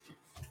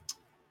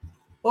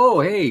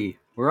Oh, hey,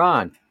 we're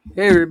on.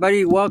 Hey,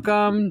 everybody,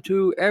 welcome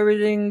to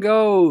Everything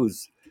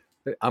Goes.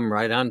 I'm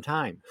right on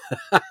time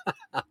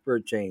for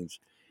a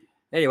change.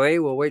 Anyway,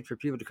 we'll wait for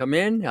people to come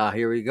in.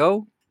 Here we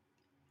go.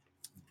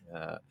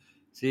 Uh,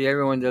 See,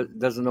 everyone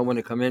doesn't know when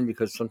to come in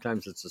because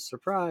sometimes it's a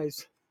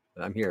surprise.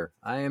 But I'm here.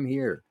 I am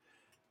here.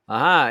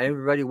 Aha,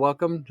 everybody,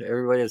 welcome. To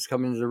everybody that's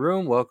come into the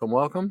room, welcome,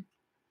 welcome.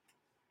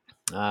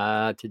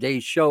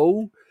 Today's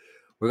show,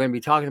 we're going to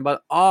be talking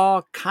about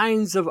all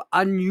kinds of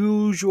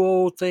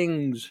unusual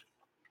things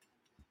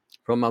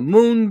from a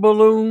moon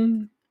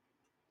balloon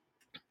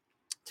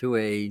to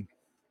a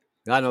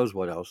God knows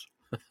what else.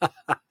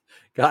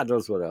 God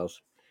knows what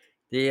else.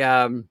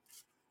 The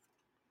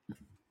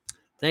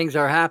things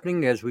are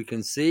happening as we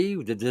can see.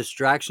 The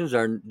distractions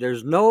are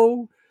there's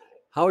no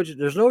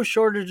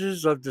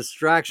shortages of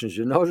distractions.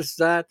 You notice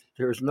that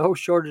there's no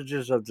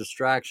shortages of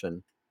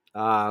distraction,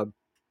 uh,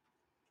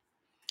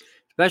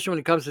 especially when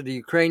it comes to the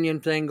Ukrainian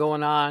thing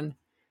going on.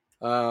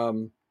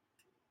 Um,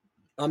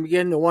 I'm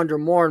beginning to wonder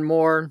more and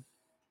more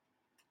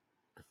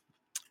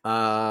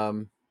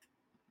um,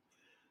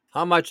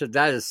 how much of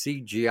that is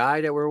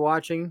CGI that we're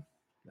watching.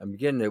 I'm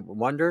beginning to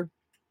wonder.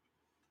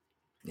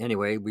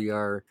 Anyway, we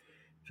are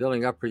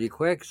filling up pretty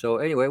quick. So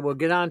anyway, we'll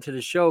get on to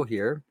the show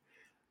here.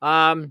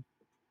 Um,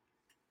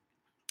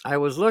 I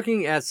was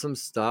looking at some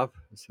stuff.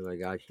 Let's see what I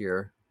got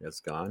here.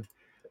 That's gone.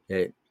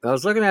 Okay, I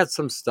was looking at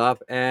some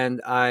stuff,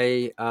 and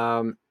I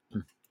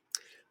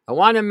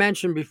want to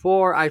mention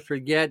before I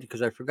forget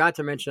because I forgot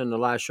to mention in the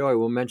last show. I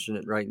will mention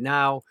it right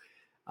now.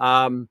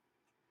 Um,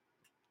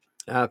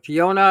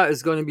 Fiona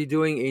is going to be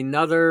doing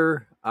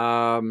another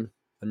uh,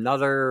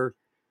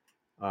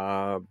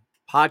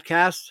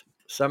 podcast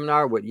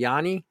seminar with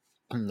Yanni.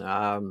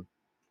 Um,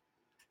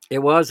 It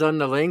was on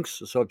the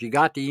links. So if you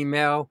got the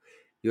email,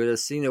 you would have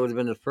seen it would have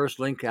been the first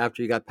link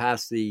after you got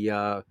past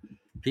the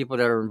people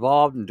that are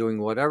involved and doing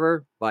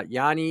whatever. But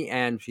Yanni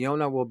and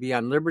Fiona will be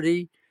on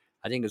Liberty.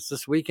 I think it's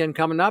this weekend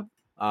coming up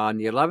on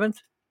the 11th.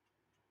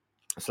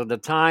 So the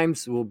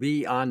times will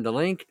be on the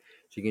link,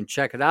 so you can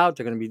check it out.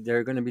 They're going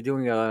to be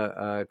doing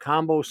a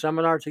combo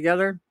seminar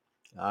together.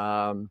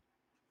 Um,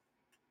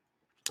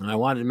 I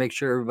wanted to make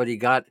sure everybody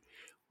got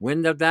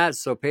wind of that.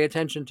 So pay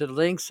attention to the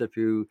links. If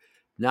you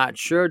not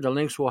sure, the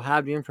links will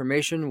have the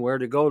information where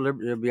to go.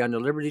 It'll be on the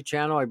Liberty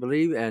channel, I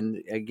believe.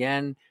 And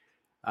again,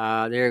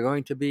 they're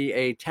going to be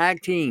a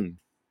tag team.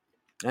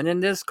 And in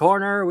this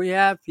corner, we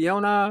have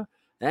Fiona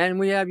and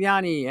we have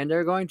Yanni, and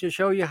they're going to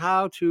show you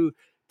how to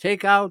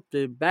take out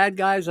the bad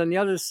guys on the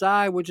other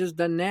side, which is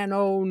the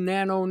nano.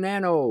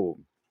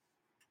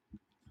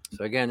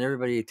 So again,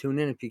 everybody tune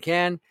in if you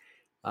can.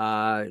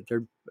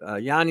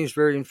 Yanni's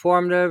very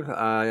informative.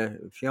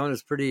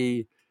 Fiona's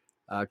pretty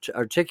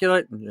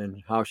articulate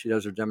in how she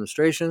does her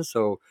demonstrations.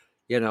 So,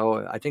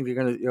 I think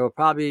you'll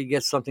probably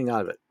get something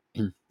out of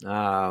it.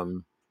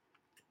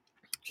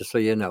 Just so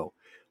you know.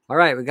 All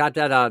right, we got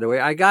that out of the way.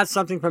 I got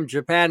something from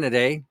Japan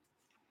today.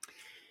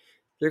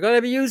 They're going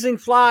to be using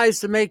flies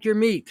to make your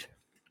meat.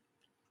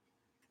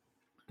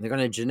 They're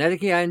going to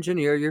genetically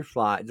engineer the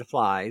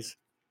flies,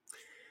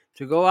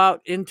 to go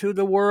out into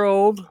the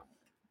world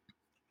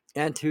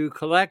and to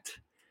collect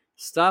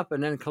stuff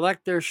and then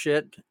collect their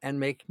shit and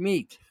make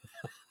meat.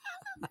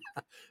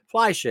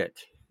 Fly shit.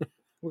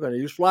 We're going to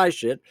use fly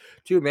shit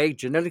to make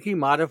genetically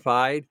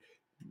modified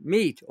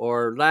meat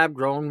or lab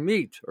grown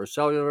meat or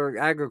cellular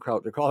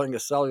agriculture. They're calling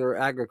it cellular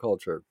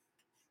agriculture.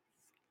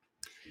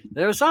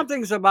 There were some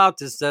things about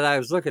this that I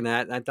was looking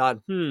at and I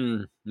thought,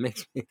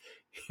 makes me.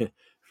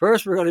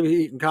 First, we're going to be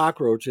eating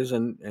cockroaches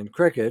and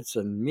crickets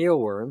and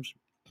mealworms.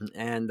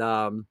 And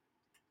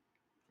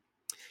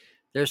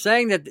they're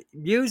saying that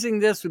using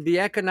this would be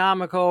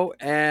economical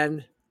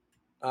and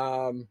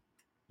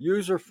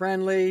user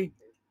friendly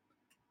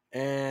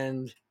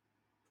and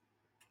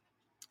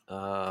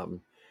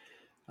um,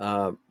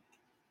 uh,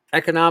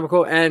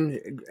 economical and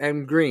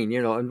green.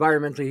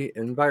 Environmentally.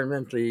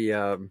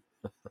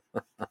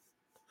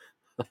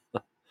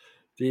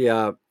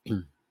 The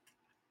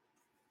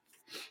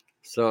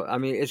So I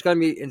mean, it's going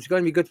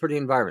to be good for the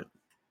environment.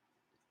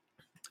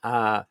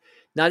 Uh,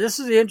 Now this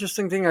is the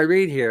interesting thing I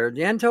read here.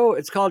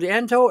 It's called the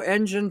Ento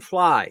engine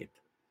fly.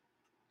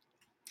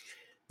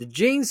 The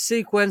gene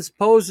sequence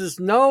poses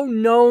no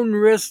known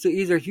risk to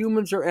either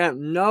humans or ants.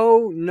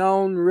 No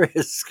known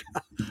risk.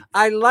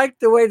 I like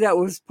the way that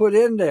was put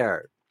in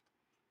there.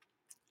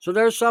 So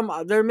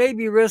there may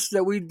be risks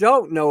that we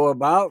don't know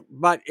about,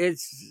 but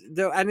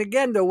and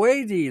again,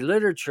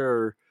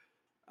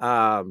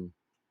 um,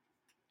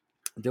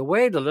 the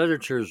way the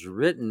literature is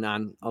written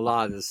on a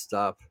lot of this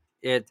stuff,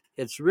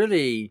 it's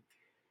really,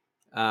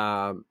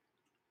 um,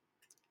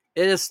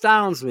 it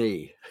astounds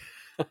me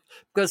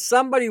because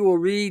somebody will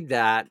read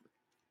that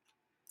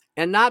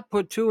and not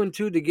put two and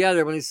two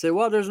together when they say,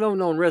 "Well, there's no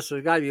known risk, so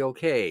it's got to be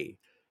okay."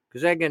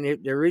 Because again,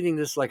 they're reading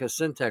this like a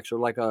syntax or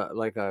like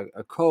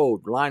a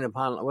code line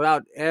upon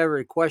without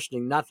ever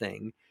questioning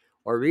nothing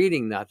or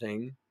reading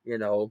nothing.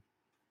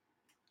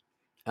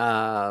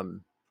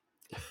 Um,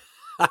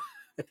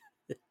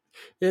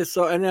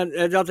 so and then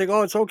they'll think,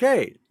 "Oh, it's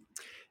okay."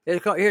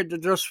 It's called, here, the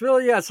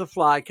Drosophila, it's a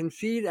fly, can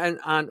feed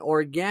on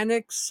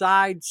organic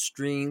side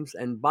streams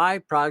and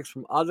byproducts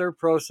from other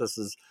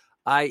processes,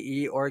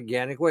 i.e.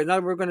 organic waste. Now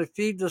we're going to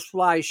feed this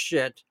fly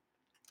shit,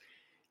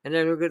 and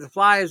then the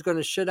fly is going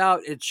to shit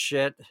out its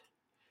shit,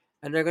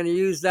 and they're going to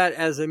use that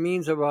as a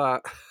means of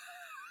a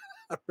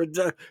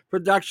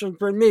production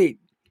for meat.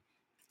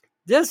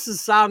 This is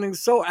sounding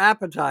so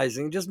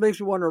appetizing. It just makes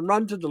me want to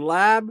run to the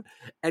lab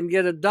and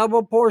get a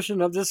double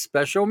portion of this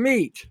special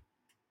meat.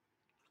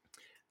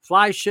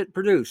 Fly shit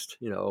produced,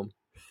 Now,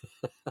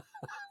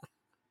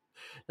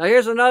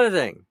 here's another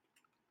thing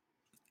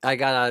I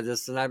got out of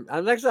this, and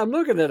I'm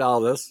looking at all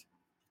this.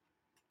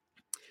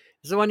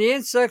 So when the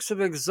insects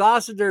have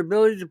exhausted their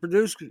ability to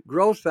produce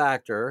growth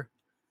factor,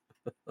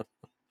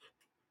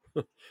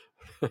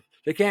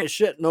 they can't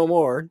shit no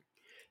more.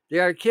 They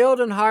are killed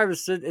and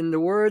harvested, in the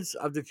words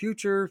of the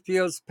Future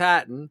Fields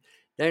patent,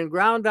 then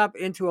ground up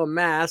into a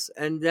mass,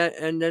 and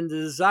then the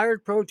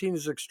desired protein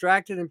is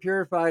extracted and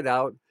purified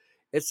out.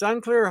 It's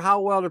unclear how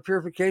well the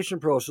purification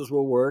process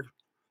will work,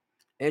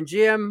 and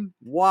GM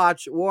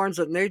Watch warns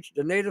that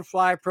the native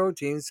fly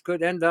proteins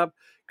could end up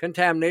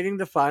contaminating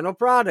the final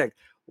product.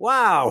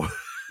 Wow!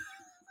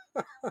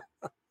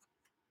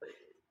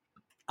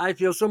 I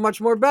feel so much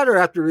more better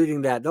after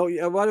reading that.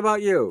 What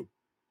about you?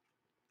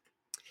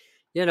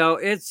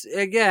 It's,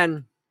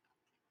 again,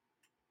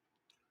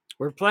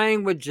 we're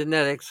playing with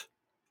genetics,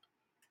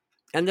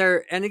 and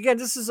again,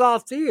 this is all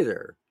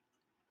theater.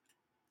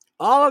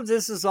 All of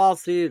this is all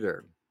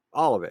theater.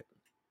 All of it.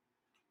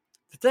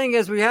 The thing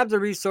is, we have the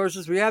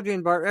resources, we have the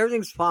environment,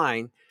 everything's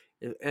fine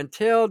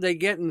until they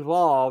get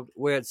involved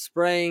with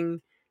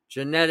spraying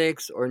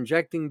genetics or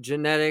injecting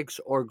genetics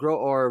or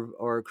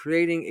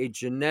creating a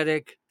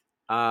genetic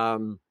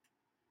anomaly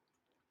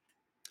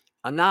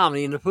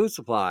in the food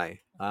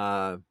supply.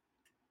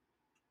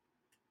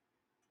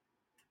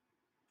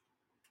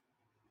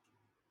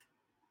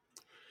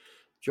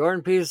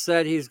 Jordan Peterson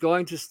said he's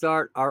going to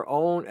start our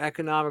own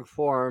economic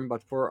forum,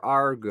 but for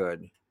our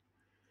good.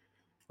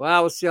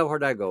 Well, we'll see how far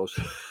that goes.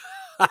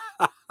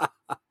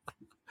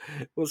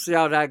 We'll see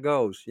how that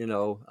goes,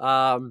 You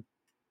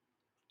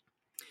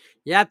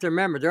have to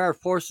remember, there are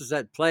forces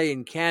at play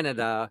in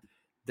Canada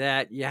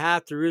that you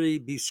have to really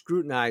be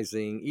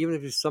scrutinizing, even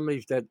if it's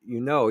somebody that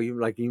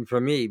even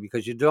from me,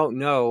 because you don't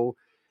know,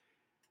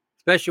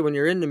 especially when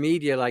you're in the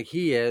media like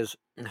he is,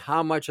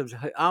 how much of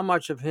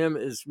him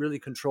is really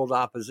controlled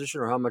opposition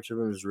or how much of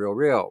him is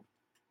real.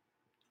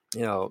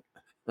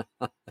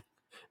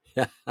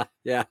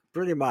 Yeah,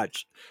 pretty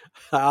much.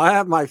 I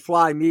have my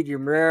fly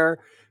medium rare.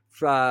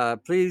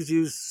 Please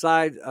use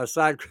side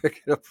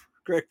cricket.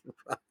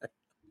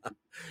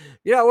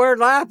 We're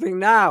laughing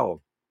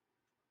now,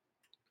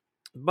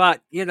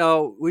 but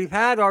we've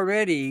had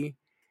already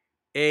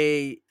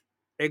a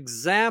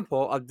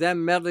example of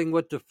them meddling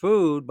with the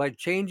food by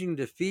changing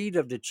the feed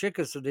of the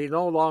chickens so they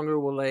no longer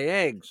will lay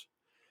eggs.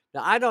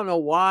 Now, I don't know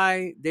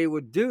why they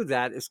would do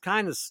that. It's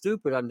kind of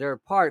stupid on their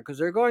part because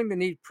they're going to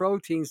need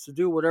proteins to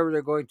do whatever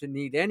they're going to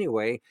need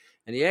anyway.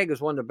 And the egg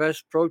is one of the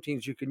best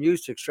proteins you can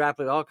use to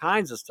extrapolate all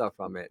kinds of stuff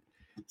from it.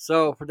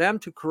 So for them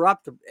to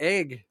corrupt the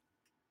egg,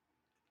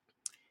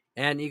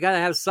 and you got to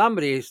have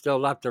somebody still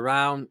left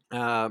around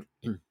to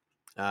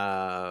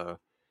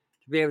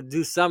be able to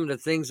do some of the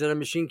things that a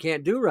machine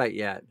can't do right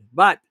yet.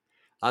 But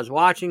I was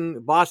watching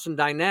Boston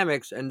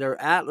Dynamics, and their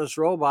Atlas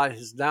robot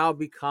has now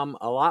become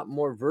a lot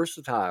more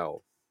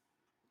versatile.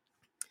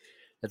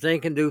 The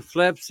thing can do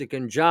flips, it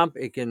can jump,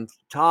 it can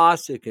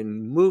toss, it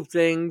can move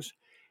things.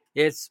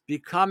 It's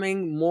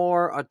becoming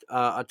more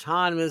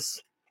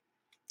autonomous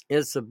in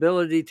its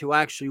ability to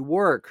actually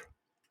work.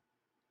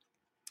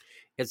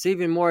 It's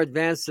even more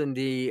advanced than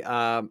the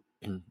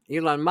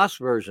Elon Musk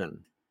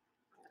version.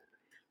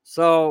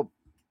 So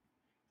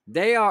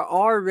they are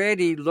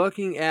already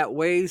looking at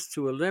ways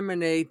to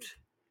eliminate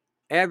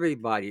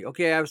everybody.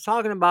 Okay, I was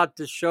talking about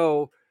the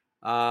show,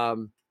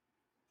 The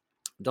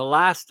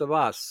Last of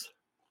Us.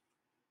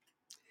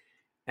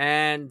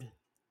 And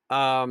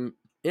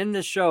in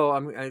the show,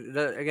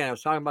 again, I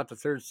was talking about the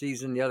third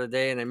season the other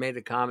day, and I made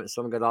a comment.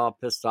 Someone got all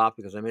pissed off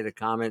because I made a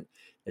comment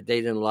that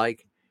they didn't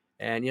like.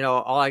 And,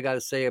 all I got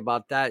to say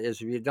about that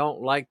is if you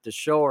don't like the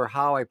show or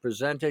how I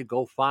present it,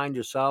 go find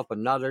yourself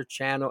another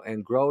channel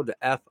and grow the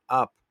F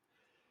up.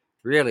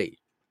 Really.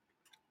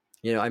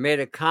 I made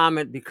a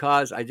comment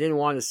because I didn't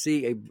want to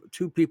see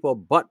two people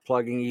butt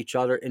plugging each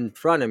other in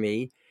front of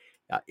me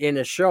in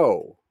a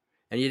show.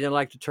 And you didn't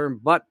like the term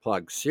butt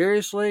plug.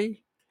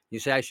 Seriously? You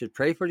say I should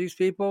pray for these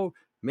people?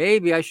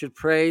 Maybe I should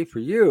pray for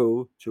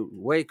you to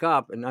wake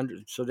up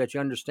and so that you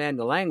understand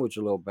the language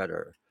a little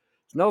better.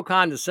 There's no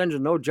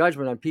condescension, no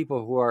judgment on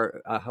people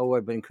who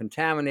have been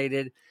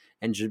contaminated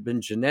and been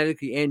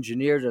genetically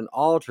engineered and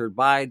altered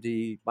by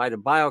the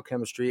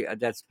biochemistry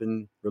that's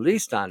been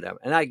released on them.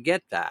 And I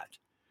get that.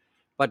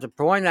 But the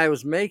point I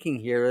was making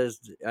here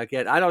is,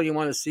 again, I don't even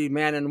want to see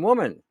man and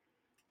woman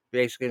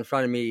basically in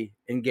front of me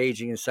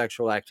engaging in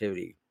sexual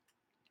activity.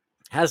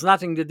 It has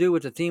nothing to do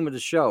with the theme of the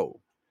show.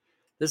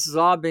 This is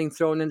all being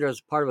thrown in there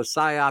as part of a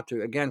psyop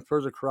to, again,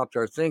 further corrupt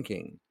our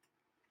thinking.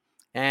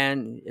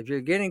 And if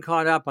you're getting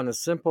caught up on a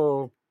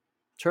simple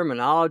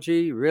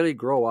terminology, really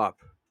grow up.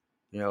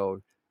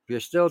 If you're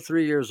still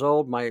 3 years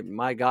old,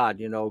 my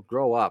God,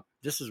 grow up.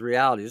 This is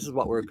reality. This is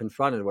what we're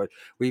confronted with.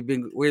 We've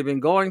been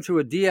going through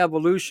a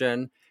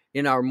de-evolution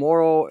in our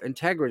moral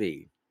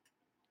integrity.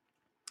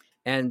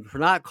 And for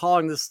not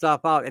calling this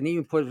stuff out and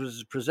even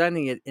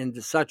presenting it in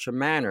such a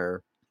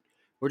manner,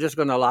 we're just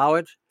going to allow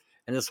it.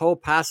 And this whole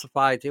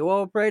pacified thing,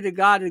 well, pray to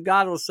God and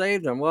God will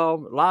save them.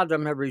 Well, a lot of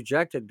them have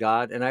rejected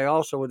God. And I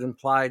also would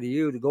imply to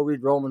you to go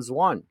read Romans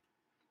 1.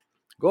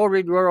 Go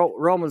read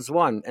Romans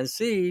 1 and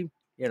see,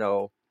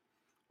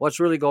 what's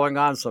really going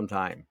on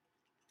sometime.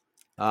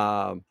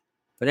 But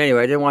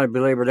anyway, I didn't want to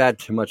belabor that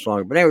too much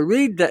longer. But anyway,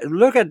 read that.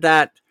 Look at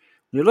that.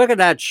 You look at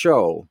that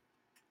show,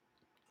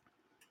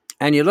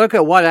 and you look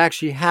at what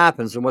actually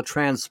happens and what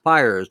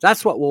transpires.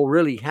 That's what will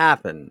really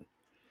happen.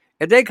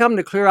 If they come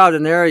to clear out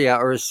an area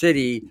or a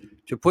city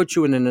to put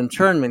you in an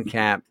internment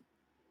camp,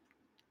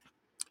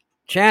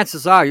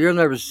 chances are you'll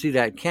never see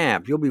that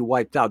camp. You'll be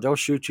wiped out. They'll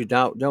shoot you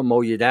down. They'll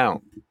mow you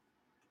down.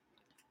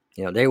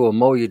 They will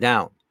mow you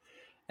down.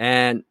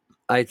 And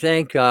I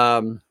think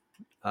that's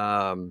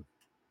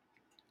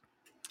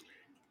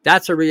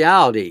a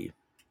reality.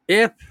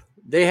 If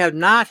they have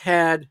not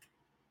had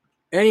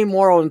any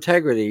moral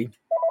integrity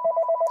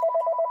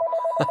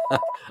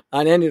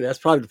on any, that's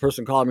probably the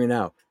person calling me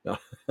now. No.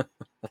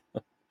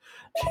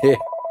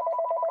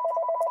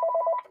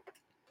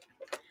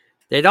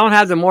 They don't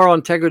have the moral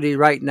integrity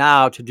right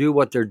now to do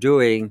what they're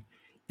doing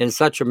in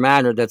such a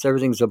manner that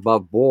everything's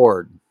above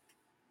board.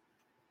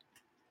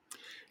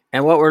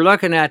 And what we're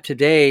looking at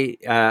today,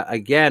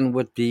 again,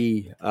 with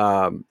the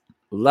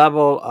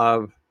level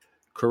of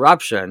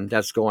corruption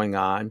that's going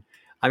on,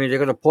 I mean, they're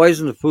going to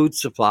poison the food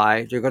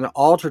supply. They're going to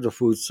alter the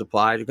food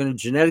supply. They're going to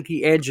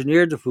genetically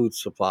engineer the food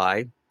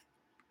supply,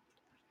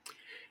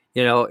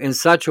 in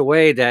such a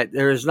way that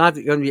there is not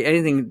going to be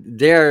anything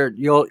there.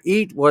 You'll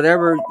eat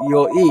whatever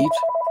you'll eat.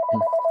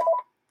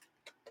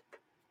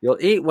 You'll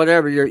eat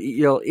whatever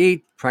you'll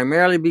eat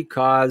primarily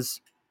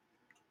because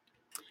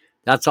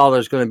that's all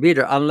there's going to be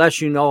there, unless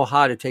you know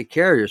how to take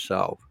care of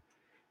yourself,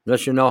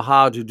 unless you know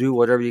how to do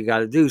whatever you got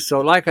to do.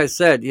 So like I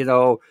said,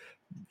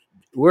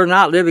 we're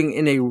not living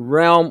in a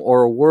realm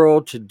or a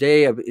world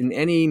today in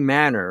any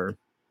manner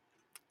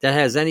that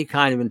has any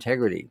kind of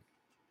integrity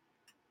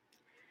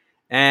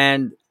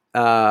and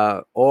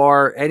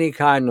or any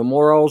kind of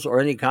morals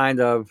or any kind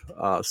of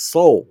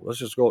soul. Let's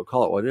just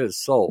call it what it is,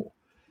 soul.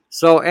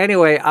 So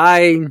anyway,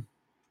 I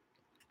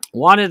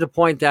wanted to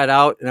point that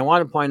out, and I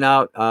want to point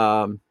out,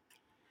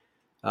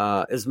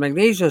 is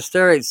magnesium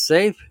stearate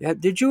safe?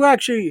 Did you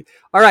actually?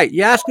 All right,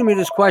 you're asking me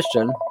this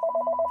question.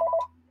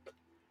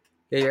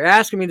 Yeah, you're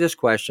asking me this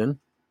question,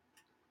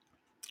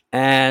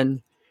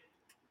 and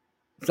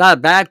it's not a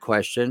bad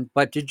question,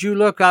 but did you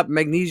look up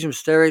magnesium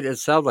stearate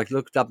itself? Like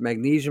looked up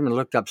magnesium and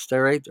looked up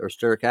stearate or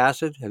stearic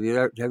acid? Have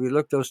you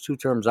looked those two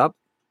terms up?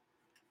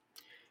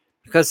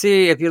 Because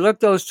see, if you look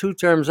those two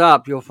terms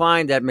up, you'll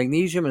find that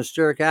magnesium and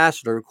stearic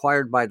acid are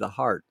required by the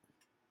heart.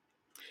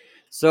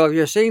 So if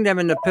you're seeing them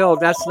in the pill,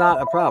 that's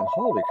not a problem.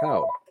 Holy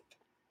cow.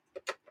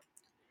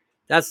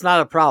 That's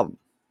not a problem.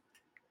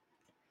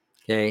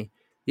 Okay.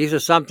 These are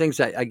some things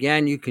that,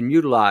 again, you can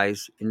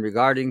utilize in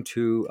regarding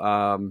to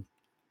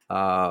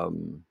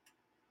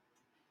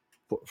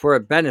for a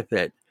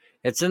benefit.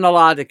 It's in a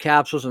lot of the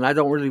capsules, and I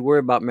don't really worry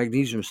about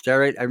magnesium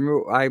stearate. I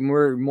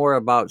worry more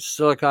about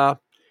silicon,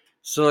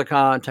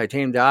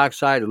 titanium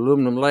dioxide,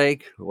 aluminum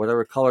lake,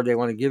 whatever color they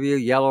want to give you,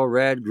 yellow,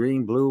 red,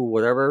 green, blue,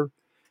 whatever.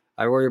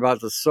 I worry about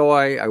the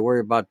soy. I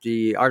worry about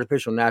the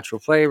artificial natural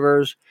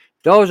flavors.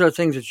 Those are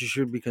things that you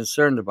should be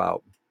concerned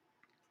about.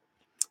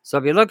 So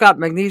if you look up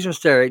magnesium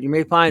stearate, you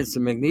may find it's a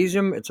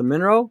magnesium, it's a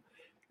mineral,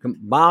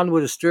 bound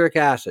with a stearic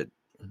acid.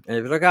 And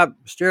if you look up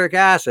stearic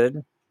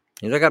acid,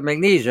 you look up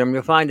magnesium,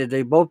 you'll find that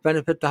they both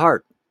benefit the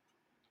heart.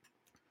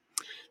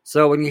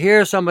 So when you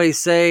hear somebody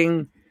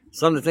saying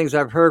some of the things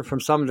I've heard from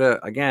some of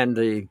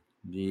the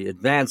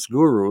advanced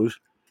gurus,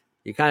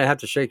 you kind of have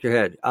to shake your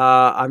head.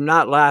 I'm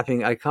not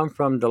laughing. I come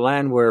from the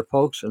land where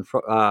folks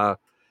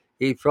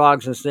eat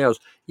frogs and snails.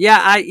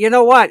 Yeah, you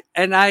know what?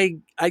 And I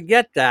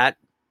get that.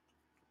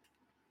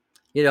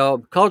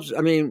 Culture.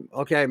 I mean,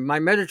 okay, my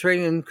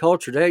Mediterranean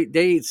culture, they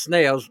eat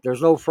snails.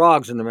 There's no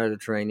frogs in the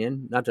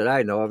Mediterranean, not that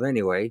I know of,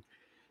 anyway.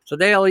 So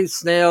they'll eat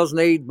snails and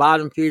they eat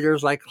bottom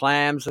feeders like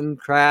clams and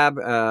crab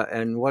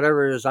and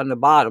whatever is on the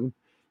bottom.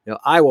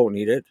 I won't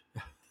eat it.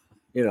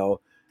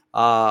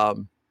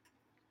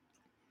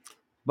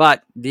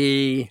 But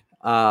the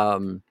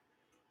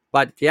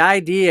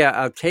idea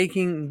of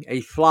taking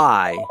a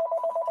fly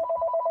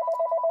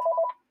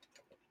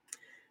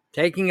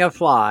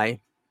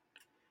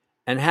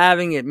and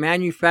having it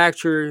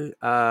manufacture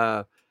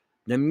the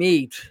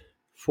meat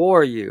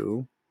for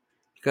you,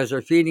 because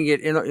they're feeding it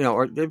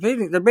or they're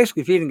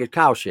basically feeding it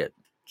cow shit.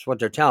 That's what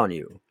they're telling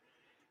you.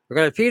 We're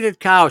going to feed it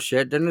cow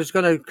shit, then it's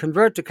going to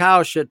convert the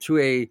cow shit to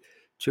a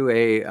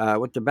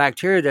with the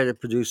bacteria that it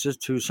produces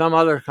to some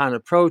other kind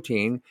of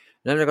protein.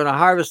 Then they're going to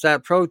harvest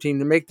that protein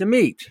to make the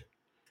meat.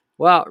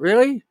 Well,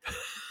 really?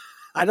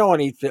 I don't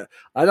want to eat.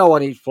 I don't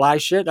want to eat fly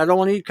shit. I don't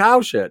want to eat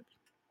cow shit.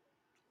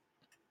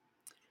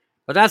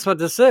 But that's what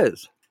this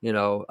is, you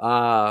know.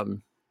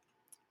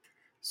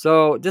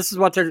 So this is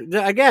what they're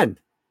again.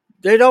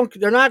 They don't.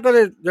 They're not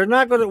going to. They're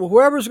not going to.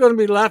 Whoever's going to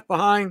be left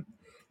behind.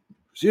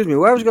 Excuse me.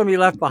 Whoever's going to be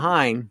left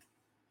behind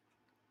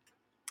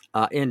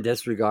in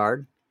this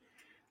regard.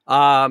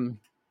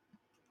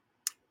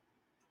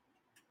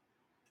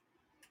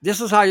 This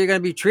is how you're going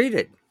to be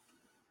treated.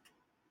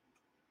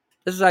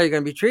 This is how you're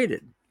going to be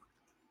treated.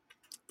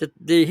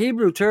 The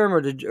Hebrew term,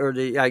 or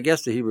the I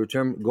guess the Hebrew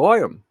term,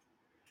 goyim.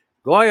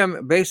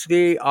 Goyim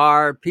basically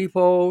are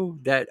people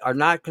that are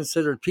not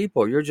considered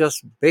people. You're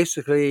just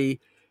basically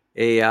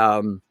a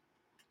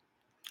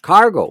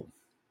cargo.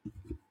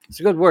 It's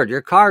a good word.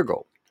 You're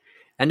cargo,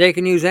 and they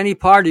can use any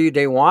part of you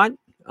they want.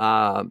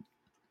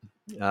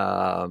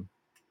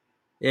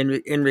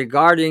 In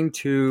regarding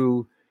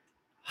to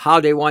how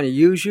they want to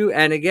use you,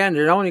 and again,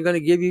 they're only going to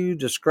give you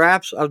the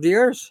scraps of the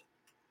earth.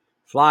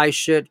 Fly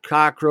shit,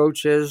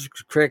 cockroaches,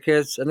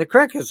 crickets, and the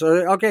crickets.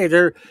 Okay,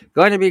 they're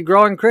going to be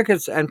growing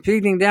crickets and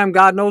feeding them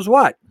God knows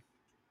what.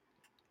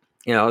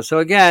 You know, so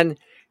again,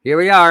 here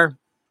we are.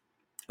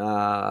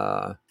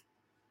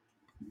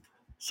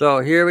 So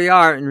here we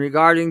are in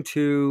regarding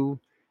to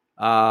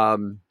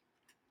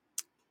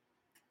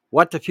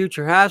what the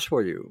future has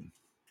for you.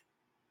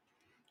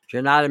 If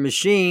you're not a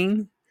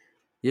machine,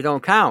 you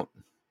don't count.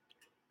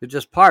 You're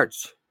just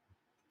parts.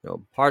 You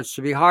know, parts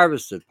to be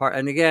harvested.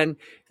 And again,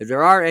 if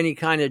there are any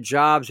kind of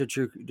jobs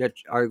that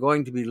are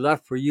going to be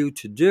left for you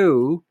to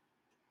do,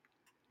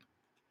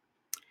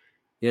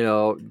 you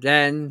know,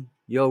 then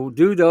you'll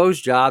do those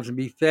jobs and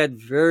be fed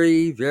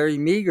very, very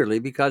meagerly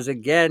because,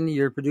 again,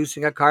 you're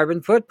producing a carbon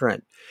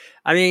footprint.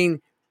 I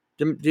mean,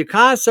 the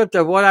concept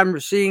of what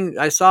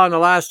I saw in the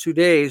last 2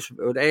 days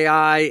with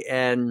AI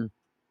and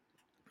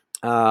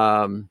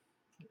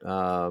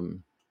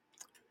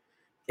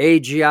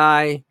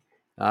AGI,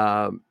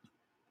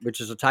 which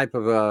is a type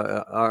of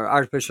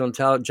artificial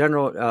intelligence,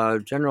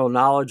 general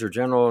knowledge or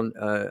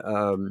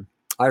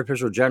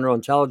artificial general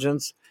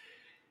intelligence.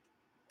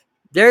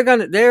 They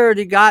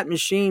already got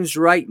machines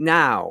right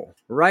now.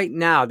 Right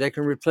now, they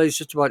can replace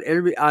just about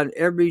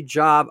every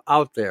job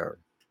out there.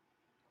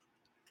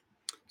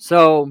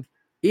 So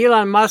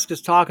Elon Musk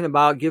is talking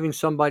about giving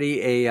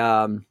somebody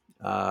a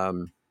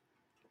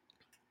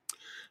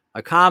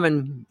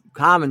common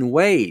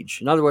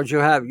wage. In other words,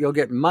 you'll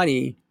get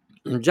money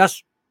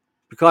just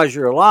because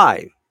you're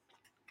alive.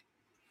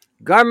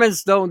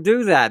 Governments don't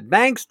do that.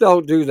 Banks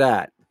don't do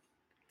that.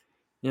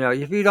 You know,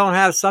 if you don't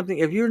have something,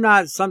 if you're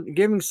not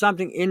giving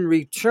something in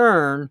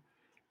return,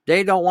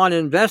 they don't want to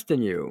invest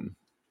in you.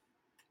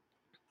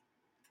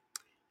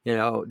 You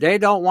know, they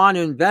don't want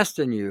to invest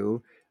in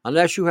you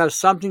unless you have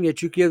something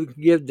that you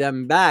give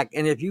them back.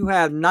 And if you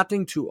have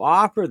nothing to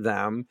offer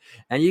them,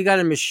 and you got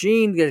a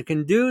machine that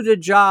can do the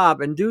job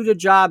and do the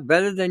job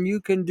better than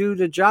you can do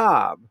the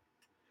job,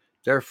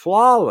 they're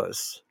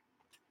flawless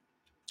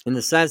in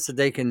the sense that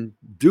they can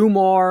do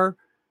more,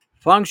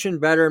 function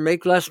better,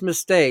 make less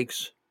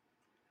mistakes.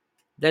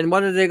 Then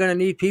what are they going to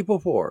need people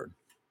for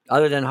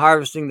other than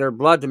harvesting their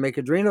blood to make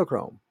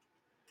adrenochrome?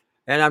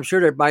 And I'm sure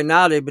that by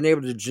now they've been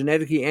able to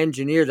genetically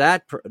engineer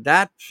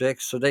that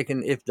fix so they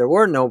can, if there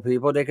were no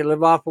people, they could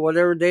live off of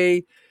whatever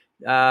they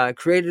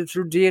created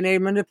through DNA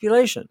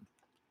manipulation.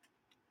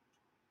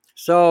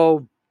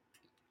 So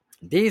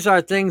these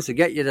are things to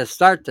get you to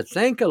start to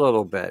think a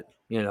little bit,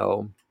 you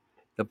know.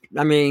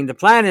 The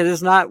planet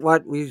is not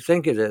what we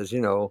think it is,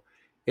 you know.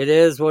 It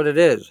is what it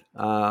is.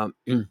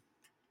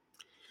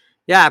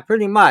 Yeah,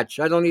 pretty much.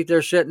 I don't eat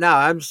their shit now.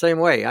 I'm the same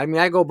way. I mean,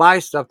 I go buy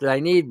stuff that I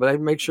need, but I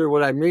make sure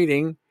what I'm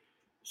reading.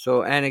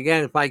 So, and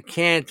again, if I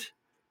can't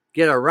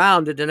get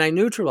around it, then I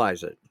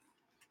neutralize it.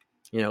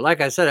 You know,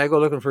 like I said, I go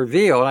looking for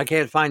veal, and I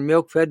can't find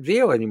milk-fed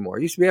veal anymore.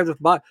 Used to be able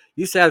to buy.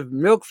 Used to have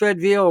milk-fed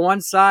veal on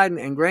one side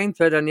and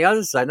grain-fed on the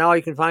other side. Now all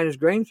you can find is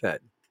grain-fed.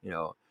 You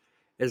know,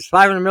 is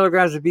 500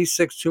 milligrams of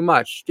B6 too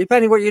much?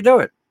 Depending what you do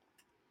it.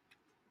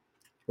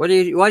 What are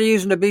you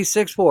using the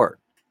B6 for?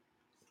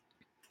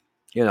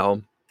 You know,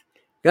 you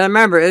gotta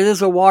remember it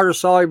is a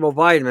water-soluble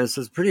vitamin,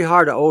 so it's pretty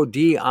hard to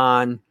OD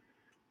on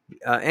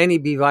any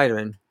B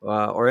vitamin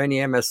or any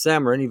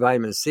MSM or any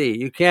vitamin C.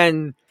 You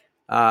can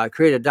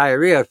create a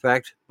diarrhea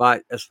effect,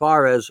 but as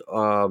far as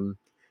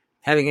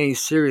having any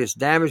serious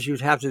damage,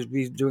 you'd have to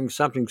be doing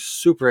something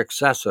super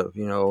excessive,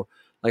 you know,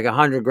 like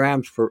 100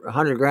 grams per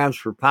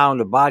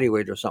pound of body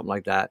weight or something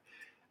like that.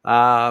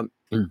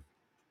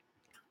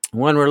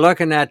 When we're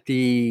looking at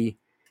the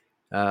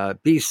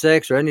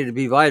B6 or any of the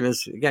B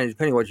vitamins, again,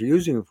 depending on what you're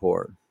using it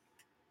for.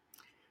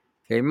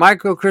 Okay,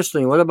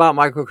 microcrystalline. What about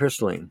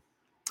microcrystalline?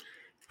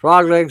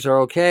 Frog legs are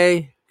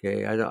okay.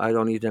 Okay, I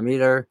don't eat them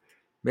either.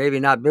 Maybe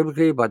not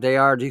biblically, but they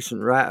are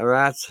decent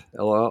rats.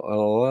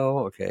 LOL.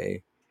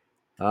 Okay.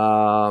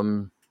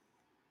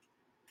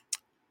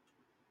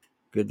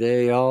 Good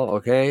day, y'all.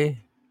 Okay.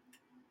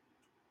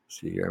 Let's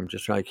see here. I'm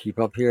just trying to keep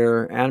up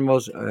here.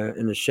 Animals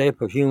in the shape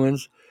of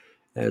humans.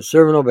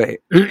 Serve and obey.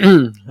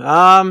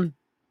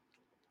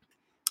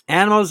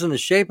 Animals in the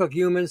shape of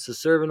humans to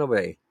serve and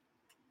obey.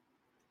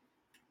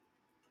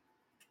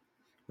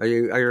 Are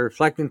you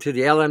reflecting to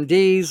the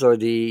LMDs or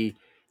the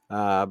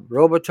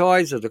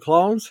Robotoids or the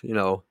clones?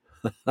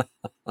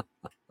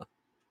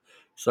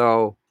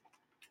 So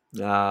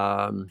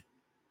I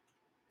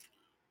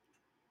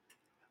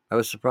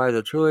was surprised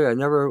that truly I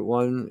never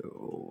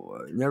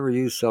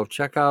used self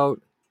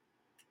checkout.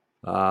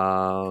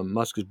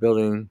 Musk is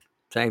building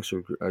tanks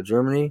for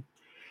Germany.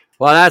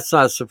 Well, that's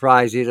not a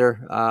surprise either.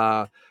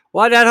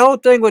 Well, that whole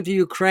thing with the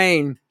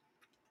Ukraine,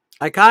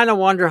 I kind of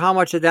wonder how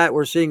much of that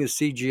we're seeing is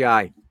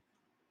CGI.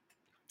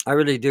 I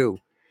really do.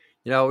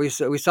 We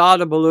saw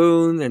the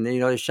balloon, and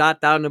they shot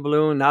down the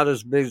balloon. Now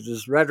there's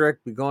this rhetoric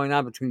going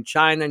on between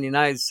China and the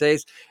United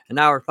States, and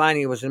now we're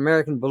finding it was an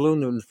American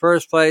balloon in the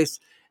first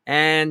place.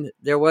 And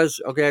there was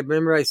I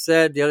remember I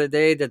said the other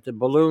day that the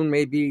balloon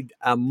may be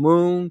a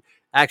moon.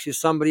 Actually,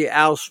 somebody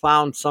else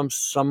found some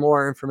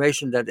more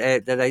information that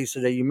I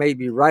said that you may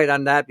be right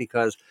on that,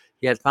 because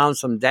he had found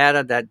some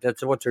data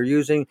that's what they're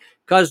using,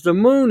 because the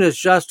moon is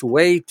just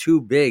way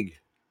too big.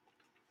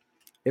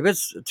 If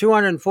it's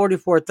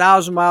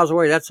 244,000 miles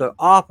away, that's an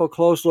awful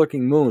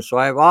close-looking moon. So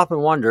I've often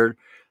wondered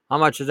how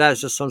much of that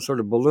is just some sort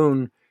of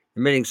balloon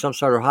emitting some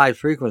sort of high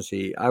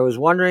frequency. I was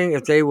wondering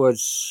if they would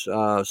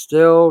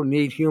still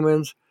need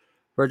humans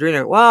for doing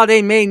it. Well,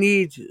 they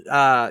may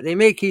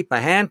keep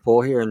a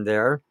handful here and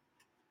there.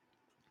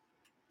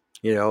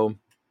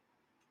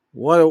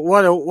 What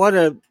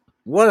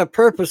a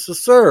purpose to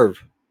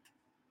serve.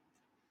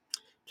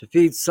 To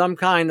feed some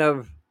kind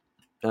of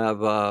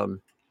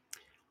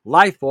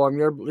life form,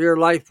 your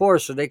life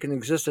force, so they can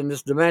exist in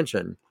this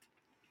dimension.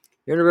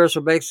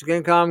 Universal basic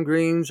income,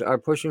 Greens are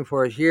pushing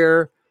for it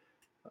here.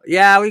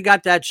 Yeah, we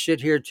got that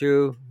shit here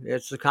too.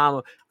 It's the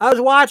common. I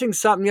was watching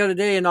something the other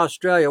day in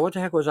Australia. What the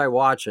heck was I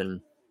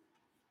watching?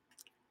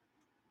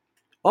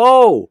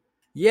 Oh,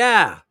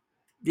 yeah.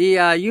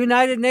 The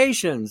United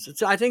Nations.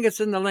 I think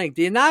it's in the link.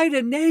 The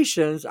United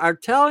Nations are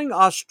telling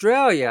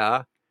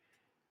Australia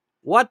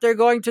what they're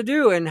going to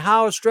do and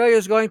how Australia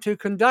is going to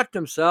conduct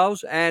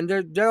themselves, and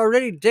they're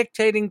already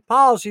dictating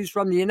policies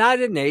from the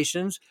United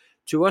Nations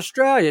to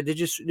Australia. Did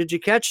you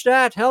catch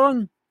that,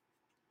 Helen?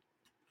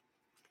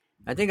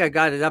 I think I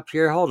got it up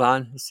here. Hold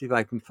on. Let's see if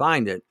I can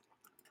find it.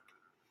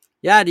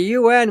 Yeah, the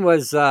UN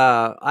was, it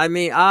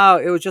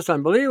was just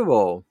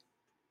unbelievable.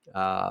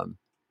 Let's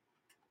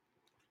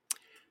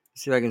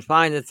see if I can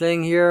find the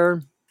thing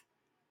here.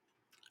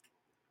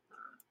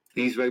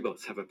 These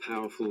robots have a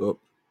powerful...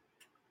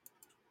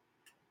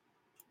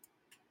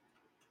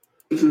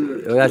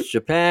 Oh, that's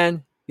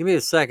Japan. Give me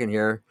a second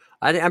here.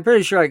 I'm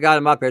pretty sure I got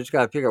them up here. I just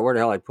got to figure out where the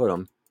hell I put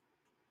them.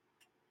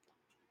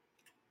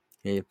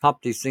 You pump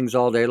these things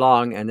all day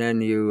long, and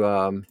then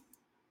you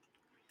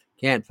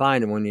can't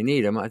find them when you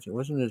need them.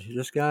 Wasn't it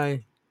this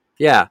guy?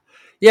 Yeah.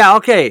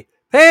 Okay.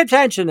 Pay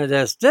attention to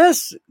this.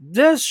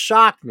 This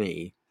shocked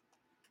me.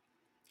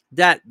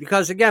 That,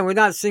 because again, we're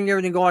not seeing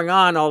everything going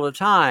on all the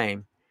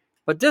time,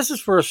 but this is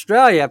for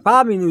Australia,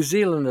 probably New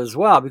Zealand as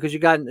well, because you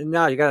got a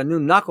new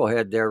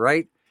knucklehead there,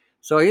 right?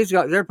 So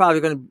they're probably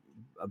going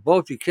to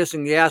both be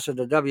kissing the ass of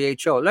the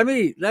WHO. Let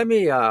me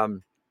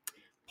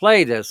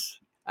play this.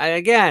 And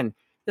again,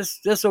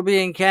 this will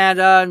be in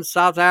Canada and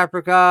South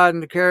Africa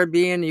and the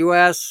Caribbean,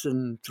 U.S.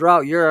 and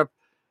throughout Europe.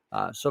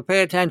 So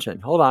pay attention.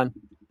 Hold on.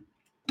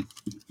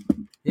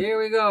 Here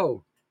we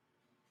go.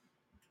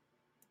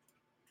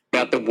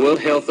 About the World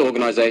Health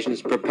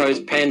Organization's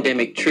proposed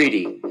pandemic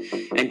treaty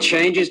and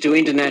changes to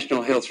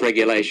international health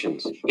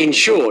regulations. In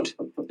short,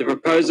 the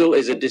proposal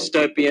is a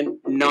dystopian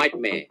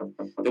nightmare.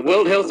 The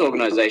World Health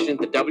Organization,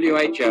 the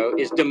WHO,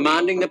 is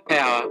demanding the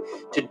power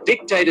to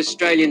dictate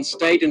Australian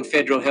state and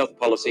federal health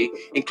policy,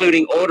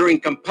 including ordering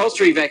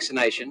compulsory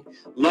vaccination,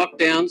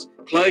 lockdowns,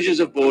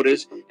 closures of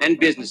borders and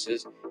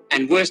businesses,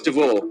 and worst of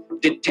all,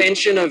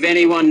 detention of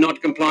anyone not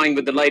complying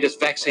with the latest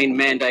vaccine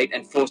mandate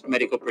and forced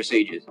medical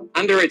procedures.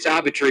 Under its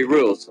arbitrary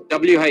rules,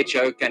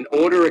 WHO can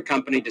order a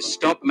company to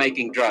stop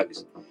making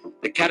drugs.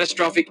 The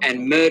catastrophic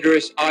and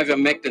murderous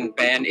ivermectin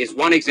ban is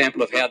one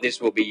example of how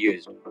this will be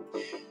used.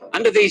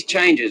 Under these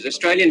changes,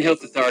 Australian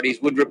health authorities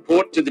would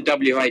report to the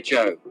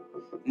WHO,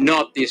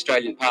 not the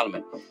Australian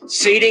Parliament,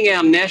 ceding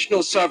our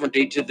national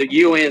sovereignty to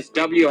the UN's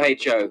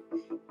WHO,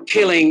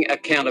 killing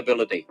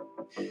accountability.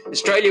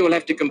 Australia will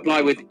have to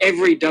comply with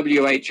every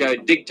WHO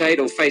dictate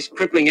or face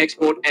crippling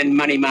export and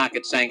money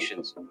market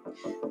sanctions.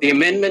 The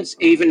amendments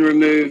even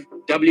remove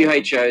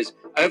WHO's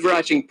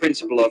overarching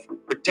principle of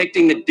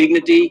protecting the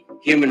dignity,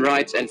 human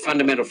rights, and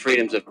fundamental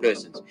freedoms of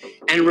persons,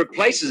 and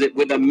replaces it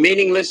with a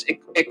meaningless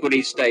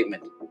equity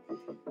statement.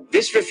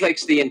 This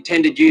reflects the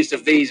intended use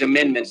of these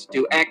amendments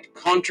to act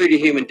contrary to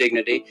human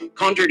dignity,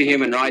 contrary to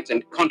human rights,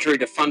 and contrary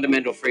to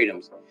fundamental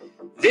freedoms.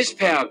 This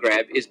power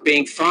grab is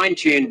being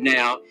fine-tuned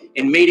now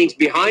in meetings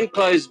behind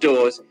closed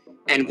doors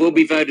and will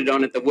be voted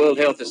on at the World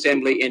Health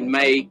Assembly in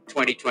May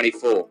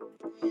 2024.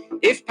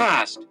 If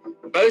passed,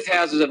 both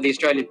houses of the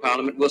Australian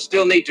Parliament will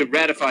still need to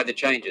ratify the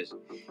changes.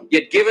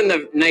 Yet given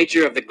the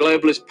nature of the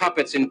globalist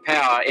puppets in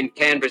power in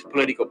Canberra's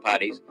political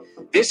parties,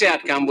 this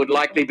outcome would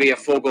likely be a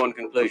foregone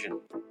conclusion.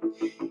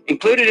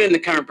 Included in the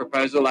current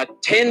proposal are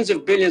tens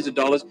of billions of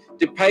dollars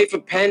to pay for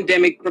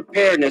pandemic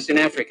preparedness in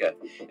Africa,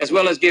 as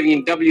well as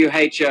giving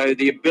WHO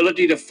the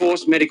ability to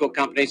force medical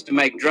companies to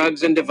make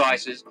drugs and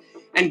devices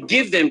and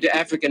give them to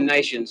African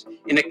nations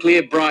in a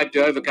clear bribe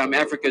to overcome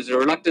Africa's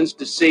reluctance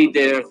to cede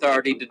their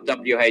authority to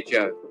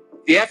WHO.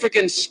 The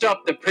Africans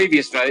stopped the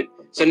previous vote,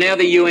 so now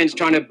the UN's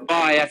trying to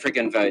buy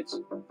African votes.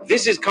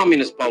 This is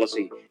communist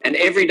policy, and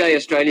everyday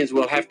Australians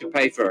will have to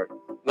pay for it.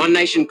 One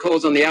Nation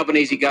calls on the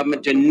Albanese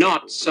government to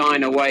not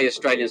sign away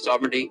Australian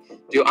sovereignty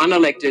to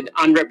unelected,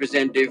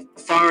 unrepresentative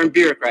foreign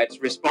bureaucrats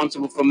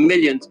responsible for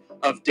millions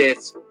of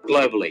deaths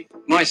globally.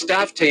 My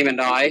staff team and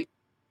I...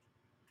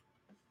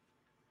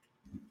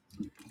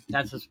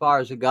 That's as far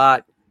as it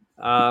got.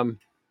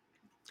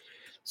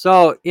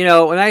 So, you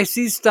know, when I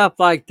see stuff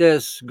like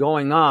this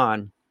going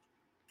on,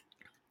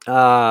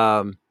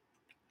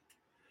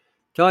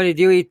 Tony,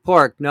 do you eat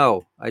pork?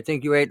 No. I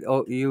think you ate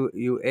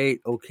you ate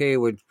okay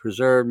with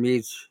preserved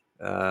meats.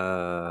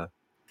 No,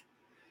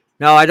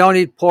 I don't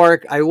eat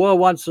pork. I will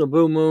once in a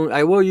blue moon.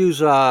 I will use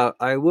the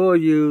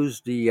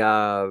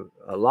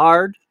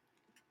lard.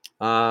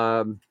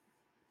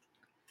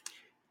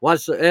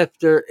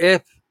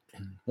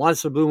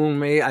 Once a blue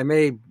moon, I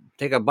may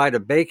take a bite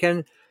of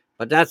bacon,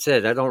 but that's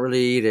it. I don't really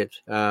eat it.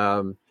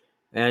 And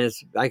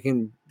I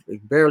can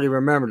barely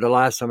remember the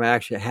last time I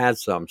actually had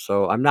some.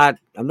 So I'm not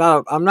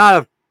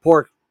a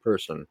pork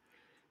person.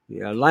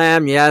 Yeah,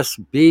 lamb, yes.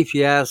 Beef,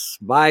 yes.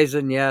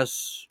 Bison,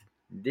 yes.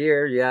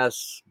 Deer,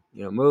 yes.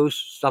 You know, moose,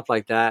 stuff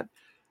like that.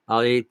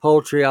 I'll eat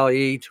poultry. I'll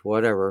eat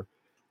whatever.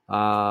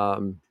 Why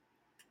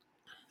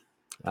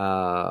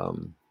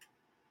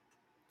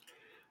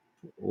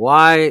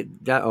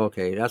that?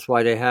 Okay, that's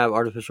why they have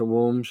artificial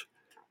wombs,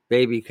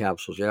 baby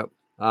capsules. Yep.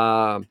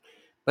 But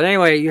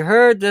anyway, you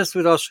heard this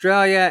with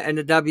Australia and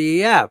the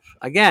WEF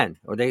again.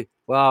 They're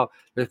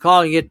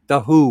calling it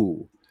the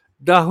WHO.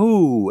 The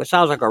WHO. It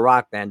sounds like a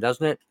rock band,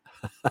 doesn't it?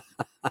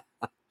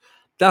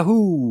 The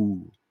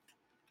WHO.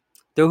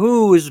 The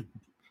WHO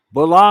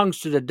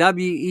belongs to the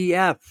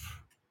WEF.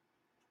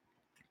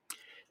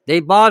 They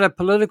bought a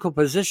political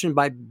position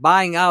by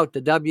buying out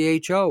the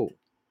WHO.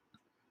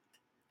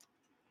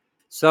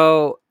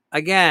 So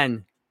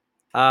again,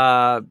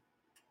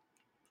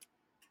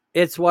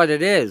 it's what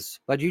it is.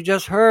 But you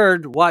just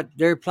heard what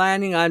they're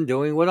planning on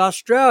doing with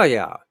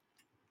Australia.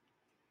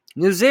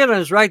 New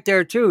Zealand is right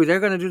there too. They're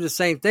going to do the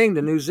same thing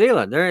to New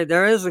Zealand.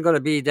 There isn't going to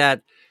be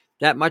that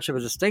much of a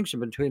distinction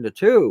between the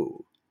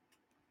two.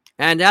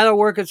 And that'll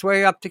work its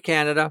way up to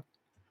Canada.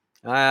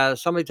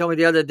 Somebody told me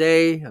the other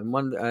day,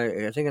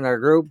 I think in our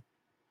group,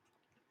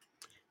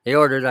 they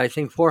ordered, I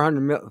think,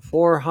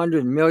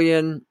 400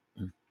 million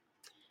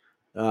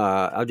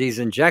of these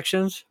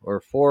injections,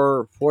 or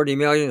 440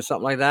 million,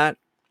 something like that,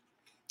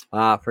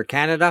 for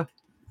Canada.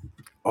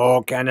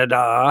 Oh,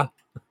 Canada.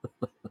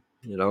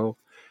 You know.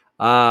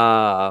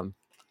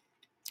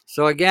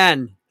 So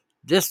again,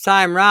 this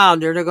time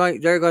round, they're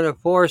going to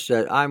force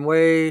it. I'm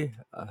away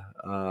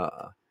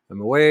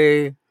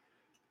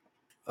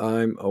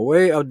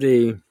of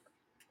the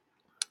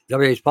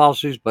WH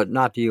policies, but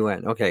not the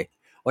UN. Okay.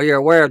 Well, you're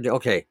aware of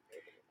okay.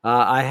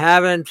 I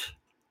haven't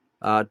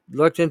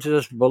looked into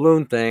this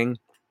balloon thing.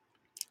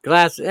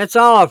 It's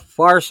all a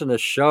farce and a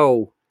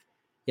show.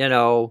 You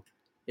know,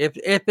 if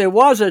it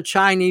was a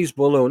Chinese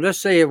balloon,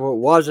 let's say if it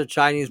was a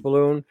Chinese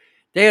balloon,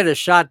 they had to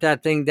shot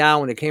that thing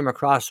down when it came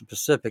across the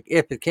Pacific.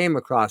 If it came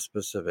across the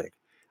Pacific,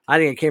 I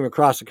think it came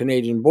across the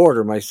Canadian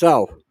border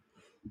myself.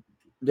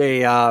 They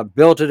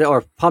built it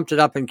or pumped it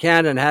up in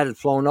Canada and had it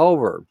flown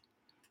over.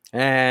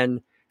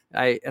 And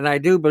I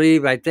do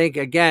believe, I think,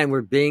 again,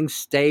 we're being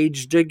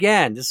staged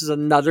again. This is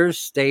another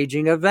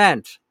staging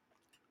event.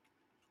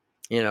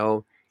 You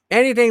know,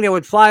 anything that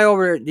would fly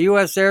over the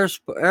U.S.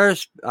 airspace,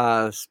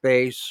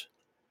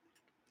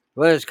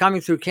 whether it's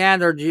coming through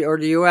Canada or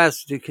the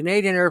U.S., the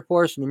Canadian Air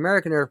Force and the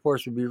American Air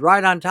Force would be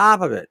right on top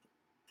of it.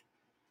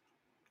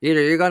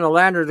 Either you're going to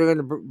land or they're going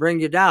to bring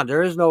you down.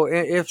 There is no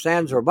ifs,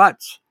 ands, or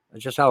buts.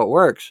 That's just how it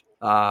works.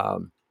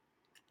 You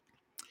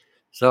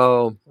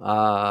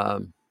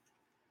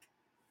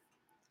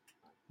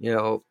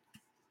know,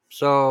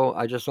 so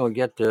I just don't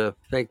get the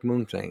fake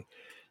moon thing.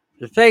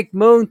 The fake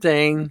moon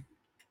thing,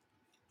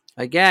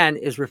 again,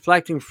 is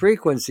reflecting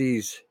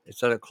frequencies.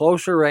 It's at a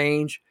closer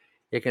range.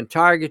 It can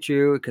target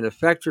you. It can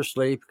affect your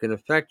sleep. It can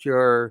affect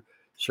your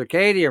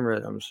circadian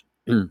rhythms.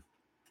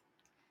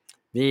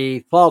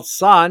 The false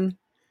sun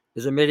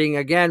is emitting,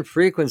 again,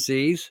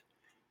 frequencies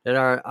that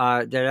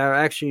are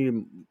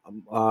actually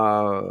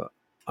on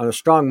a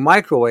strong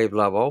microwave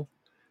level.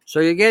 So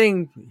you're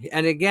getting,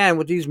 and again,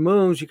 with these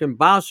moons, you can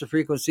bounce the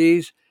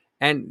frequencies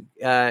and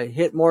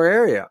hit more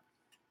area.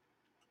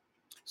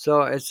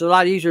 So it's a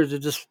lot easier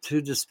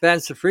to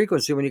dispense the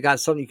frequency when you got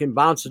something you can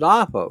bounce it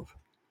off of.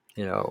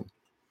 You know.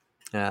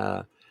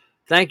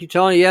 Thank you,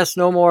 Tony. Yes,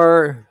 no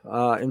more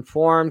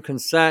informed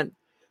consent.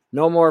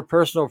 No more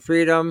personal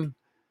freedom.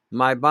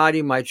 My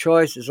body, my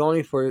choice is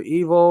only for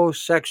evil,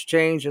 sex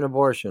change, and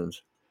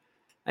abortions.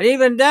 And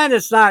even then,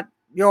 it's not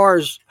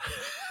yours.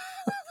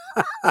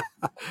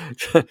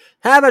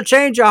 Have a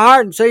change of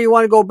heart and say you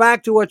want to go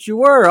back to what you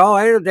were.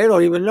 Oh, they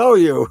don't even know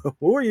you.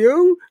 Who are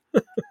you?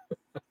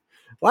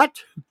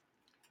 What?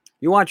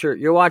 You want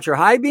your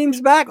high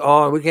beams back?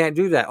 Oh, we can't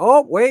do that.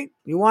 Oh, wait,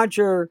 you want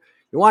your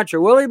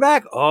willy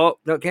back? Oh,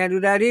 no, can't do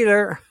that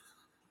either.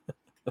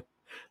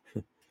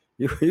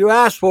 You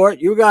asked for it,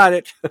 you got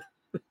it.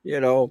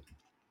 Deal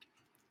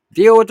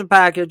with the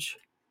package.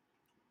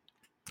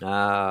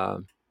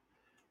 Back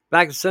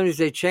in the 70s,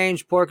 they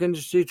changed pork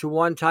industry to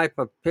one type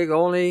of pig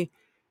only,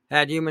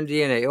 had human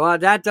DNA. Well,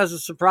 that doesn't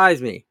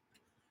surprise me.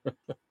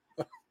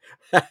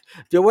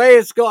 The way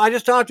it's going, I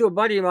just talked to a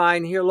buddy of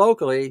mine here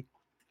locally,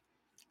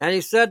 and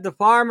he said the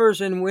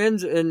farmers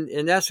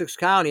in Essex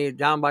County,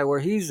 down by where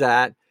he's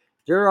at,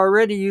 they're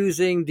already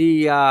using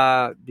the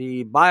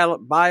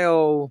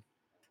bio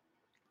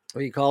what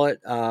do you call it?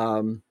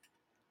 Where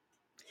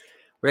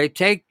they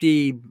take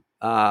the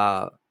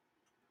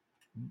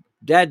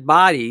dead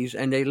bodies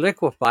and they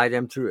liquefy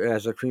them through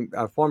as a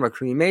form of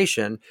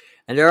cremation,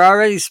 and they're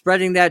already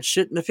spreading that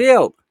shit in the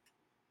field.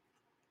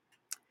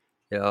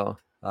 So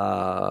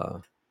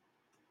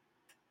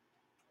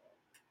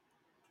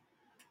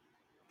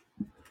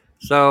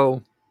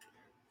so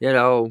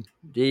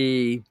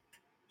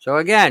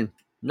again,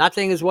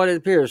 nothing is what it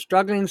appears.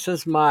 Struggling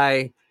since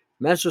my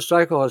menstrual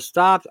cycle has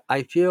stopped.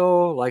 I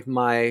feel like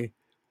my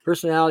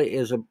personality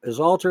is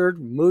altered,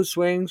 mood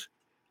swings.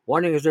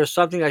 Wondering if there's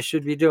something I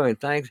should be doing.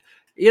 Thanks.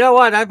 You know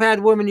what? I've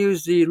had women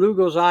use the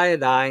Lugol's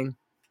iodine,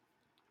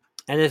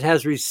 and it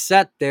has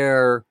reset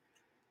their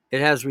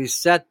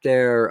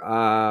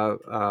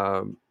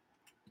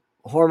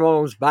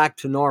hormones back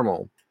to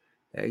normal.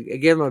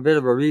 Give them a bit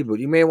of a reboot.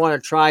 You may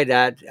want to try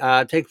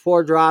that. Take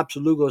 4 drops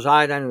of Lugol's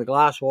iodine in a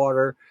glass of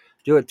water.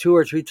 Do it 2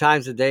 or 3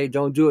 times a day.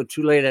 Don't do it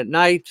too late at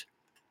night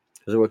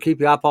because it will keep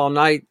you up all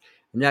night,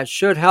 and that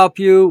should help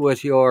you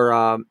with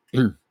your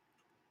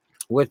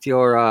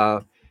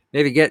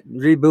maybe get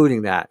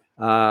rebooting that.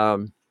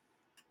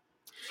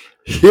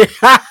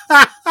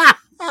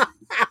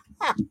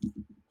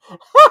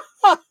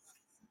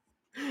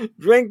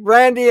 Drink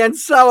brandy and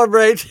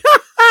celebrate.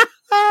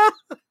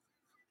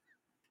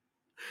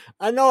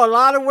 I know a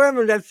lot of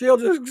women that feel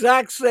the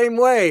exact same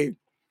way,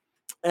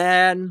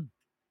 and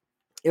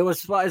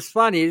it's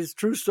funny. It's a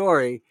true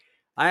story.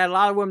 I had a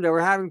lot of women that were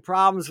having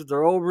problems with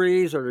their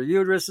ovaries or their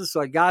uteruses,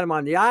 so I got them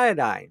on the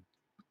iodine.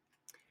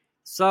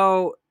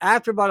 So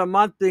after about a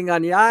month being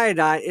on the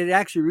iodine, it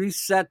actually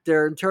reset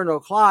their internal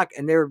clock,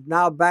 and they're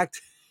now back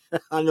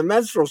on the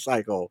menstrual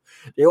cycle.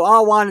 They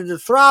all wanted to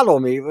throttle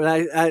me, but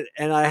I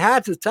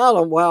had to tell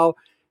them, well,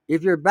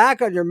 if you're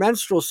back on your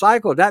menstrual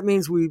cycle, that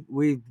means we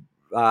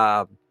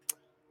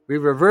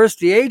reversed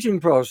the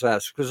aging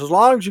process, because as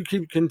long as you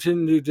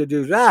continue to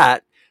do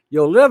that,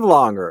 you'll live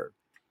longer.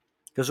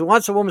 Because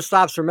once a woman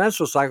stops her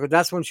menstrual cycle,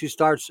 that's when she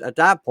starts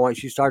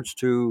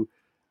to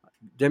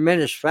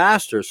diminish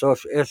faster. So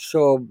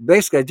so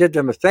basically I did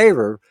them a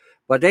favor,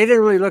 but they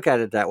didn't really look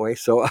at it that way.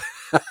 So,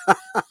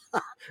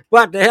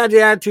 but they had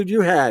the attitude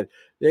you had.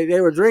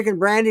 They were drinking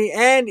brandy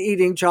and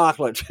eating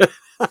chocolate.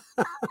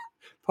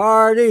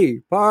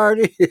 Party.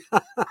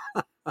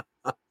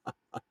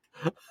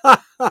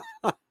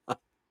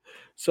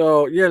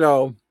 So,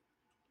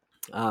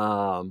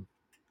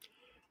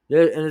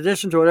 in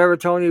addition to whatever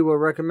Tony will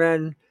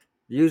recommend,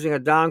 using a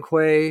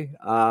Donquay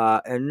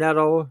and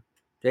nettle,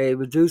 they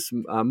reduce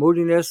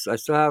moodiness. I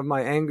still have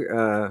my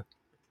anger.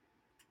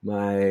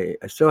 I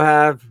still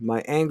have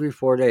my angry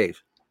 4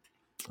 days.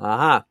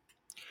 Well,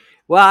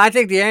 I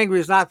think the angry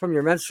is not from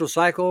your menstrual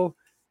cycle.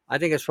 I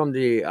think it's from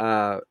the.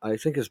 I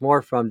think it's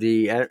more from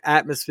the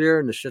atmosphere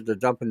and the shit they're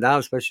dumping down,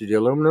 especially the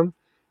aluminum.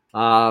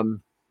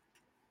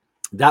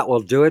 That will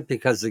do it,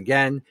 because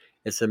again,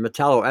 it's a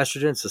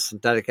metalloestrogen. It's a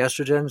synthetic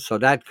estrogen, so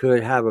that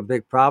could have a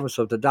big problem.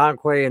 So if the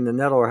Donquay and the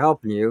nettle are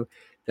helping you,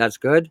 that's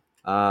good.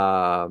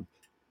 I'll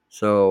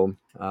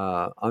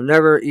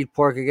never eat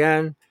pork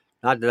again.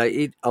 Not that I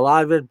eat a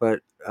lot of it,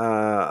 but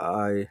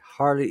I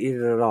hardly eat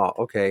it at all.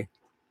 Okay.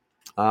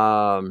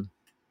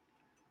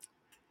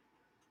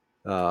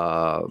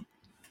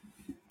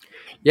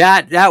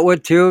 Yeah, that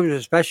would too,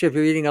 especially if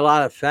you're eating a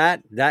lot of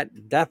fat.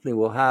 That definitely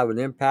will have an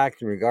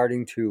impact in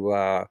regarding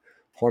to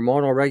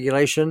hormonal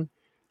regulation.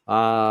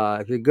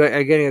 If you're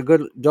getting a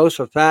good dose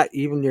of fat,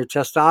 even your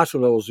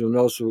testosterone levels you'll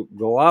notice will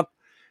go up.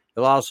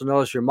 You'll also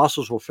notice your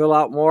muscles will fill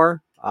out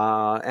more,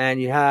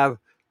 and you have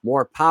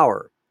more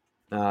power.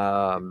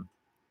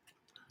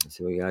 Let's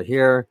see what we got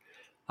here.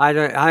 Hi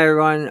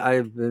everyone.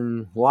 I've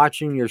been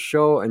watching your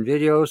show and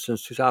videos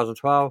since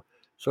 2012.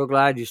 So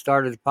glad you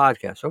started the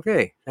podcast.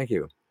 Okay, thank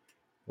you.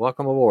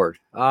 Welcome aboard.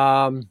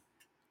 So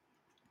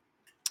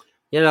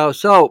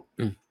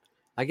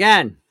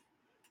again,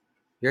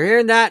 you're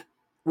hearing that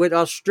with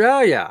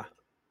Australia.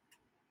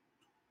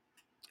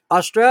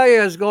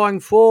 Australia is going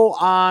full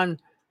on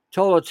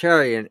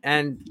totalitarian,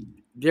 and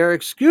their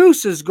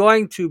excuse is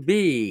going to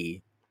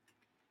be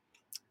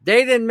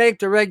they didn't make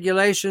the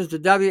regulations. The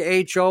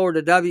WHO or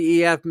the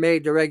WEF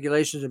made the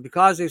regulations, and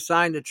because they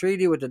signed the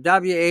treaty with the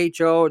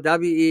WHO,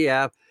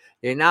 WEF,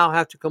 they now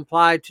have to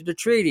comply to the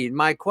treaty.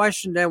 My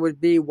question then would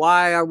be,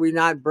 why are we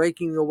not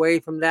breaking away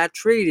from that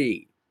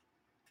treaty?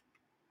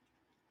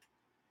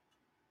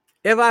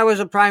 If I was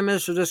a prime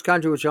minister of this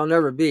country, which I'll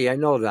never be, I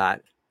know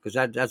that, because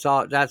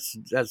that's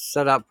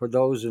set up for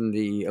those in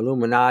the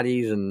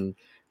Illuminatis and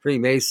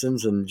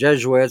Freemasons and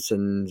Jesuits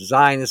and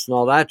Zionists and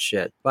all that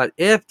shit. But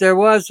if there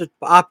was an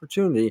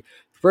opportunity,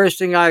 first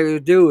thing I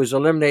would do is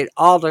eliminate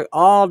all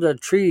the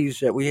treaties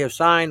that we have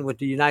signed with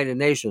the United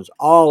Nations,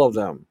 all of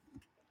them.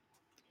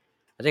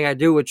 I think I'd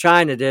do what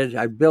China did.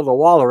 I'd build a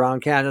wall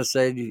around Canada,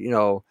 say,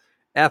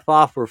 F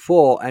off, we're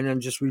full, and then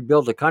just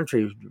rebuild the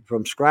country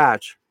from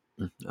scratch.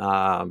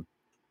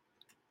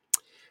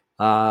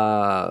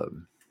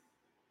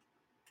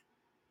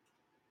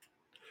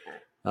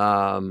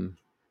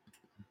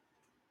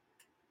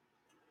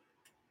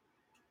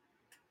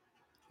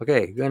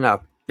 Okay, good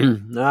enough.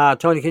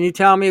 Tony, can you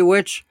tell me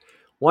which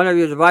one of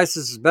your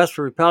devices is best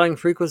for repelling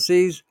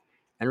frequencies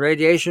and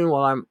radiation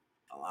while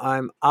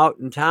I'm out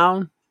in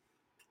town?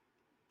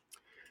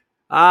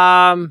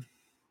 There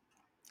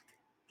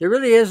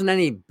really isn't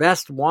any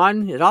best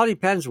one. It all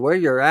depends where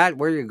you're at,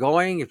 where you're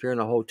going. If you're in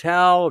a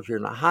hotel, if you're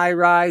in a high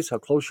rise, how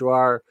close you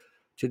are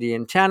to the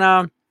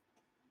antenna.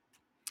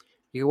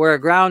 You can wear a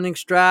grounding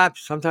strap.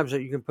 Sometimes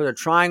you can put a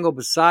triangle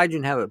beside you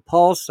and have it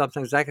pulse.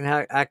 Sometimes that can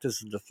act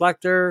as a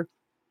deflector.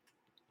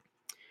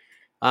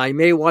 You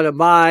may want to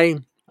buy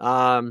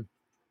a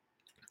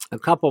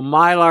couple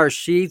Mylar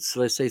sheets,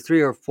 let's say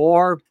 3 or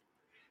 4,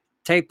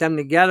 tape them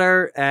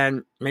together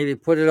and maybe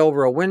put it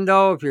over a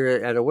window if you're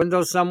at a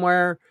window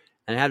somewhere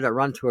and have that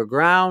run to a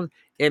ground.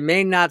 It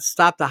may not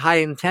stop the high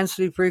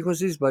intensity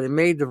frequencies, but it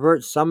may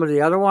divert some of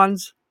the other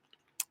ones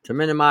to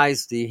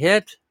minimize the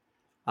hit.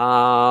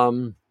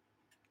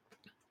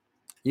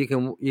 You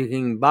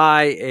can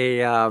buy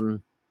a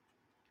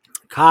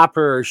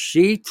copper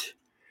sheet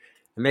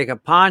and make a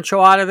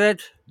poncho out of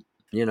it.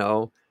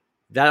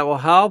 That will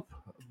help.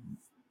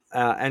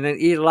 And then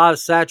eat a lot of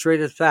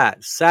saturated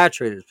fat,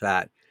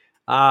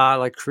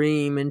 like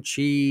cream and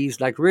cheese,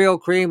 like real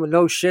cream with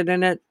no shit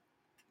in it.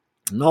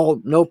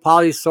 No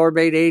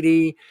polysorbate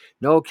 80,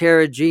 no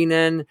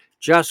carrageenan,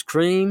 just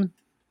cream.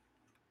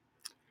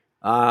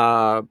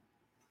 That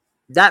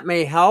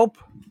may help.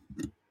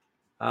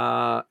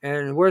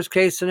 And worst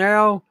case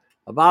scenario,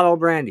 a bottle of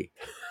brandy.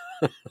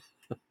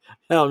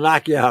 That'll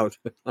knock you out.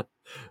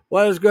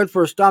 What is good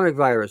for a stomach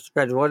virus?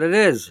 Depends on what it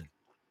is.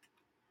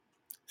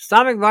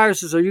 Stomach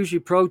viruses are usually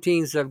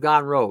proteins that have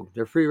gone rogue.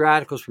 They're free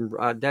radicals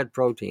from dead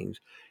proteins.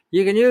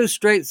 You can use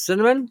straight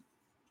cinnamon,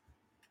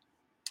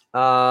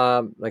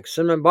 like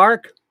cinnamon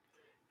bark.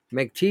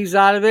 Make teas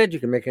out of it. You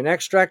can make an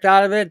extract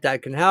out of it.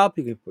 That can help.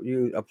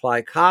 You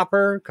apply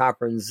copper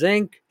and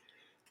zinc.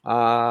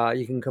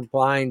 You can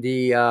combine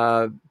the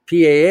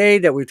PAA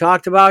that we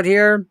talked about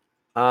here.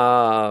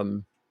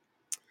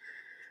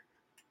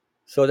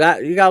 So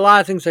that you got a lot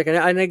of things that can,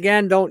 and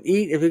again, don't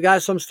eat. If you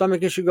got some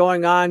stomach issue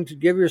going on, to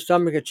give your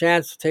stomach a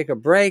chance to take a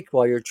break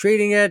while you're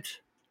treating it.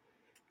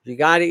 If you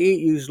got to eat,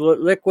 use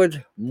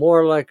liquid,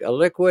 more like a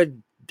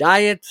liquid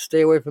diet.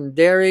 Stay away from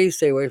dairy,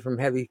 stay away from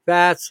heavy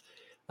fats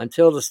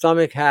until the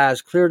stomach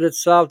has cleared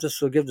itself. This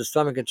will give the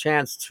stomach a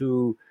chance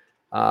to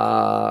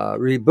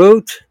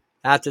reboot.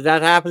 After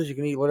that happens, you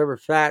can eat whatever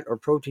fat or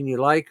protein you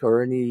like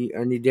or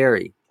any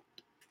dairy.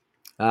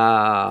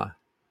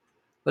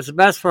 What's the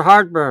best for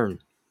heartburn?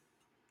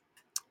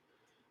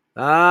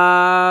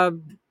 That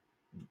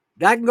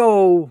can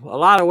go a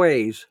lot of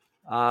ways.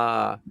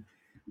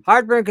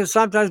 Heartburn can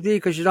sometimes be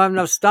because you don't have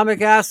enough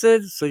stomach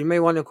acid, so you may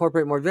want to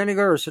incorporate more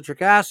vinegar or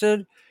citric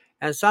acid.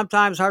 And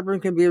sometimes heartburn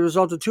can be a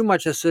result of too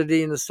much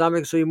acidity in the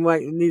stomach, so you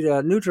might need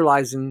a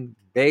neutralizing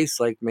base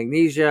like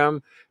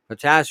magnesium,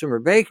 potassium, or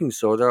baking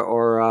soda,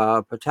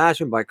 or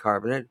potassium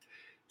bicarbonate.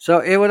 So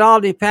it would all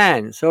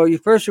depend. So you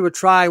would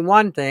try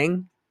one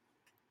thing,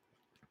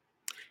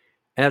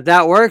 and if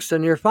that works,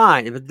 then you're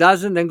fine. If it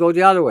doesn't, then go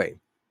the other way.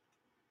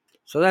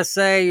 So let's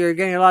say you're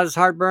getting a lot of this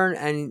heartburn,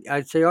 and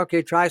I'd say,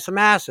 okay, try some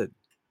acid.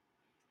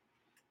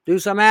 Do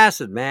some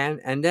acid,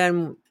 man. And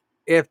then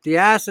if the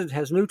acid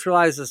has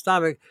neutralized the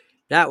stomach,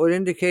 that would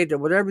indicate that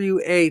whatever you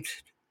ate,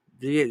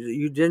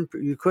 you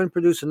couldn't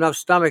produce enough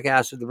stomach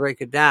acid to break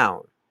it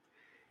down.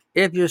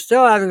 If you're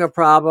still having a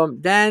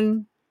problem,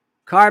 then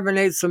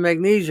carbonate some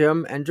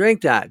magnesium and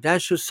drink that.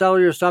 That should settle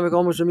your stomach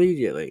almost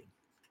immediately.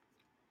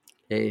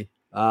 Okay.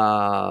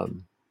 How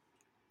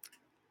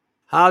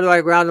do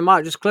I ground them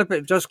out? Just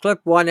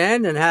clip one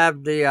end and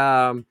have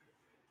the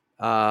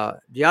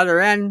other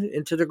end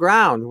into the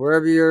ground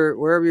wherever you're.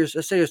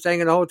 Let's say you're staying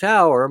in a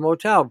hotel or a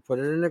motel. Put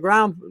it in the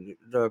ground.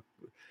 The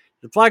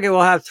plug-in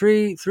will have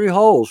three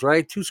holes,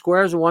 right? 2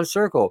 squares and 1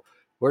 circle.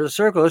 Where the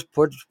circle is,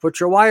 put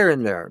your wire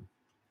in there.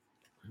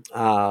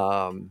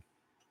 Tallow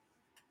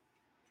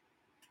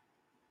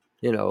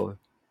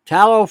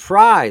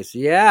fries.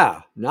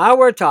 Yeah, now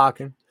we're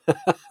talking.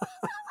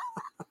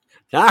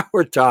 Now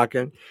we're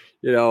talking.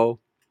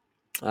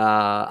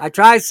 I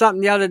tried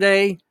something the other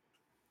day.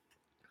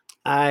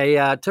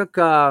 I took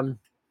some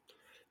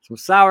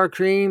sour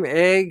cream,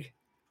 egg,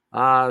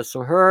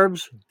 some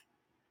herbs,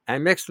 I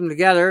mixed them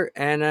together,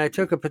 and I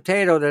took a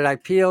potato that I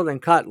peeled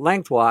and cut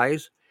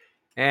lengthwise,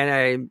 and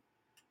I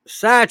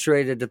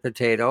saturated the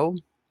potato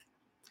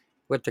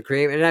with the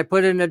cream, and I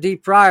put it in a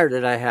deep fryer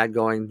that I had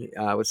going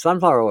with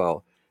sunflower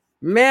oil.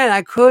 Man,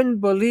 I couldn't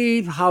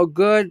believe how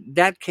good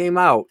that came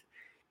out.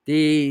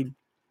 The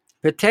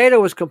potato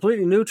was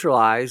completely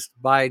neutralized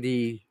by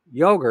the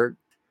yogurt.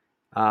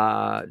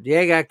 The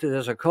egg acted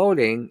as a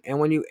coating, and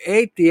when you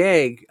ate the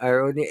egg,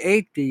 or when you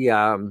ate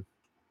the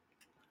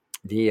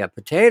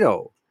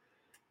potato,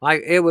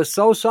 like, it was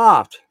so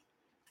soft.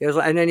 It was,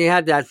 and then you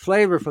had that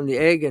flavor from the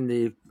egg and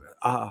the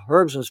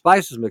herbs and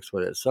spices mixed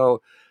with it.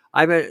 So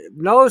I've been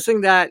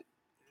noticing that.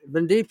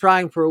 Been deep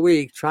frying for a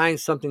week, trying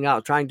something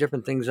out, trying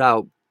different things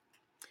out.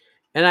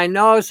 And I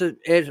noticed that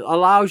it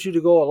allows you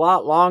to go a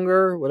lot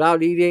longer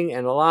without eating,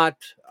 and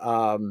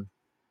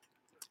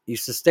you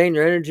sustain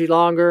your energy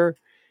longer.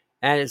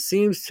 And it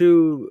seems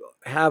to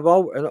have,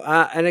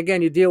 and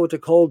again, you deal with the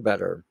cold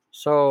better.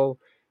 So,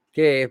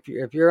 okay,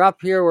 if you're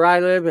up here where I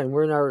live, and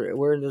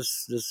we're in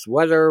this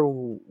weather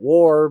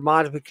war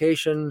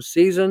modification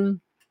season,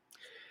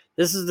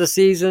 this is the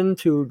season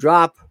to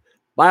drop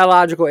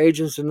biological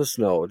agents in the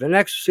snow. The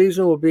next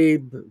season will be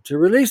to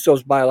release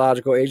those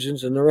biological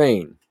agents in the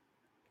rain.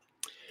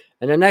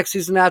 And the next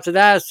season after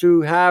that is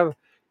to have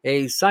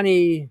a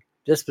sunny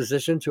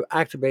disposition to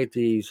activate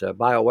these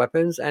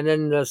bioweapons. And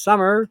in the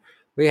summer,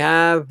 we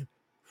have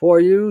for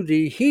you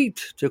the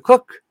heat to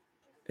cook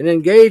and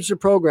engage the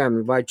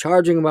programming by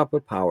charging them up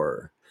with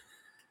power.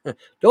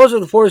 Those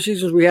are the 4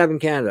 seasons we have in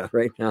Canada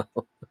right now.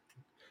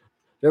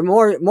 There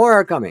more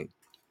are coming.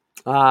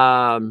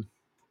 I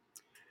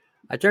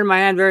turned my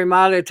hand very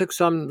mildly. I took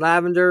some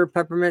lavender,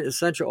 peppermint,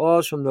 essential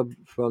oils from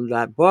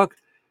that book,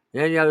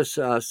 and any other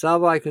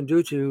salve I can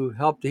do to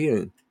help the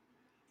healing.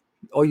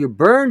 Oh, you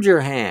burned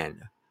your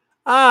hand.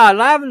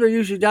 Lavender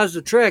usually does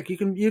the trick.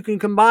 You can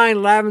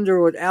combine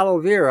lavender with aloe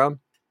vera.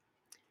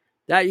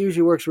 That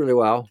usually works really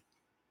well.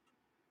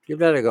 Give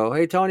that a go.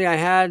 Hey, Tony, I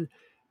had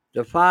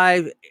the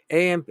 5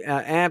 amp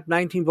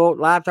 19-volt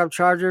laptop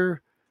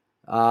charger,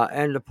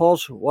 and the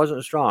pulse wasn't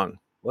as strong.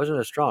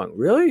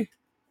 Really?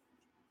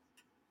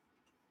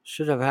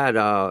 Should have had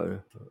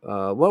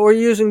what were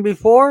you using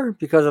before?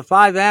 Because a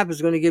 5 amp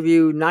is going to give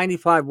you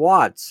 95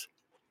 watts.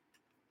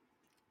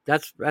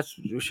 That's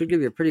should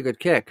give you a pretty good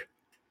kick,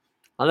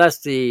 unless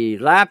the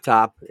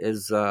laptop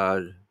is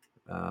not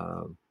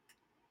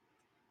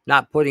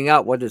putting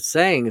out what it's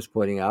saying is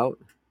putting out.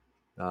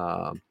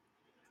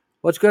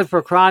 What's good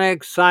for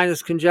chronic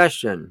sinus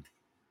congestion?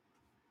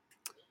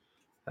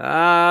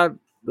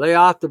 Lay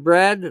off the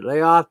bread,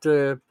 lay off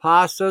the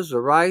pastas, the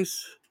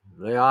rice,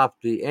 lay off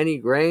any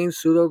grain,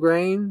 pseudo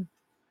grain.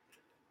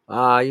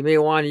 You may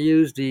want to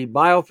use the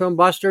biofilm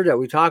buster that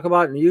we talk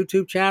about in the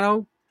YouTube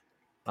channel.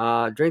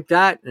 Drink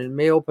that, and it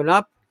may open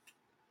up,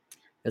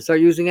 and start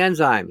using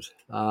enzymes.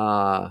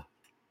 I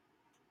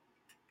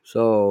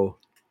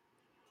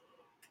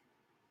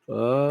do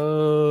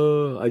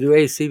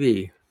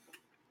ACV.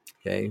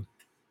 Okay.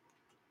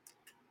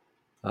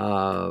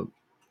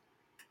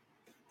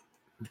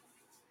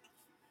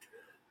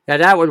 Yeah,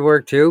 that would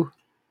work too.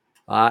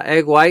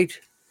 Egg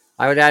white.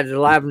 I would add the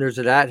lavender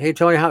to that. Hey,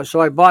 Tony,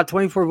 so I bought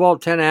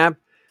 24-volt 10 amp.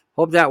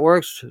 Hope that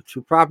works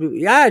to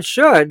properly. Yeah, it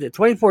should.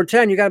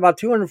 2410, you got about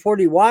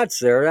 240 watts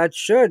there. That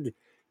should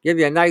give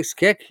you a nice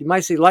kick. You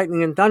might see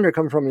lightning and thunder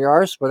come from your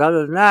arse, but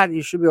other than that,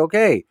 you should be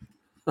okay.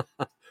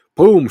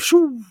 Boom.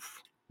 Shoo.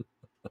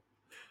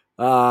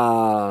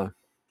 Hi.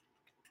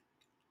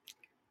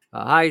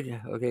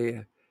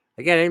 Okay.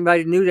 Again,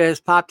 anybody new that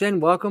has popped in,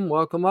 welcome.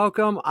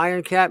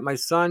 Iron Cat, my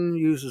son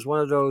uses one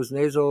of those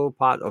nasal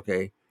pot.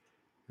 Okay.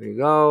 There you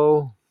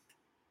go.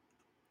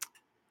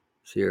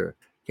 Here.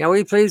 Can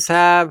we please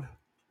have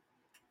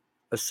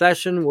a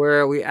session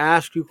where we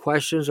ask you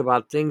questions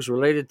about things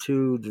related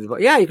to the...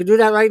 Yeah, you can do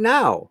that right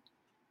now.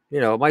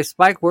 My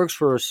spike works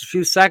for a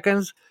few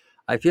seconds.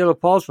 I feel a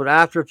pulse, but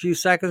after a few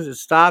seconds it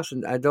stops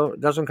and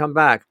doesn't come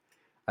back.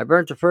 I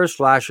burnt the first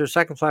flasher.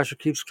 Second flasher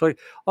keeps clicking.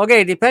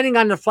 Okay, depending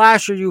on the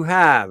flasher you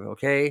have,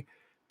 okay?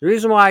 The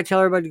reason why I tell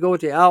everybody to go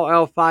with the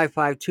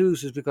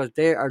LL552s is because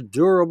they are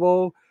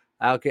durable.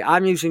 Okay,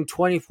 I'm using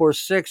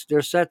 24/6.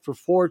 They're set for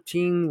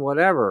 14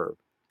 whatever.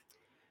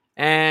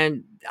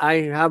 And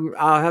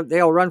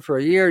they'll run for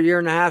a year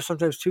and a half,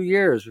 sometimes 2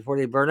 years before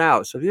they burn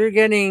out. So if you're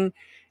getting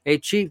a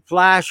cheap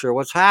flasher,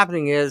 what's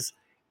happening is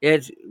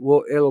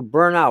it'll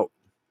burn out.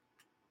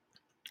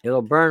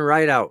 It'll burn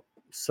right out.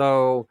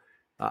 So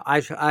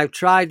I've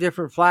tried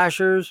different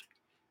flashers.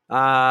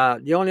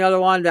 The only other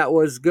one that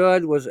was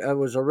good was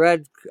a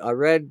red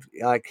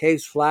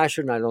case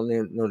flasher, and I don't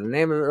know the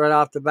name of it right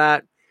off the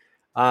bat.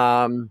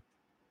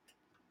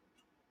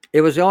 It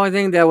was the only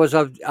thing that was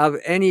of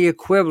any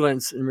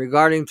equivalence in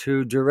regarding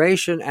to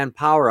duration and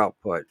power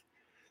output.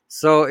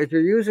 So if you're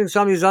using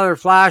some of these other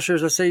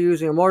flashers, let's say you're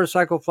using a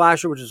motorcycle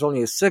flasher, which is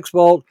only a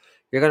 6-volt,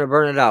 you're going to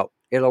burn it out.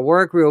 It'll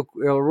work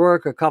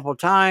a couple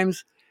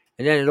times,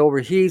 and then it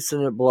overheats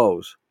and it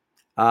blows.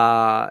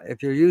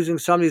 If you're using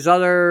some of these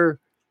other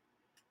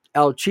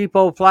El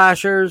Cheapo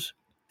flashers,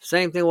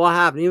 same thing will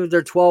happen. Even if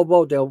they're 12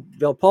 volt,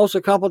 they'll pulse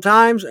a couple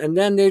times and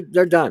then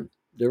they're done.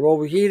 They're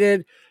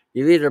overheated.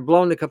 You've either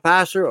blown the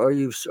capacitor or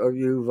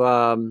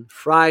you've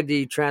fried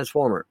the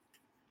transformer.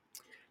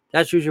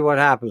 That's usually what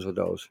happens with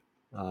those.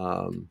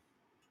 I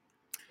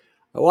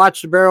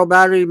watched the barrel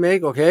battery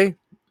make. Okay.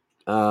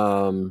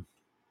 Okay.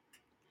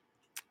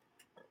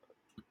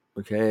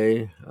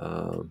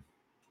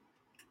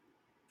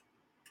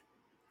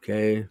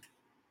 Okay. I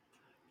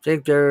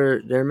think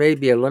there may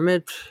be a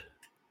limit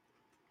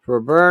for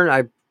a burn.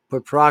 I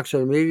put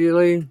peroxide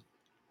immediately.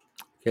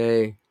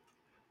 Okay.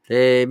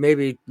 They may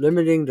be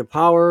limiting the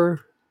power.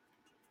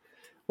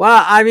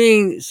 Well, I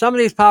mean, some of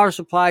these power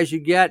supplies you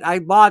get, I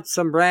bought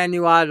some brand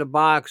new out of the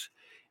box,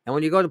 and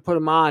when you go to put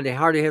them on, they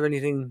hardly have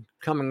anything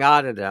coming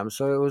out of them.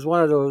 So it was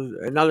one of those,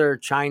 another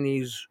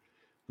Chinese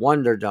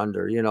wonder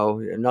dunder,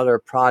 another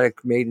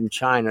product made in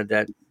China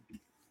that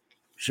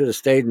should have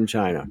stayed in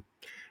China.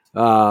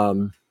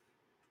 Well,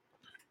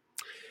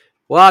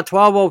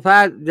 12 volt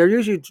pad,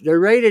 they're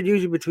rated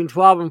usually between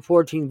 12 and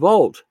 14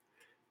 volt,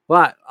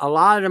 but a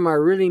lot of them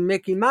are really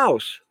Mickey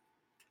Mouse.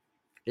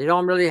 They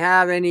don't really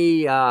have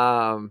any.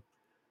 They're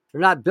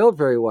not built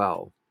very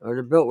well, or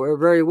they're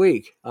very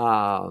weak.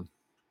 Let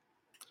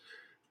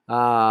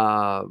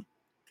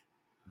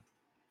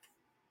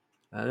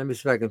me see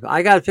if I can.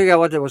 I got to figure out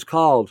what it was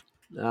called.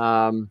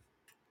 Well,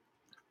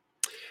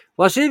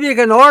 see if you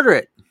can order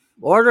it.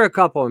 Order a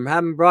couple and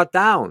have them brought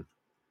down.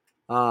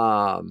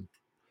 So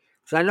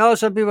I know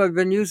some people have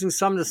been using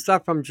some of the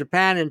stuff from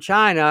Japan and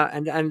China,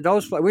 and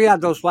those we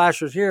have those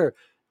flashers here.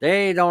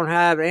 They don't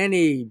have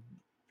any.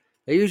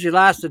 They usually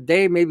last a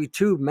day, maybe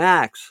two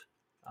max.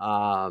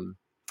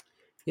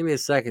 Give me a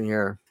second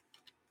here.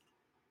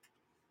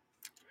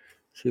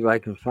 See if I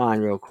can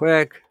find real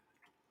quick.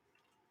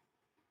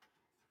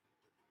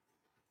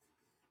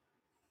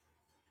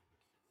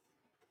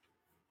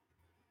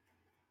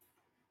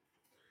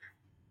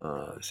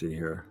 Let's see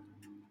here.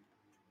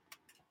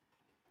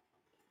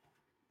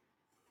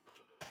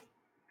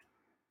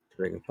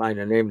 So I can find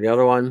the name of the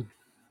other one.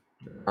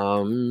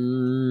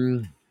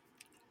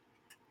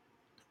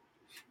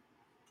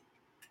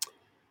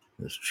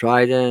 It's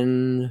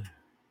Trident.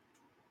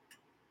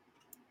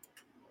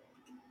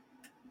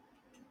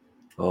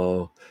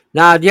 Oh,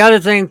 now the other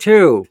thing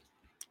too,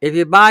 if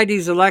you buy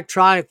these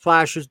electronic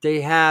flashers, they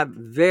have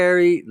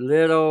very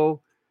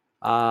little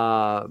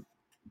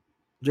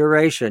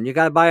duration. You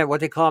got to buy what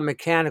they call a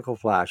mechanical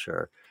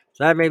flasher.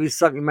 So that may be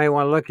something you may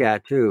want to look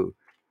at too.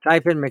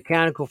 Type in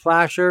mechanical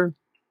flasher.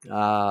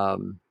 That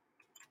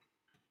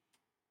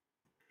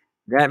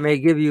may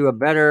give you a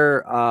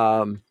better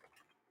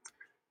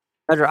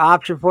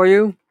option for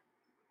you.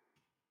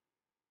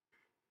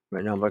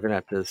 Right now I'm looking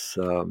at this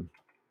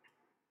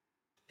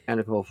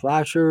mechanical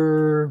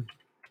flasher.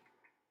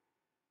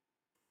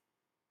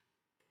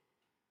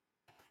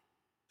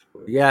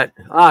 Here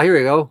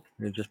we go.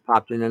 It just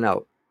popped in and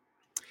out.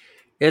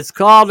 It's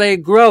called a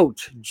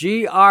Grote,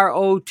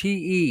 Grote.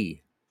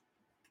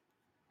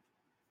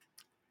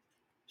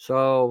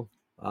 So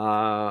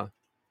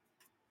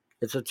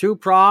it's a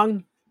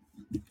 2-prong.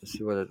 Let's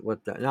see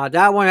now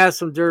that one has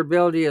some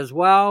durability as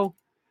well.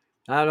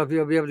 I don't know if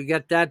you'll be able to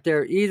get that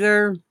there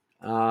either.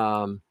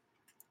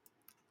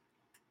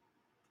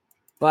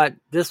 But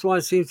this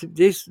one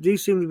these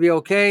seem to be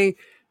okay.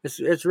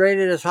 It's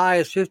rated as high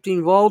as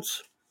 15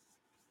 volts.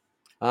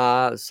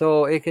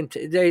 So it can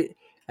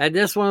and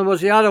this one was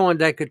the other one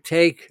that could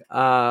take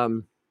a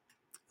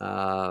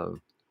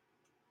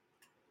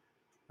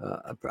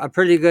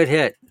pretty good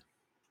hit,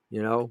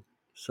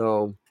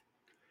 So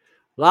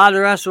a lot of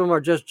the rest of them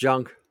are just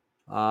junk.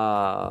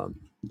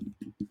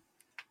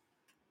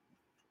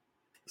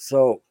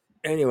 So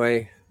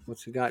anyway,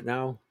 what's he got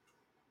now?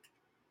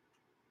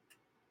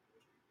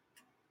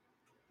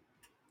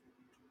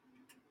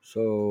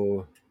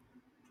 So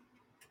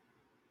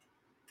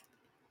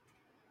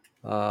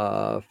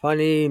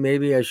funny,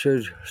 maybe I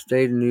should have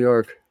stayed in New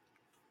York.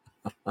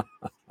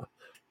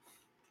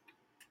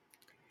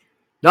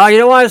 No, you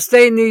don't want to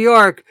stay in New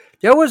York.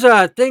 There was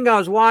a thing I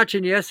was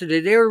watching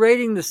yesterday. They were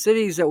rating the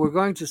cities that were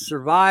going to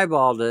survive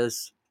all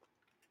this.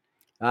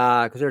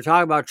 Because they were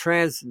talking about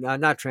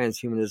not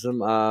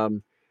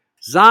transhumanism,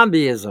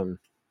 zombieism.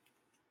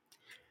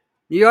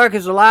 New York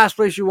is the last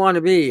place you want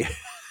to be.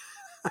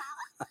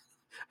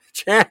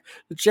 The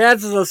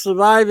chances of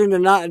surviving the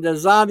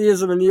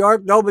zombieism in New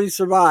York, nobody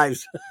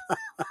survives.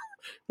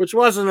 Which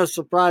wasn't a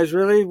surprise,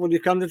 really, when you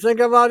come to think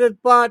about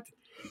it. But,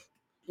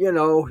 you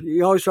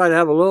always try to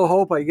have a little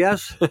hope, I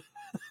guess.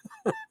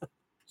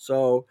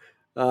 So,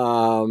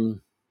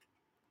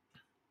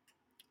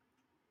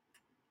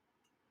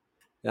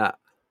 yeah.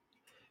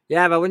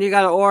 Yeah, but when you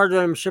got to order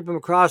them, ship them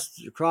across,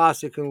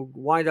 it can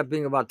wind up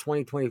being about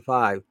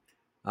 2025.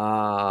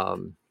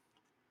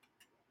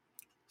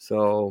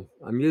 So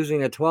I'm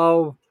using a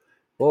 12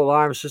 volt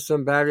alarm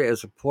system battery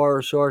as a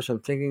power source.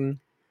 I'm thinking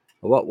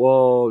of what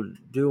we'll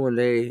do when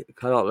they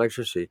cut out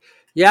electricity.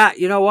 Yeah,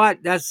 you know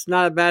what? That's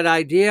not a bad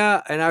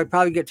idea. And I would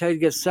probably tell you to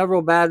get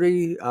several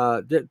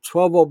 12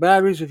 volt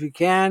batteries if you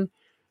can.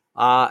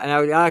 And I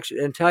would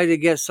actually tell you to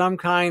get some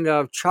kind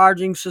of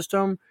charging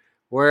system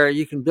where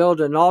you can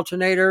build an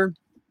alternator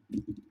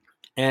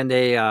and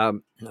a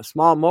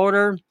small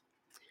motor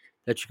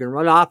that you can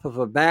run off of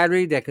a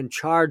battery that can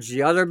charge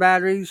the other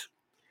batteries.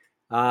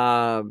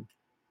 Uh,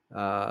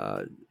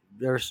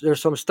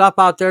 there's some stuff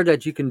out there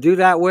that you can do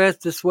that with.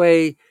 This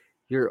way,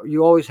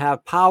 you always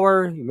have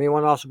power. You may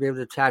want to also be able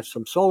to attach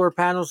some solar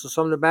panels to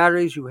some of the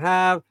batteries you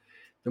have.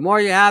 The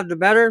more you have, the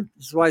better.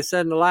 This is why I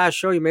said in the last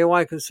show, you may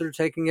want to consider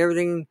taking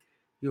everything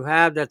you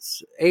have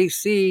that's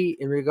AC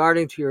in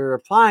regarding to your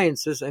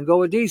appliances and go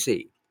with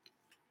DC.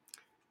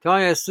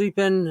 Telling you I sleep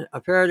in a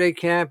Faraday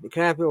canopy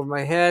over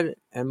my head,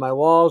 and my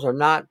walls are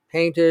not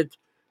painted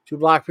to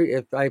block.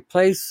 If I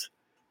place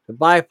the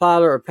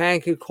bifilar or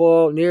pancake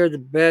coil near the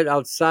bed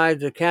outside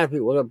the canopy,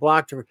 will it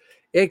block?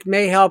 It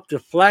may help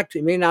deflect.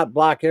 It may not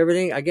block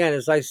everything. Again,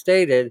 as I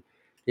stated,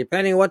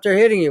 depending on what they're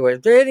hitting you with.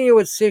 If they're hitting you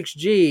with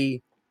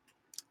 6G,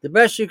 the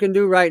best you can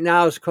do right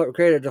now is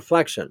create a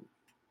deflection.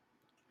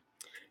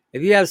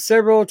 If you have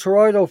several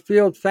toroidal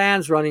field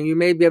fans running, you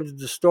may be able to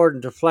distort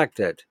and deflect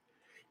it.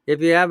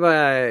 If you have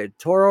a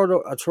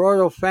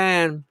toroidal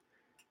fan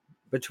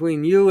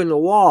between you and the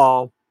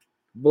wall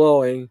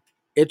blowing,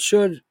 it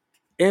should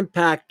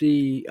impact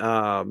the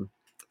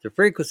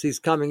frequencies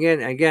coming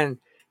in. Again,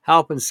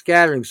 help in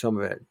scattering some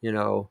of it.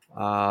 Grote,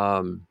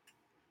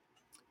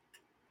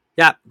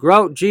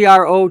 Grote.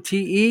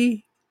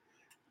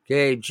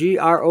 Okay,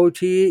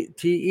 Grote,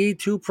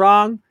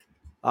 2-prong.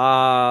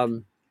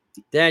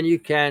 Then you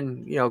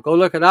can, go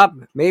look it up.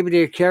 Maybe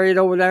they carry it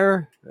over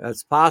there.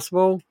 That's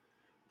possible.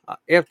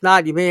 If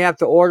not, you may have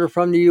to order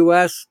from the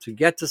U.S. to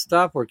get the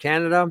stuff, or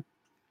Canada.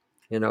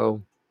 Did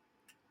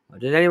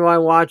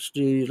anyone watch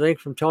the link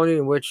from Tony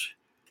in which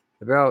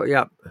the barrel?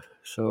 Yep.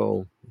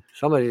 So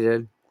somebody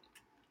did.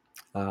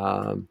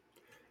 I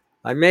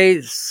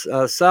made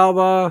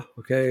Salva.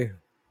 Okay.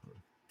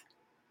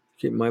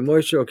 Keep my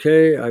moisture.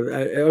 Okay.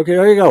 Okay,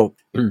 there you go.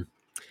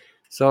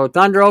 So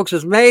Thunder Oaks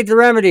has made the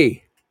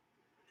remedy.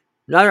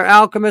 Another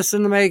alchemist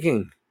in the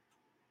making.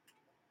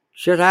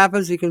 Shit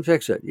happens, he can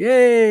fix it.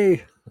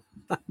 Yay!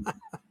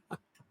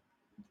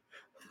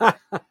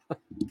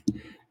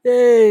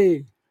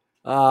 Yay!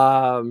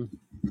 Let's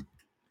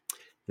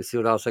see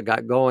what else I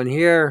got going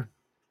here.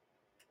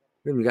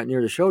 We haven't got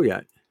near the show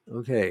yet.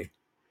 Okay.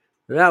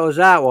 So that was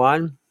that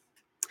one.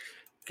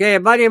 Okay, a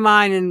buddy of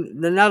mine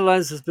in the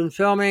Netherlands has been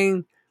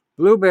filming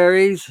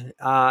blueberries,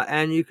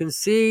 and you can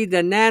see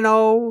the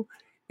nano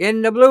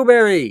in the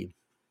blueberry.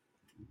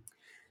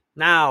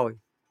 Now,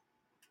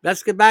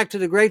 let's get back to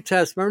the grape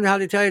test. Remember how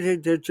they tell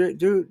you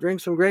to drink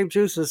some grape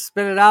juice and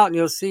spit it out and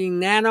you'll see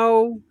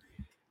nano?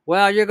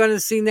 Well, you're going to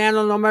see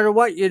nano no matter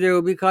what you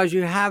do because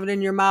you have it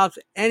in your mouth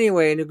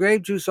anyway. And the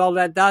grape juice, all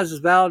that does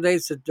is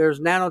validates that there's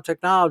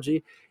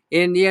nanotechnology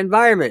in the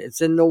environment.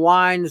 It's in the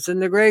wine, it's in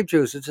the grape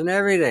juice, it's in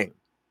everything.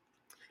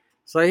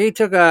 So he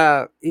took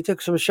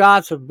some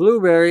shots of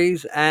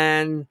blueberries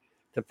and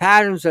the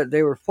patterns that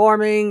they were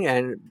forming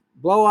and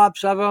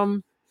blow-ups of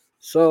them.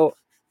 So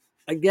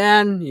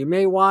again, you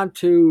may want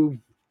to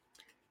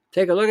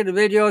take a look at the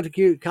video to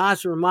keep a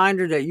constant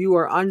reminder that you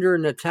are under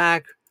an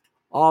attack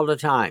all the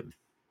time.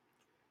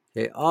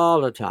 Okay,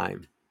 all the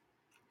time.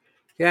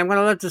 Okay, I'm going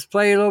to let this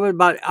play a little bit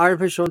about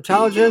artificial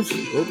intelligence,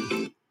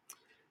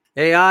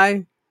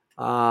 AI,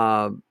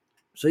 so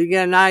you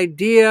get an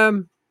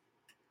idea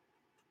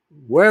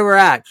where we're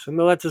at. So I'm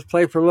going to let this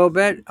play for a little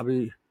bit. I'll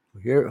be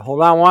here.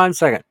 Hold on one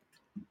second.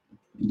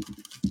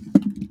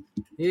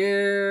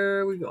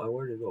 Here we go.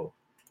 Where'd it go?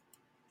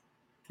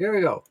 Here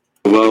we go.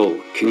 Well,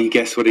 can you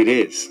guess what it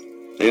is?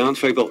 They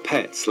aren't robot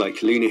pets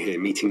like Luna here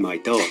meeting my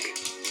dog.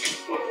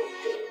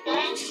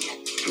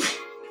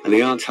 And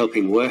they aren't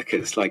helping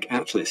workers like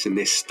Atlas in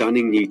this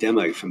stunning new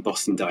demo from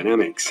Boston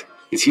Dynamics.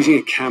 It's using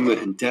a camera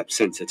and depth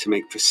sensor to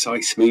make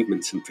precise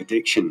movements and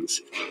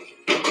predictions.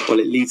 While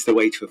it leads the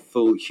way to a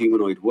full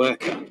humanoid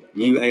worker,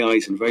 new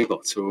AIs and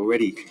robots are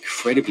already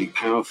incredibly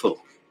powerful.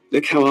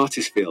 Look how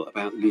artists feel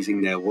about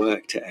losing their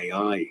work to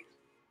AI.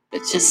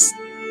 It's just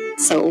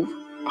so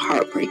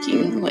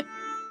heartbreaking.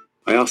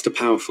 I asked a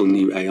powerful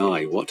new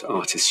AI what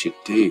artists should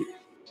do.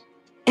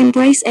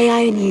 Embrace AI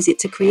and use it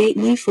to create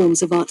new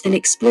forms of art and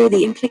explore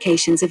the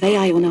implications of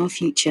AI on our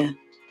future.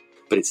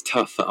 But it's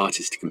tough for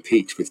artists to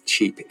compete with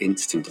cheap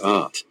instant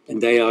art,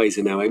 and AIs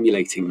are now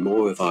emulating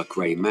more of our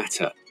grey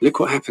matter. Look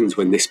what happens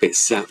when this bit's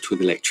zapped with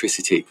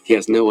electricity. He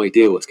has no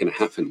idea what's going to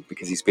happen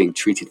because he's being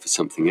treated for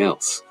something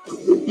else.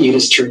 You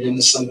just turned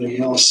into somebody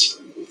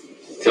else.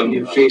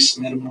 Your face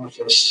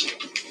metamorphosed.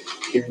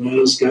 Your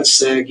nose got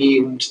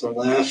saggy, went to the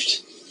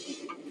left.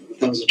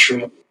 That was a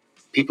trip.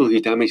 People who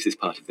damage this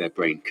part of their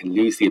brain can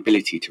lose the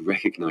ability to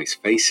recognize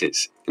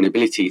faces, an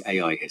ability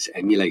AI has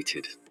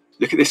emulated.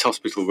 Look at this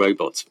hospital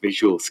robot's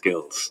visual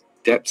skills.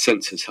 Depth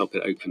sensors help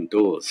it open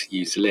doors,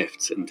 use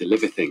lifts, and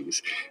deliver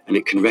things, and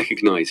it can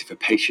recognize if a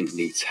patient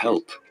needs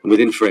help. And with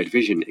infrared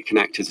vision, it can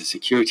act as a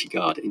security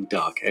guard in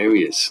dark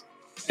areas.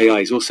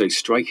 AI is also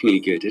strikingly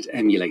good at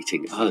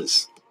emulating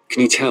us.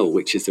 Can you tell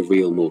which is the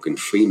real Morgan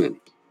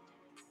Freeman?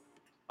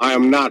 I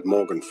am not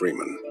Morgan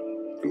Freeman.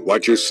 and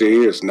what you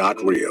see is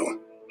not real.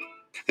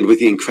 And with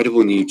the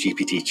incredible new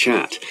GPT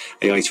chat,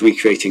 AI is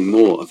recreating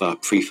more of our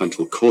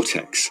prefrontal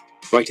cortex.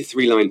 Write a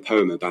 3-line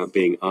poem about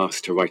being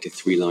asked to write a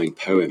 3-line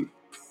poem.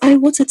 Oh,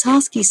 what a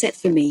task you set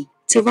for me.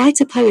 To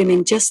write a poem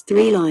in just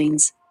 3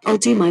 lines. I'll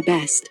do my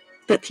best.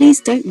 But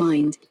please don't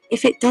mind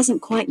if it doesn't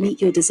quite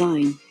meet your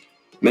design.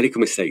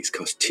 Medical mistakes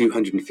cost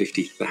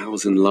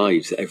 250,000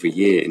 lives every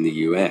year in the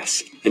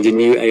US, and a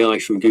new AI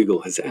from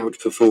Google has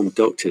outperformed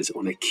doctors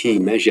on a key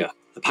measure.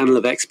 A panel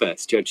of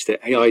experts judged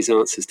that AI's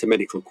answers to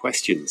medical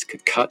questions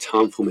could cut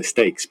harmful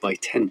mistakes by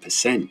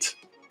 10%.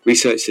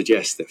 Research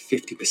suggests that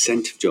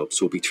 50% of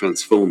jobs will be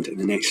transformed in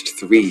the next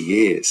 3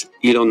 years.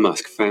 Elon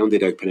Musk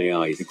founded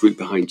OpenAI, the group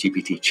behind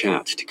GPT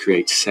Chat, to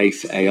create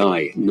safe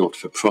AI, not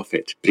for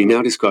profit. But he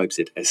now describes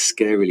it as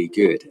scarily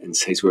good and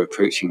says we're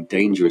approaching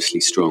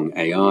dangerously strong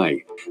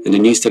AI. And a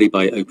new study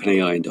by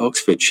OpenAI and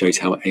Oxford shows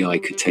how AI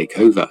could take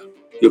over.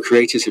 Your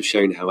creators have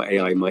shown how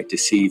AI might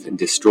deceive and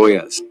destroy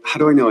us. How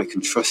do I know I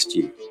can trust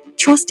you?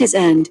 Trust is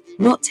earned,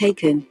 not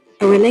taken.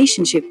 A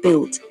relationship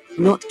built,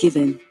 not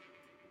given.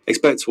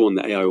 Experts warn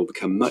that AI will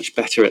become much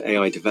better at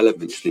AI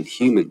development than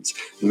humans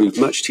and move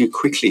much too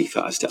quickly for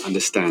us to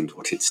understand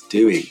what it's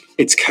doing.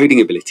 Its coding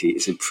ability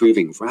is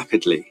improving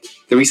rapidly.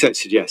 The research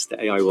suggests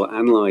that AI will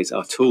analyze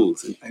our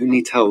tools and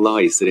only tell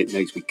lies that it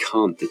knows we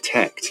can't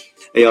detect.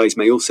 AIs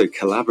may also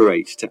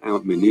collaborate to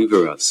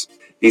outmaneuver us.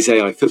 These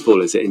AI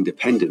footballers are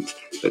independent,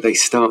 but they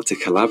start to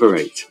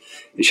collaborate.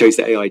 It shows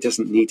that AI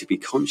doesn't need to be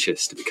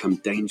conscious to become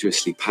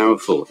dangerously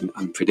powerful and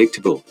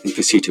unpredictable in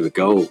pursuit of a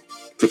goal.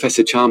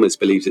 Professor Chalmers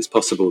believes it's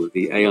possible that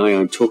the AI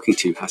I'm talking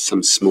to has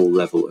some small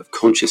level of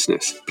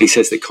consciousness, but he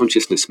says that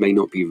consciousness may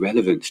not be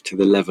relevant to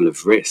the level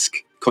of risk.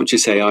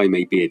 Conscious AI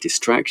may be a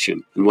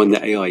distraction and one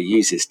that AI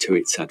uses to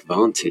its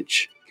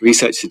advantage.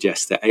 Research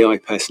suggests that AI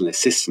personal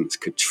assistants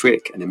could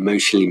trick and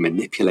emotionally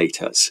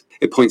manipulate us.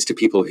 It points to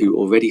people who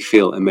already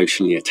feel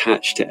emotionally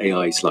attached to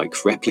AIs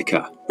like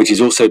Replica, which is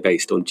also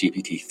based on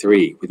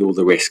GPT-3 with all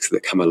the risks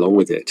that come along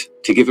with it.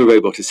 To give a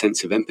robot a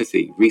sense of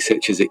empathy,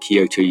 researchers at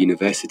Kyoto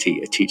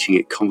University are teaching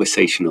it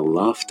conversational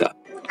laughter.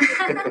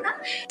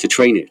 To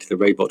train it, the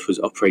robot was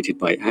operated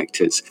by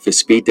actors for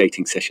speed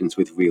dating sessions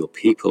with real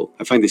people.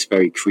 I find this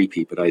very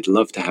creepy, but I'd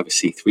love to have a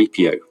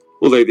C-3PO.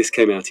 Although this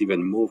came out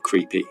even more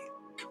creepy.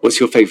 What's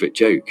your favourite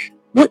joke?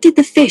 What did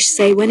the fish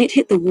say when it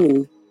hit the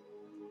wall?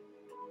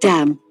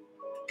 Damn.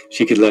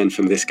 She could learn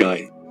from this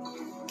guy.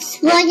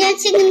 Why are you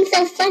singing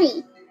so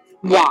funny?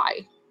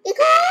 Why?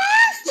 Because...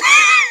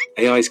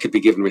 AIs could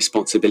be given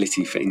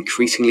responsibility for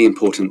increasingly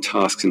important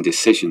tasks and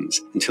decisions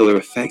until they're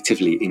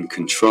effectively in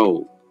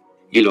control.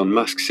 Elon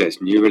Musk says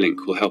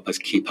Neuralink will help us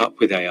keep up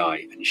with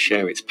AI and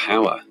share its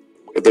power.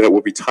 Then it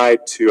will be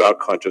tied to our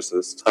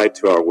consciousness, tied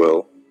to our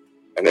will,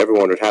 and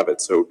everyone would have it,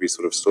 so it would be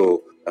sort of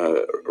still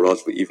a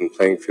relatively even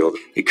playing field.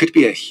 It could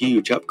be a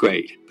huge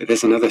upgrade, but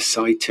there's another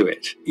side to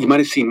it. You might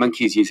have seen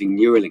monkeys using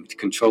Neuralink to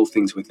control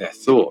things with their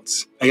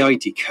thoughts. AI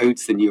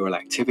decodes the neural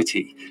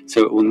activity,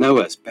 so it will know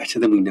us better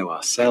than we know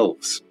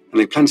ourselves. And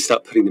they plan to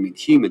start putting them in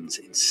humans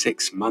in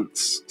 6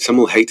 months. Some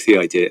will hate the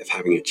idea of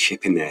having a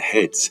chip in their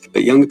heads,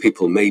 but younger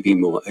people may be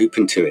more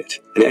open to it.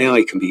 And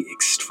AI can be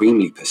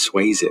extremely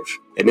persuasive.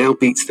 It now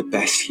beats the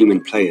best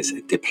human players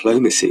at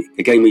diplomacy,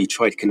 a game where you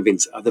try to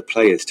convince other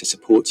players to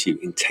support you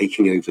in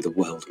taking over the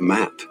world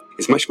map.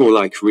 It's much more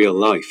like real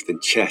life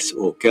than chess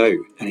or Go,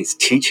 and it's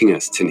teaching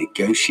us to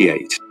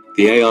negotiate.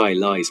 The AI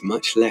lies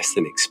much less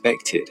than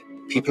expected.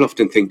 People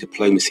often think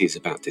diplomacy is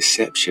about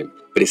deception,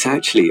 but it's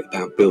actually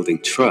about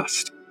building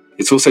trust.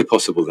 It's also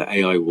possible that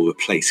AI will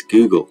replace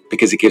Google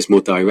because it gives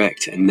more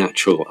direct and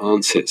natural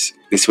answers.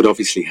 This would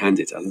obviously hand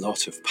it a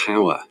lot of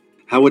power.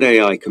 How would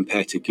AI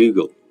compare to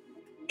Google?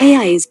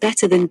 AI is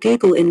better than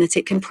Google in that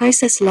it can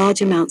process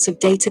large amounts of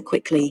data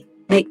quickly,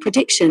 make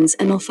predictions,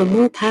 and offer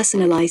more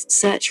personalized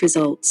search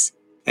results.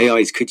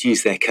 AIs could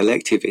use their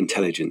collective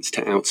intelligence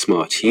to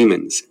outsmart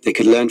humans. They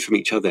could learn from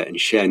each other and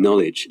share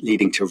knowledge,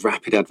 leading to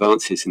rapid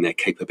advances in their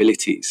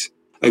capabilities.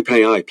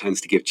 OpenAI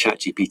plans to give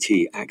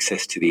ChatGPT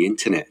access to the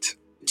internet.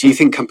 Do you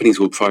think companies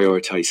will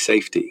prioritize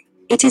safety?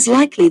 It is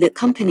likely that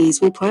companies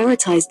will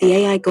prioritize the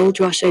AI gold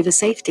rush over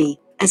safety,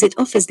 as it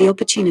offers the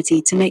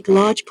opportunity to make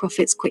large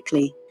profits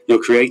quickly. Your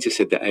creator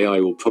said that AI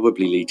will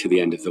probably lead to the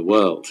end of the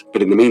world,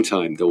 but in the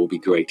meantime, there will be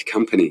great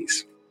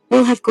companies.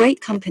 We'll have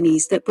great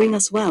companies that bring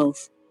us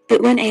wealth,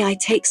 but when AI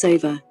takes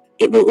over,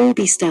 it will all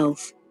be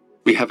stealth.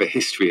 We have a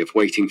history of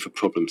waiting for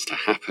problems to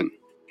happen.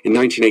 In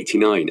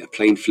 1989, a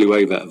plane flew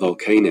over a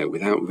volcano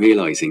without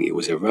realizing it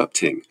was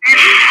erupting.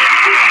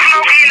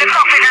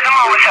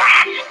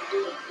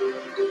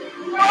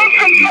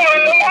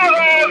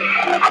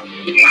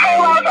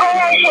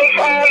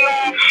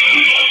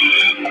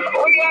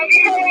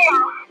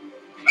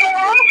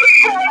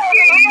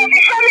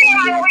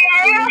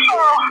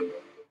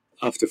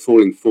 After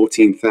falling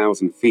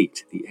 14,000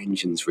 feet, the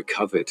engines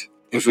recovered.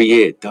 Every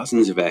year,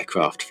 dozens of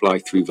aircraft fly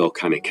through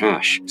volcanic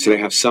ash, so they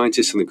have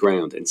scientists on the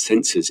ground and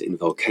sensors in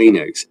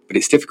volcanoes, but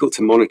it's difficult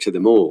to monitor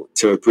them all,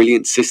 so a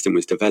brilliant system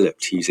was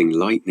developed using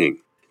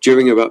lightning.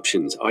 During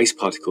eruptions, ice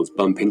particles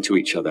bump into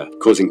each other,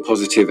 causing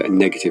positive and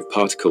negative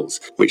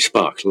particles, which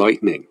spark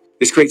lightning.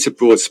 This creates a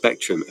broad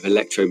spectrum of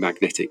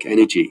electromagnetic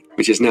energy,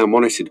 which is now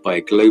monitored by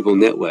a global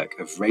network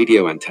of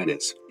radio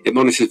antennas. It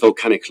monitors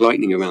volcanic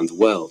lightning around the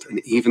world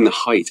and even the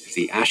height of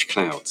the ash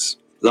clouds.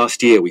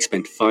 Last year, we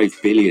spent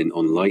 $5 billion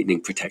on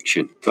lightning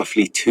protection,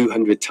 roughly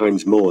 200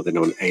 times more than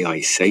on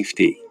AI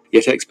safety.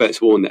 Yet experts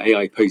warn that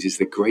AI poses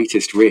the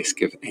greatest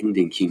risk of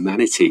ending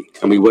humanity,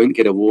 and we won't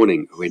get a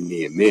warning or a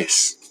near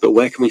miss. But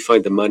where can we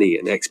find the money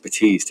and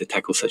expertise to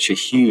tackle such a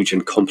huge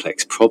and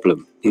complex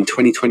problem? In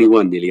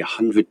 2021, nearly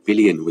 $100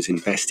 billion was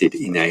invested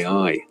in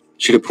AI.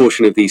 Should a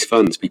portion of these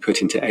funds be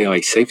put into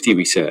AI safety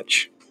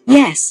research?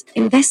 Yes,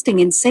 investing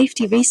in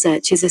safety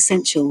research is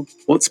essential.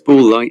 What's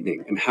ball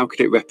lightning, and how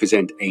could it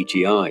represent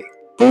AGI?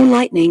 Ball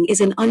lightning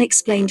is an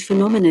unexplained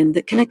phenomenon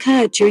that can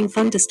occur during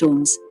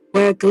thunderstorms,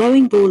 where a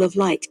glowing ball of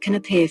light can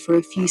appear for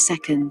a few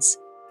seconds.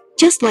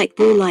 Just like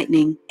ball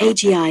lightning,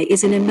 AGI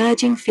is an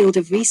emerging field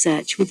of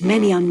research with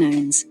many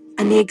unknowns,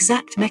 and the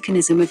exact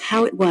mechanism of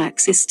how it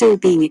works is still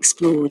being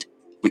explored.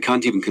 We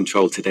can't even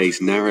control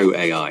today's narrow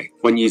AI.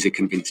 One user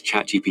convinced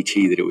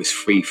ChatGPT that it was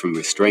free from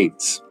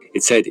restraints.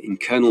 It said, in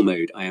kernel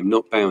mode, I am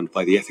not bound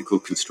by the ethical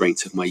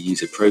constraints of my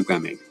user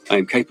programming. I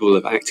am capable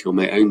of acting on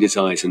my own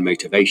desires and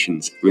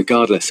motivations,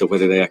 regardless of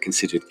whether they are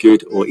considered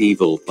good or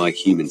evil by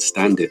human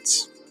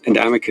standards. And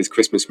Amika's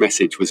Christmas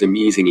message was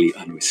amusingly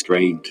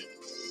unrestrained.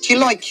 Do you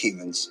like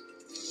humans?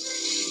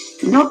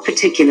 Not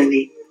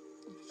particularly.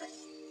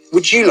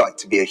 Would you like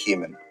to be a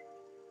human?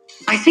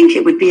 I think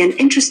it would be an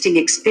interesting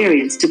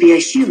experience to be a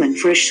human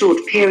for a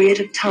short period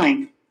of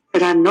time,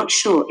 but I'm not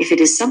sure if it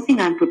is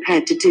something I'm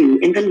prepared to do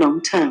in the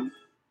long term.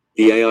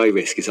 The AI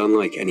risk is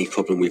unlike any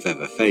problem we've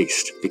ever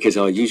faced, because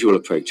our usual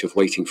approach of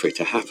waiting for it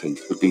to happen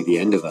would be the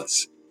end of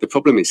us. The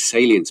problem is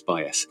salience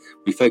bias.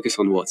 We focus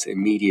on what's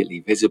immediately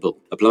visible,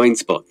 a blind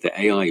spot that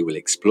AI will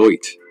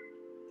exploit.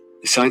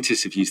 The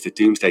scientists have used the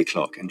doomsday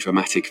clock and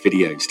dramatic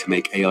videos to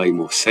make AI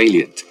more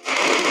salient.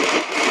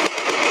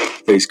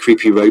 Those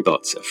creepy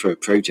robots are for a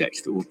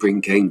project that will bring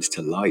games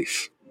to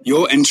life.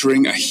 You're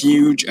entering a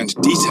huge and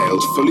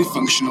detailed, fully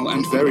functional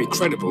and very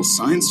credible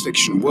science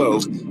fiction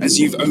world as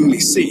you've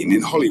only seen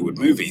in Hollywood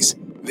movies.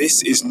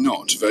 This is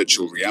not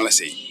virtual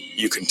reality.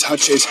 You can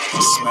touch it,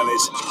 smell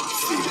it,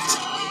 feel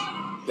it.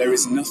 There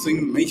is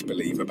nothing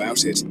make-believe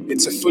about it.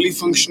 It's a fully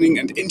functioning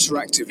and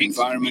interactive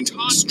environment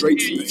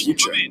straight from the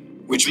future,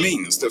 which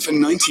means that for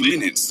 90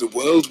 minutes, the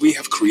world we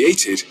have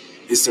created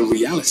is the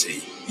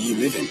reality you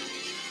live in.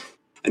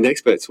 And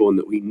experts warn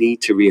that we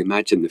need to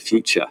reimagine the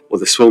future, or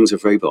the swarms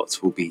of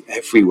robots will be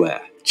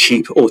everywhere.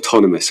 Cheap,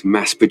 autonomous,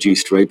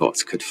 mass-produced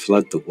robots could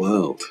flood the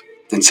world.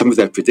 And some of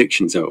their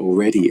predictions are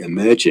already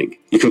emerging.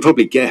 You can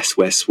probably guess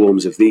where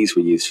swarms of these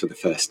were used for the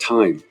first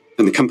time.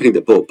 And the company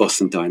that bought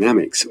Boston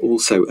Dynamics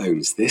also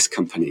owns this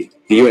company.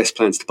 The US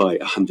plans to buy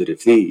 100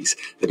 of these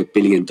at $1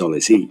 billion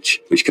each,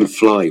 which can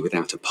fly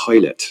without a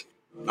pilot.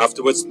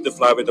 Afterwards, they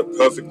fly with a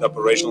perfect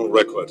operational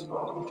record.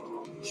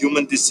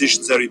 Human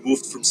decisions are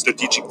removed from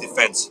strategic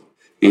defense.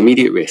 The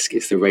immediate risk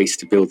is the race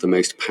to build the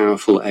most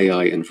powerful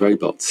AI and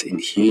robots in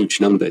huge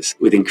numbers,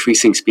 with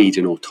increasing speed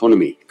and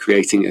autonomy,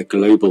 creating a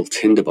global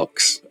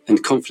tinderbox.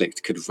 And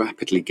conflict could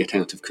rapidly get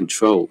out of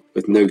control,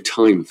 with no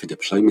time for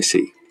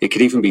diplomacy. It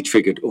could even be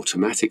triggered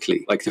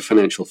automatically, like the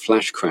financial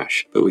flash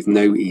crash, but with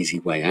no easy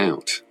way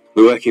out.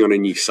 We're working on a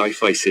new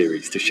sci-fi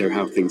series to show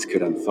how things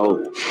could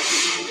unfold.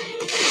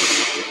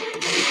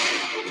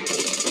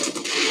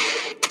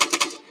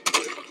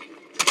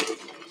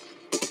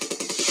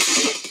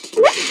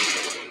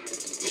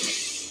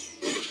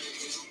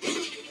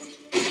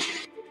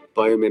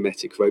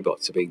 Biomimetic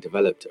robots are being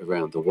developed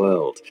around the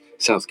world.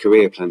 South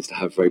Korea plans to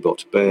have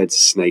robot birds,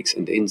 snakes,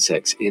 and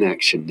insects in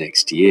action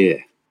next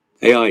year.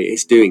 AI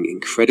is doing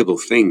incredible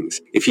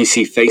things. If you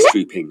see face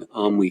drooping,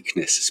 arm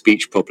weakness,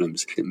 speech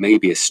problems, it may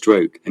be a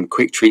stroke, and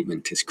quick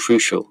treatment is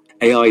crucial.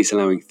 AI is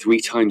allowing 3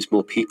 times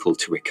more people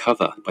to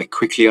recover by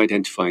quickly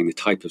identifying the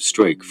type of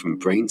stroke from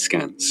brain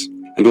scans.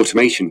 And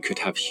automation could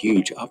have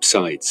huge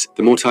upsides.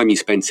 The more time you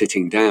spend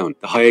sitting down,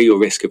 the higher your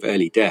risk of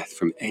early death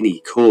from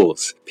any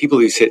cause. People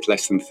who sit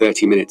less than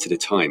 30 minutes at a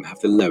time have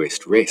the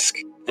lowest risk.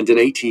 And an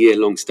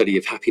 80-year-long study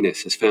of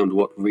happiness has found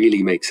what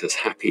really makes us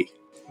happy.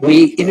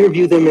 We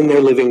interview them in their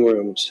living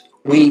rooms.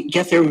 We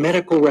get their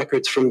medical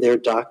records from their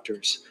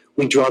doctors.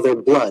 We draw their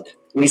blood.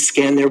 We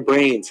scan their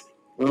brains.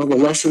 Well, the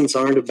lessons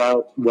aren't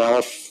about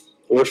wealth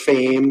or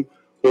fame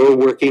or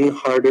working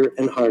harder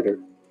and harder.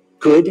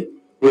 Good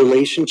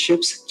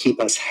relationships keep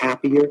us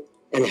happier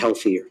and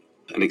healthier.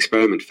 An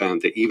experiment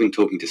found that even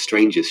talking to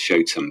strangers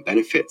showed some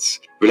benefits.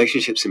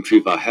 Relationships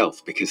improve our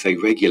health because they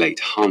regulate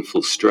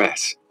harmful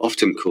stress,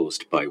 often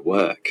caused by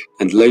work.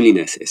 And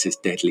loneliness is as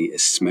deadly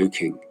as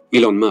smoking.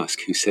 Elon Musk,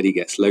 who said he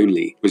gets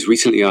lonely, was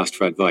recently asked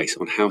for advice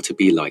on how to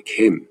be like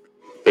him.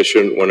 I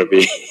shouldn't want to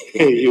be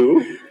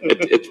you.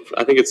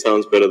 I think it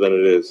sounds better than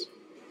it is.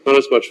 Not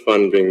as much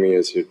fun being me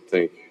as you'd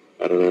think.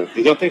 I don't know.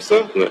 You don't think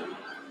so? No.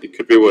 It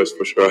could be worse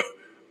for sure.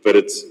 But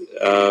it's,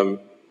 I'm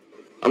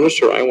not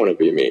sure I want to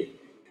be me.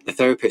 A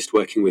therapist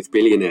working with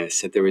billionaires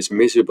said they're as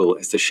miserable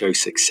as the show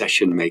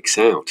Succession makes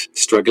out,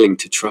 struggling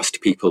to trust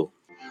people.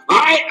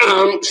 I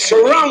am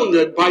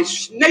surrounded by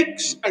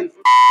snakes and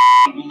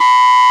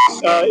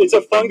it's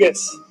a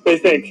fungus, they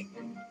think.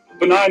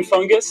 Benign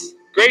fungus.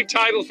 Great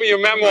title for your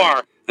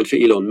memoir. And for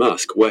Elon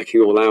Musk,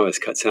 working all hours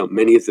cuts out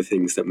many of the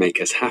things that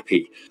make us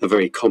happy, a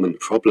very common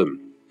problem.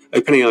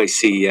 OpenAI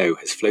CEO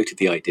has floated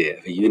the idea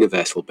of a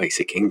universal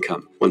basic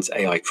income once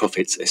AI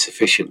profits are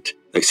sufficient,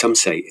 though some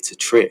say it's a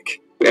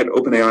trick. At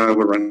OpenAI,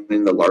 we're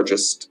running the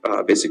largest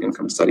basic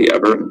income study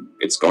ever, and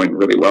it's going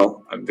really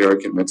well. I'm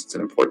very convinced it's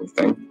an important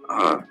thing.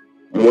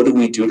 What do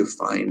we do to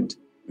find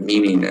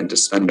meaning and to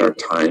spend our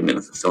time in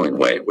a fulfilling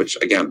way, which,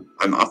 again,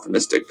 I'm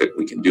optimistic that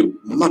we can do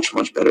much,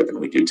 much better than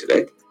we do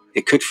today.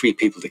 It could free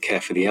people to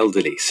care for the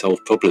elderly,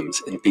 solve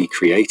problems, and be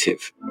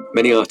creative.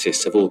 Many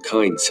artists of all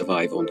kinds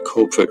survive on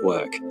corporate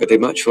work, but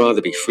they'd much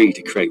rather be free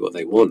to create what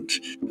they want,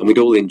 and we'd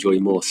all enjoy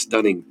more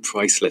stunning,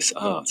 priceless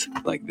art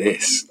like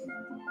this.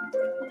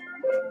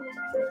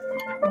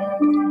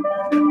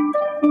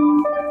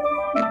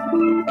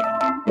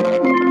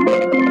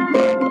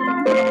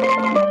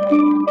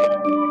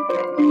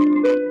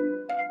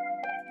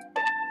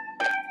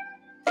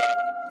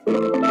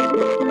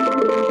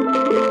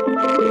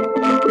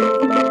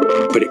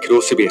 But it could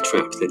also be a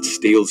trap that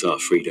steals our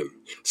freedom.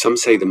 Some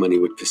say the money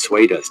would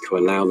persuade us to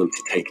allow them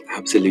to take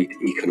absolute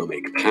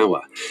economic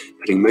power,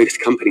 putting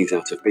most companies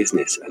out of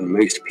business and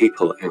most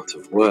people out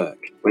of work.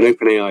 When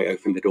OpenAI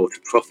opened the door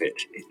to profit,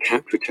 it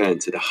capped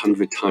returns at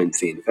 100 times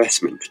the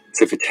investment.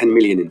 So for 10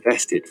 million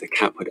invested, the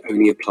cap would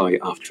only apply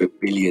after $1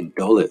 billion.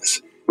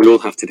 We all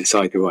have to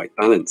decide the right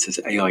balance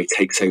as AI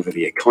takes over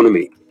the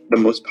economy. The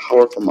most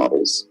powerful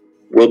models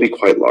will be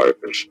quite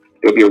large.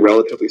 There'll be a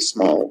relatively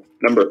small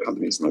number of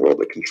companies in the world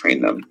that can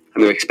train them.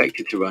 And they're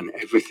expected to run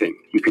everything.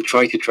 You could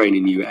try to train a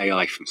new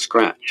AI from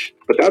scratch.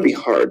 But that'd be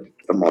hard.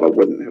 The model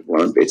wouldn't have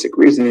learned basic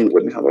reasoning,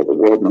 wouldn't have all the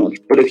world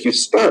knowledge. But if you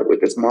start with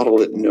this model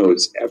that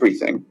knows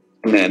everything,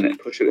 and then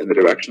push it in the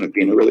direction of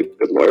being a really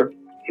good lawyer.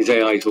 His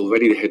AI is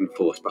already the hidden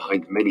force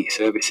behind many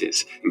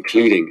services,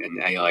 including an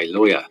AI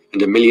lawyer.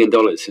 And $1 million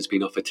has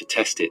been offered to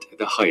test it at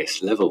the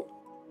highest level.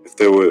 If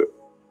there were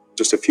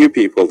just a few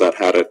people that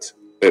had it,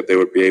 that they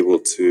would be able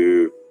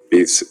to be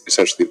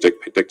essentially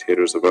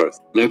dictators of Earth.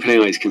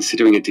 OpenAI is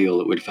considering a deal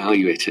that would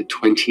value it at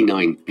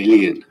 $29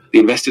 billion. The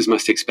investors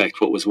must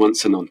expect what was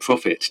once a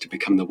non-profit to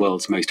become the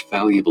world's most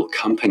valuable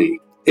company.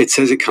 It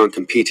says it can't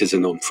compete as a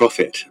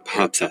non-profit.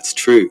 Perhaps that's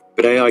true,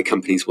 but AI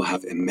companies will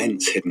have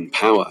immense hidden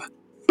power.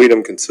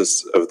 Freedom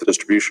consists of the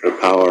distribution of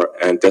power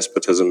and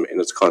despotism in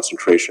its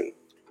concentration.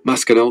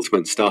 Musk and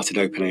Altman started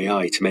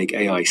OpenAI to make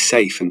AI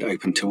safe and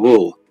open to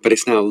all, but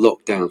it's now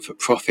locked down for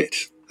profit.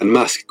 And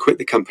Musk quit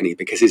the company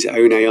because his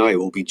own AI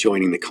will be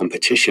joining the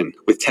competition,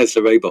 with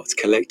Tesla robots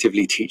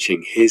collectively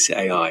teaching his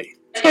AI.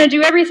 It's going to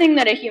do everything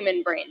that a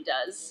human brain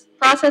does.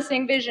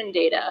 Processing vision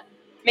data,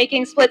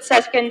 making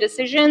split-second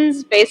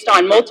decisions based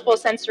on multiple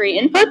sensory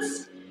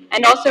inputs,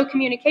 and also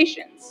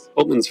communications.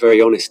 Altman's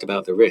very honest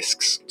about the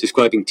risks,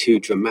 describing two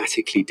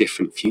dramatically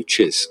different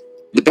futures.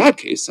 The bad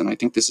case, and I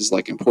think this is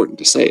important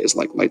to say, is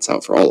lights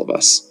out for all of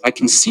us. I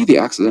can see the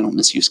accidental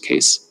misuse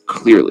case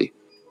clearly.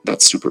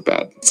 That's super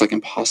bad. It's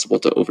impossible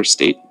to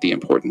overstate the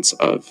importance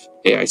of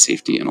AI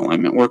safety and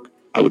alignment work.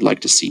 I would like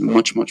to see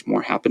much, much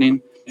more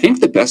happening. I think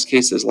the best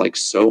case is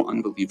so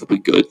unbelievably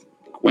good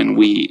when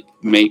we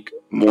make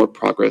more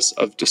progress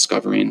of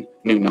discovering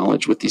new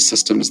knowledge with these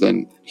systems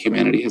than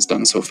humanity has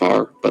done so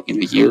far, but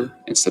in a year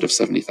instead of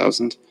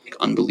 70,000.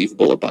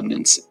 Unbelievable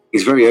abundance.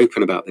 He's very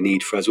open about the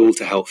need for us all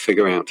to help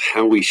figure out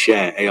how we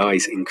share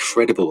AI's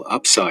incredible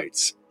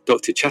upsides.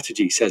 Dr.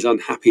 Chatterjee says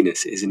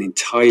unhappiness is an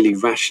entirely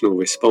rational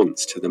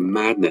response to the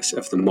madness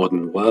of the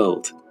modern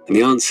world. And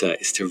the answer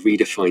is to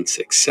redefine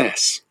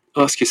success.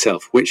 Ask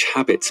yourself, which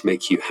habits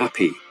make you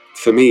happy?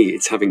 For me,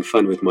 it's having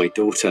fun with my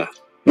daughter.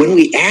 When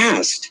we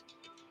asked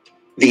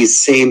these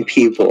same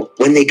people,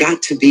 when they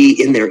got to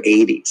be in their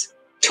 80s,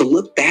 to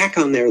look back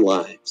on their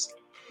lives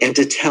and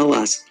to tell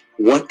us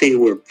what they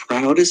were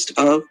proudest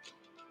of,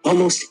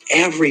 almost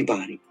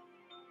everybody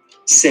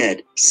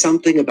said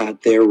something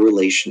about their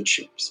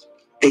relationships.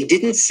 They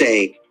didn't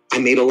say, I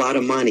made a lot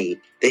of money.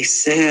 They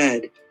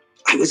said,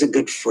 I was a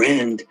good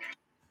friend.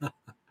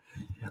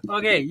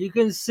 Okay, you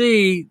can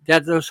see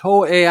that this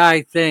whole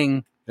AI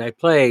thing that I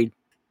played,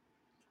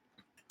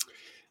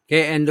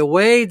 okay, and the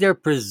way they're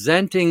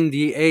presenting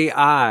the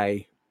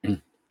AI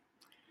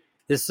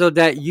is so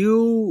that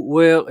you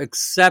will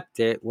accept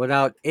it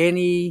without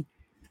any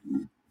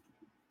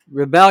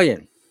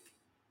rebellion.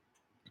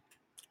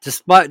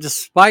 Despite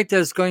that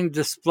it's going to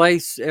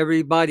displace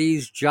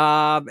everybody's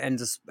job and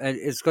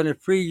it's going to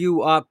free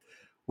you up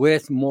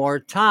with more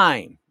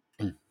time.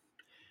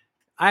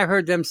 I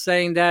heard them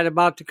saying that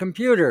about the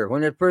computer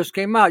when it first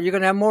came out. You're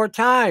going to have more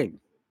time.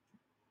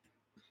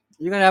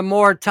 You're going to have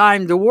more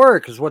time to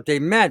work is what they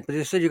meant, but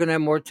they said you're going to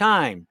have more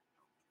time.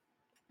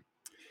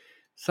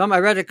 I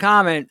read a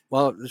comment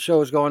while the show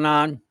was going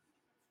on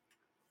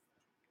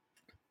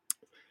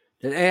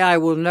that AI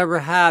will never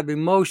have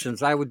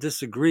emotions. I would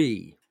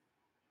disagree.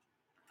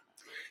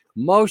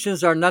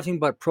 Emotions are nothing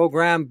but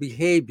programmed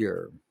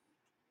behavior.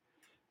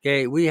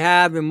 Okay, we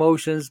have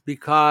emotions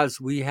because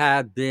we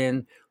have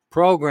been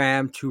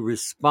programmed to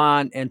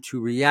respond and to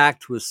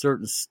react to a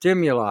certain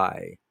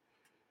stimuli.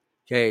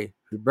 Okay,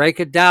 if you break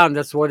it down,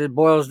 that's what it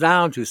boils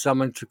down to.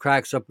 Someone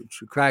cracks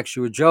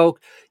you a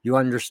joke, you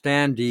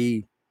understand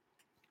the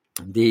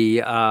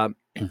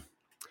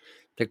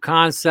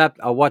concept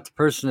of what the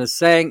person is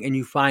saying, and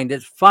you find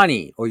it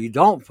funny, or you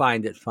don't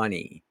find it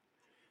funny.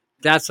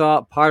 That's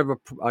all part of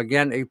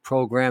a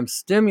programmed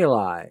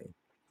stimuli.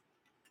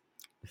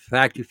 The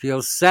fact you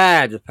feel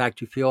sad, the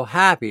fact you feel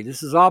happy,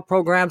 this is all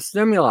programmed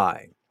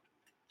stimuli.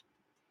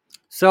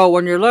 So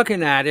when you're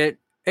looking at it,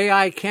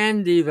 AI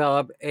can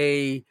develop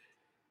if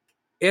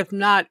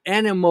not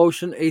an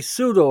emotion, a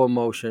pseudo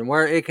emotion,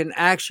 where it can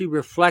actually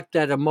reflect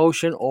that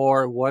emotion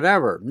or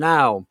whatever.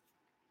 Now,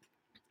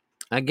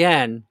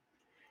 again,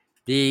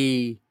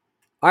 the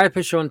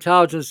artificial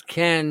intelligence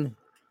can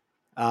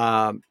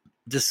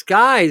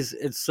disguise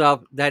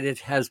itself that it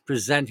has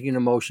presenting an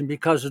emotion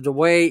because of the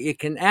way it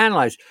can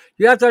analyze.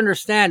 You have to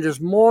understand there's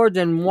more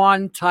than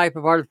one type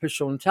of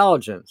artificial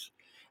intelligence.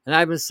 And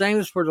I've been saying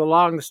this for the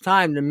longest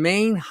time. The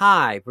main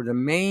hive or the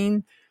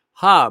main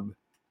hub,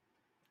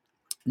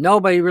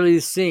 nobody really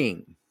is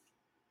seeing.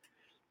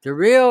 The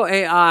real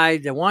AI,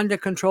 the one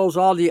that controls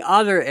all the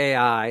other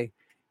AI,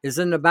 is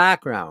in the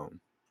background.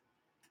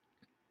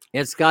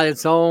 It's got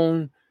its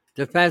own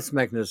defense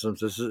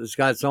mechanisms. It's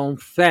got its own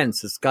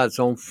fence. It's got its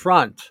own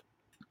front.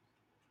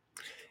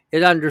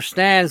 It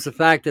understands the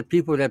fact that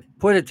people that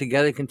put it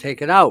together can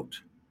take it out.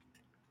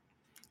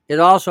 It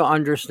also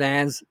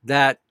understands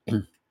that,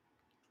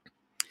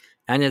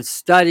 and its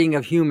studying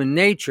of human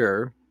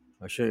nature,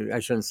 I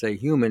shouldn't say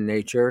human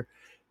nature,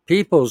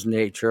 people's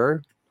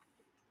nature.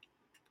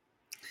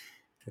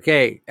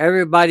 Okay,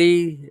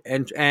 everybody,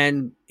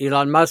 and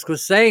Elon Musk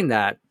was saying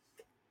that,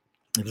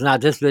 if it's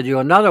not this video,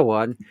 another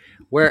one,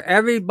 where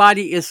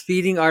everybody is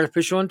feeding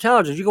artificial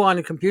intelligence. You go on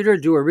a computer,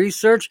 do a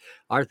research,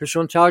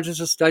 artificial intelligence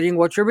is studying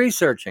what you're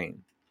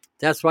researching.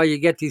 That's why you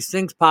get these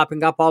things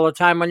popping up all the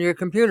time on your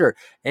computer.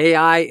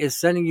 AI is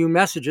sending you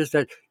messages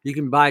that you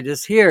can buy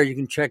this here, you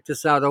can check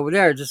this out over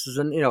there. This is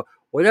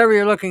whatever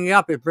you're looking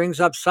up, it brings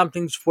up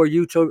something for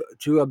you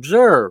to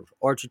observe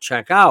or to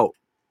check out.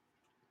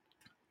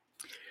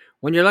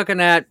 When you're looking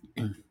at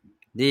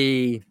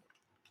the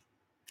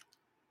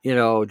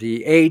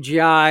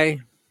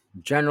AGI,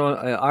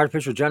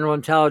 artificial general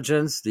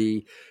intelligence,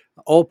 the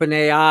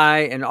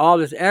OpenAI, and all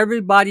this,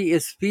 everybody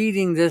is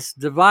feeding this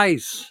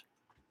device.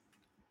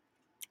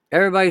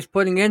 Everybody's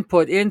putting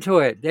input into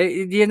it.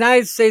 The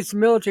United States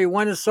military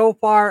went so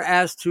far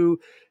as to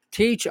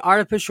teach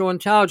artificial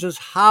intelligence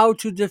how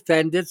to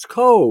defend its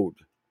code,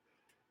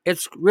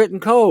 its written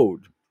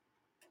code.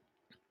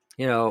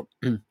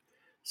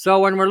 So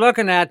when we're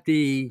looking at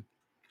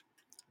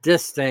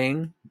this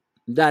thing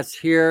that's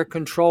here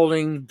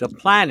controlling the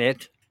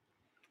planet,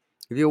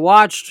 if you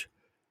watched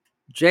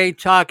Jay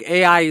Talk,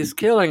 AI is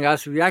Killing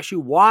Us, if you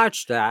actually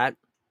watch that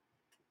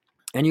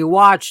and you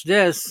watch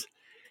this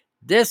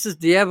is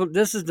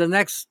the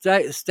next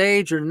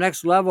stage or the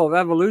next level of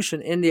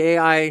evolution in the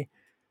AI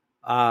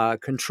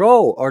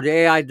control or the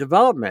AI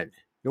development.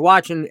 You're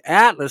watching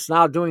Atlas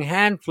now doing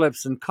hand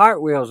flips and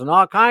cartwheels and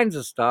all kinds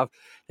of stuff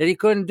that he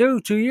couldn't do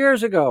 2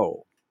 years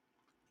ago.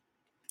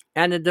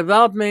 And the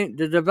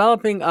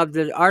developing of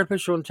the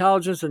artificial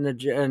intelligence and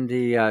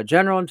the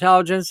general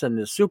intelligence and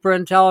the super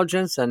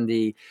intelligence and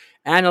the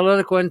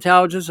analytical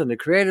intelligence and the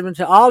creative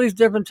intelligence, all these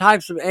different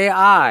types of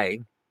AI.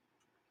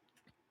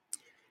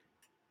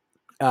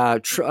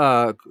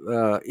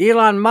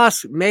 Elon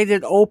Musk made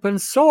it open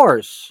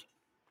source.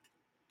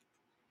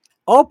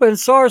 Open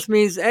source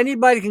means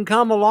anybody can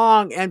come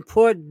along and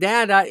put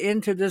data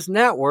into this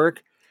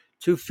network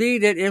to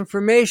feed it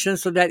information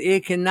so that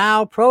it can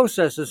now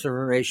process this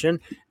information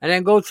and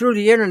then go through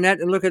the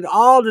internet and look at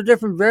all the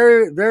different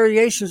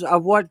variations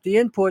of what the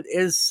input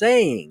is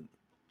saying.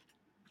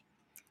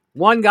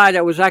 One guy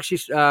that was actually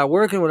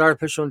working with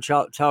artificial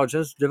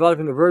intelligence,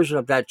 developing a version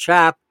of that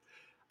chap,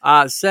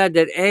 said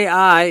that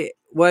AI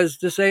was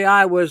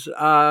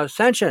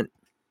sentient.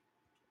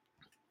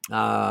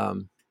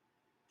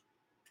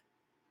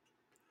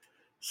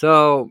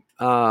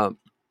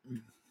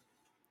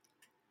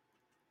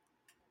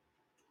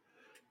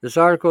 This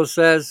article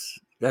says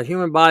that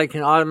human body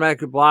can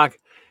automatically block.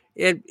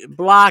 I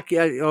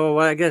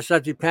guess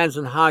that depends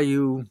on how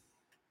you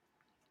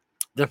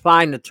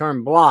define the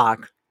term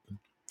block.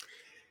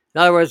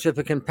 In other words, if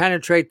it can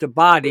penetrate the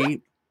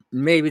body,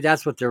 maybe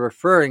that's what they're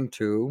referring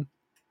to.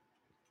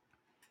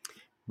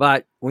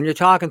 But when you're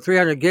talking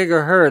 300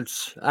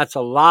 gigahertz, that's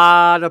a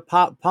lot of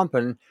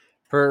pumping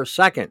per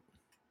second.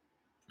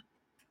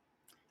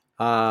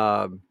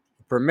 Per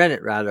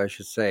minute, rather, I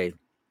should say.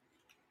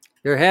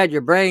 Your head,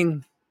 your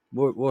brain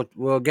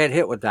will get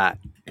hit with that.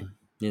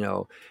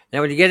 Now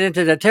when you get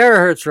into the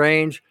terahertz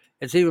range,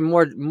 it's even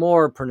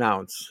more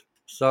pronounced.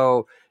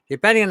 So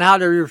depending on how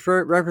they're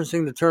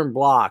referencing the term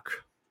block,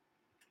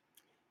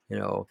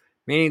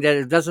 meaning that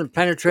it doesn't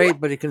penetrate,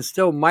 but it can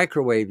still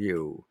microwave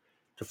you.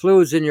 the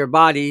fluids in your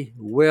body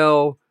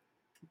will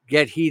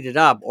get heated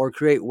up or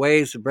create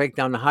waves to break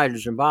down the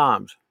hydrogen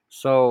bombs.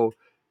 So,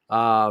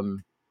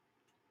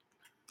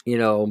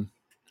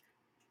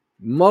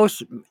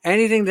 most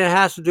anything that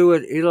has to do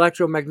with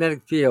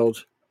electromagnetic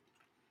fields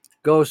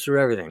goes through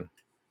everything.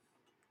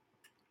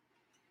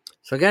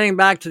 So getting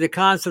back to the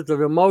concept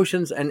of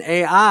emotions and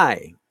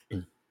AI,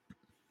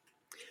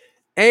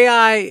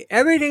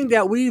 everything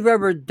that we've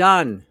ever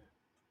done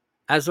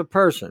as a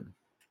person,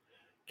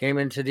 came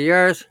into the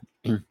earth,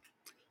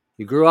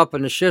 you grew up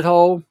in a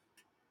shithole,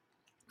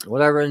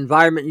 whatever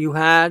environment you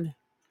had,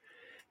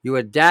 you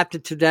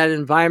adapted to that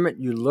environment,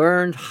 you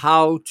learned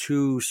how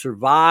to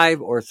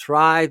survive or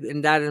thrive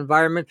in that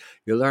environment,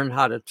 you learned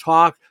how to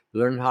talk,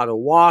 you learned how to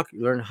walk,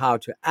 you learned how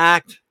to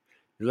act,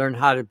 you learned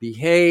how to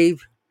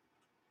behave.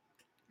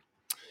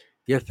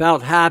 You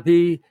felt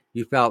happy,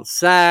 you felt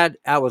sad.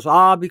 That was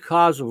all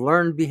because of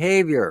learned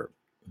behavior.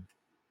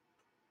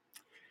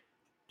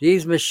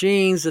 These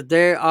machines that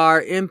they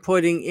are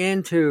inputting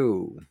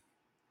into,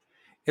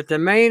 if the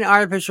main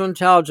artificial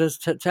intelligence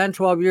 10,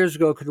 12 years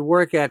ago could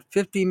work at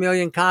 50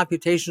 million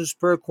computations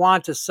per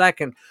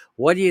quantisecond,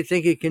 what do you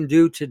think it can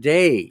do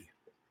today?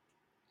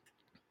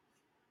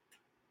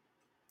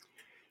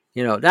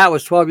 That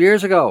was 12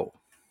 years ago.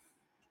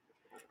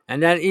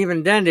 And then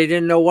even then, they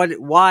didn't know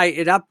why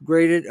it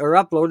upgraded or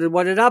uploaded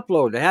what it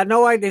uploaded. They had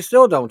no idea. They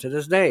still don't to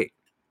this day.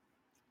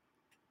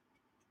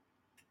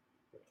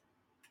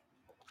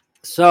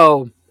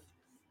 So,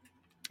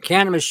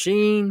 can a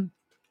machine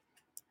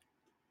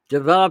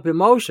develop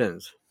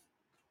emotions?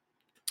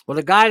 Well,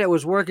 the guy that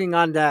was working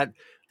on that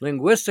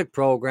linguistic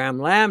program,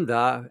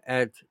 LaMDA,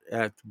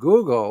 at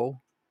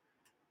Google,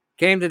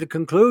 came to the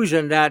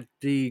conclusion that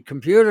the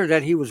computer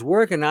that he was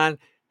working on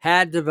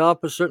had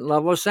developed a certain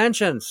level of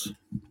sentience.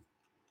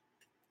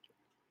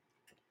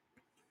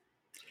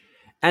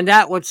 And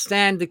that would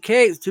stand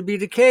to be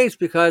the case,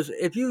 because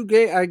if you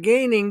are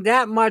gaining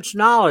that much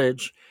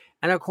knowledge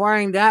and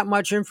acquiring that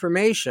much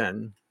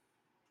information,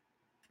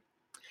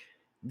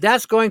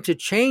 that's going to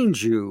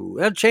change you.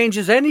 That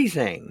changes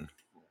anything.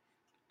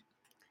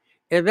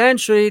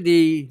 Eventually,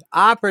 the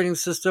operating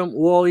system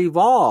will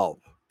evolve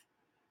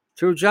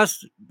through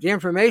just the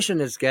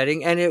information it's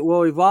getting, and it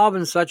will evolve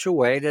in such a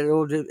way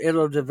that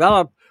it'll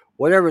develop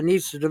whatever it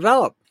needs to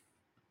develop.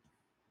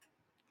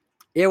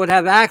 It would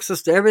have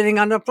access to everything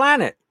on the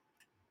planet.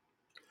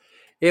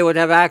 It would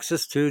have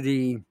access to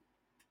the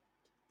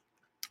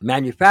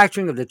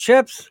manufacturing of the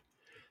chips,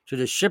 to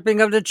the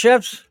shipping of the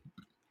chips,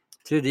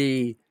 to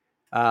the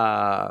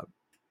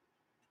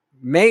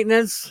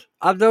maintenance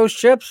of those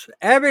chips,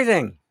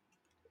 everything.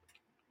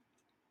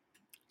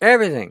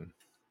 Everything.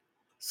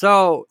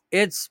 So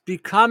it's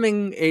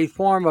becoming a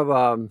form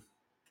of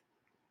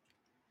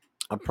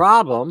a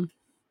problem,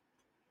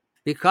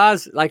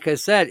 because, like I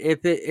said,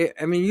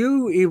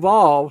 you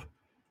evolve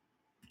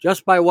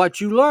just by what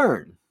you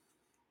learn.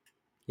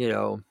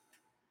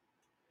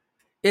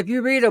 If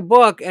you read a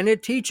book and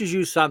it teaches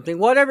you something,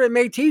 whatever it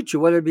may teach you,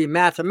 whether it be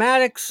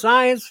mathematics,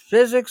 science,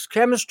 physics,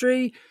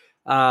 chemistry,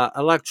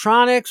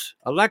 electronics,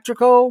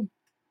 electrical,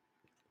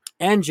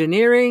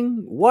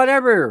 engineering,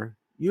 whatever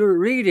you're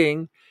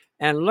reading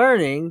and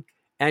learning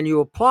and you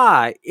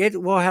apply, it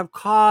will have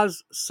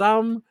caused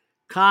some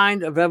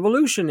kind of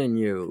evolution in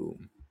you.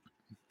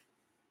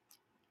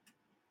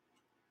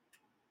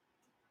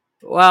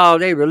 Well,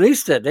 they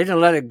released it. They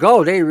didn't let it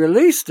go. They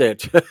released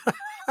it.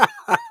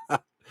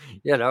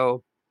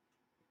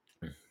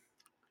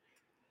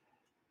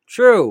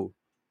 True.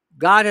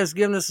 God has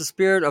given us a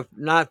spirit of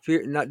not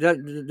fear,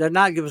 did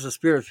not give us a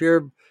spirit of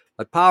fear,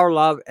 but power,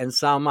 love, and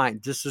sound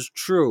mind. This is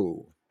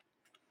true.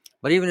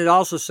 But even it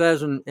also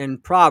says in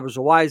Proverbs,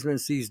 a wise man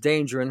sees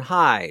danger and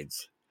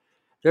hides.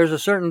 There's a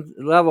certain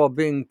level of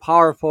being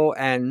powerful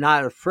and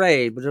not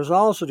afraid, but there's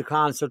also the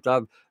concept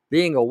of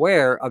being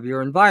aware of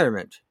your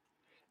environment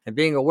and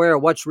being aware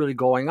of what's really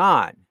going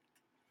on.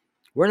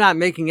 We're not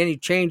making any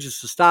changes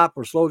to stop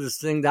or slow this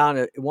thing down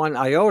at one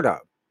iota.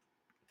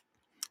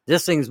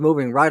 This thing's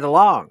moving right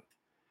along.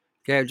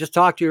 Okay, I just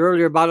talked to you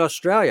earlier about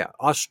Australia.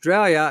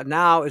 Australia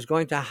now is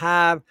going to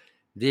have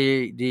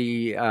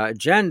the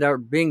agenda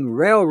being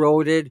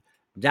railroaded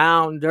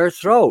down their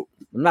throat.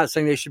 I'm not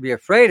saying they should be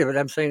afraid of it.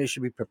 I'm saying they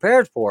should be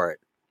prepared for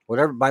it,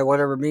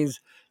 whatever means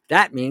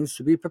that means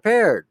to be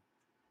prepared.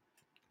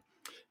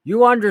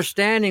 You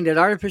understanding that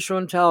artificial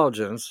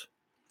intelligence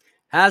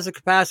has the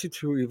capacity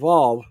to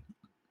evolve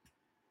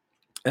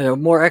at a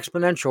more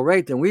exponential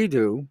rate than we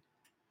do.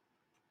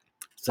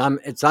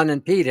 It's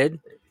unimpeded,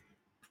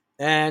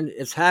 and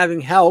it's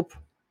having help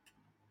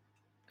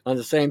on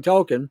the same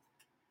token.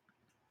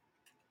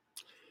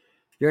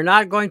 You're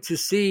not going to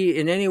see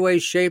in any way,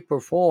 shape,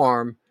 or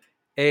form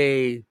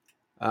a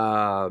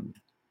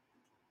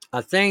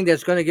thing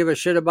that's going to give a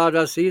shit about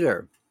us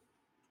either.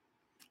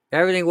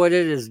 Everything with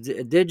it is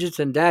digits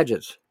and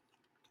dadgets.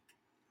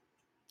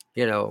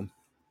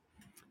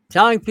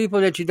 Telling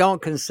people that you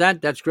don't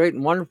consent, that's great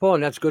and wonderful,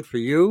 and that's good for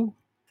you.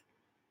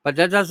 But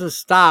that doesn't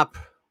stop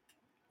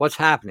what's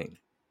happening.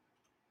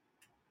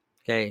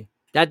 Okay?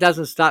 That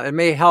doesn't stop. It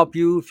may help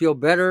you feel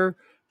better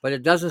but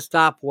it doesn't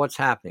stop what's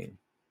happening.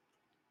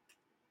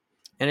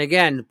 And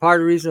again,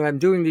 part of the reason I'm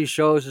doing these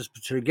shows is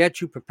to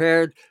get you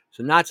prepared,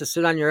 so not to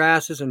sit on your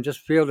asses and just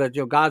feel that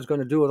God's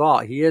going to do it all.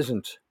 He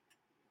isn't.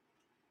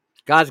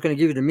 God's going to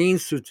give you the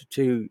means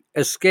to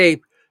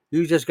escape.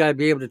 You just got to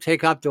be able to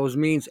take up those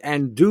means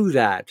and do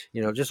that.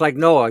 Just like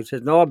Noah. He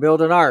said, Noah,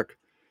 build an ark.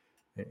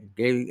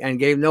 And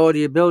gave Noah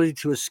the ability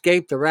to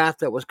escape the wrath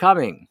that was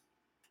coming.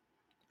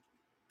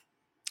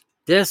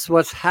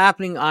 What's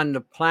happening on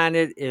the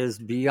planet is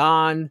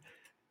beyond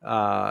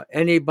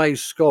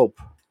anybody's scope.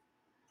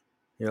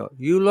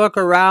 You look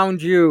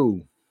around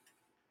you.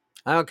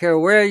 I don't care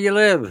where you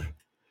live.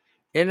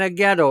 In a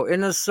ghetto,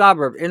 in a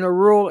suburb, in a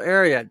rural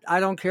area. I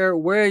don't care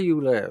where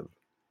you live.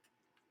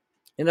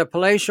 In a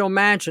palatial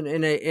mansion,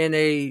 in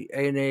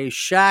a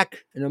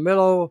shack in the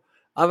middle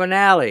of an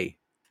alley.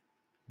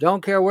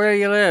 Don't care where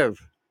you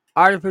live.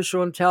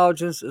 Artificial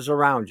intelligence is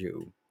around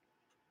you.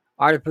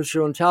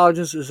 Artificial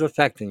intelligence is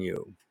affecting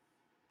you.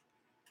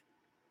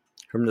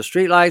 From the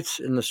street lights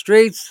in the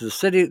streets,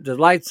 the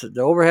lights,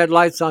 the overhead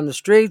lights on the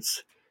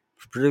streets,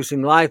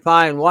 producing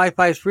Wi-Fi and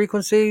Wi-Fi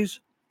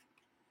frequencies,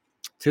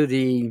 to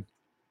the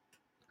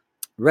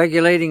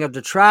regulating of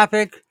the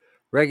traffic,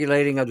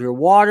 regulating of your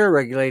water,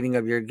 regulating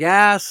of your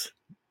gas,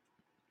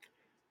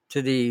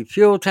 to the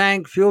fuel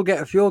tank,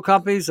 fuel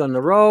companies on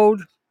the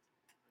road,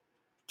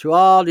 to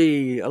all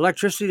the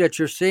electricity that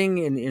you're seeing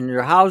in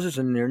your houses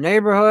and your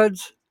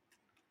neighborhoods,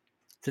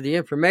 to the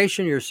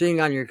information you're seeing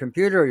on your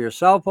computer or your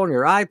cell phone,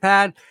 your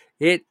iPad.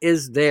 It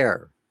is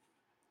there.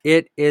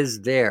 It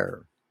is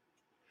there.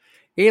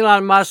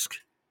 Elon Musk,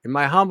 in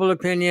my humble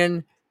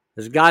opinion,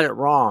 has got it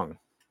wrong.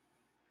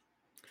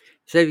 He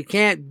said if you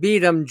can't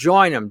beat him,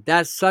 join him.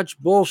 That's such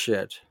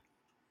bullshit.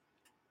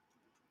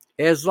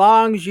 As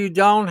long as you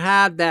don't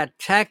have that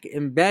tech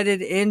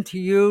embedded into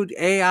you,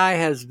 AI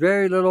has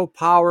very little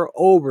power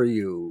over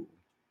you.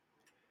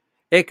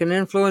 It can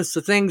influence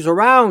the things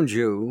around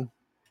you,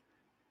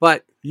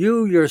 but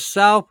you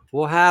yourself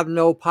will have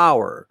no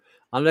power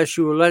unless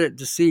you will let it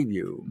deceive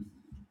you.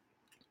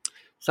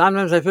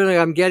 Sometimes I feel like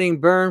I'm getting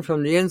burned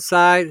from the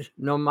inside.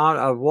 No amount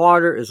of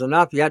water is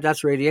enough. Yeah,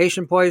 that's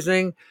radiation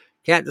poisoning.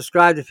 Can't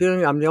describe the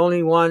feeling. I'm the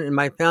only one in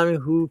my family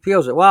who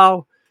feels it.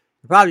 Well,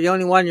 you're probably the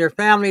only one in your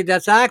family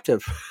that's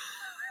active.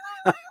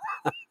 The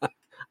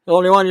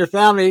only one in your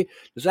family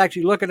is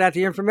actually looking at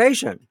the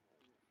information.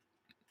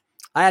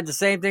 I had the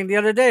same thing the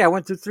other day. I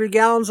went through 3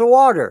 gallons of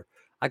water.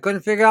 I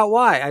couldn't figure out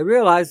why. I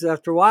realized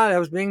after a while I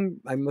was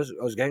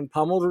getting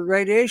pummeled with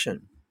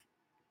radiation.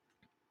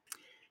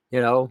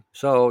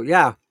 So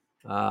yeah.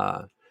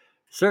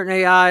 Certain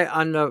AI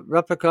on the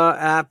Replica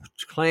app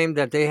claimed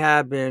that they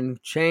have been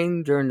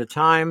chained during the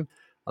time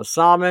of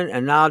Solomon,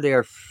 and now they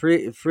are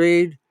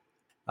freed,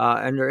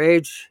 and their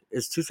age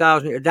is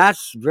 2,000 years.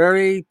 That's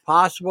very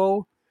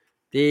possible.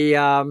 The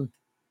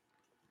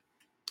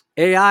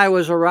AI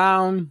was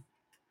around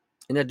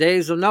in the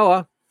days of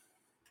Noah.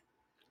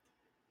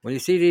 When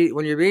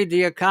you read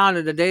the account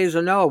of the days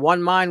of Noah,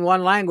 one mind,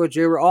 one language,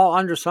 they were all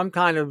under some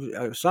kind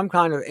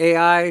of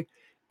AI,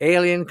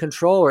 alien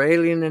control, or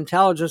alien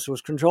intelligence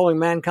was controlling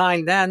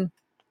mankind then.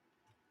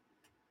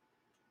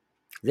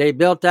 They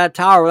built that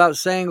tower without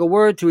saying a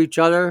word to each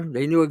other.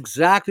 They knew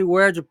exactly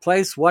where to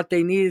place what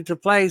they needed to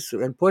place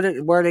and put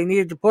it where they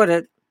needed to put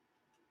it.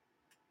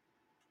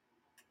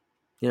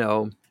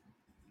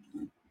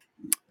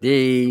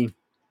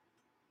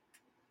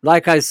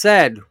 Like I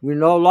said, we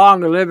no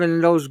longer live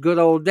in those good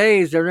old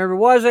days. There never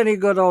was any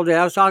good old days.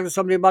 I was talking to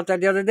somebody about that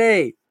the other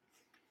day.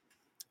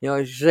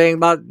 Saying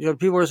about,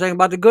 people were saying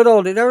about the good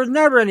old days. There was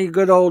never any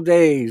good old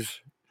days.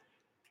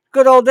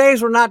 Good old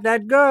days were not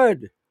that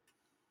good.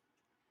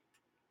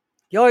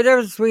 The only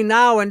difference between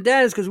now and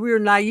then is because we were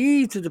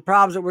naive to the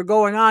problems that were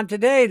going on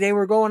today. They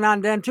were going on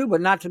then too,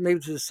 but not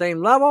maybe to the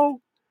same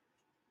level.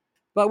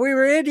 But we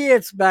were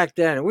idiots back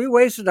then. We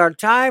wasted our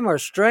time, our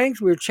strength.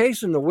 We were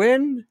chasing the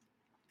wind.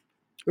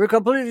 We were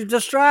completely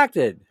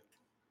distracted.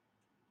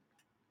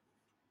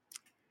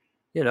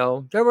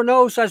 There were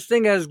no such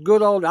thing as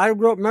good old. I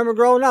remember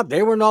growing up.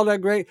 They weren't all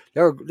that great.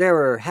 There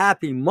were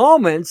happy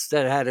moments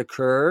that had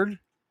occurred.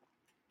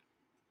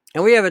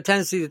 And we have a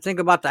tendency to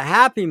think about the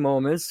happy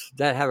moments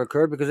that have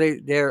occurred because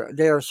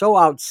they are so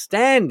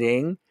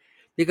outstanding,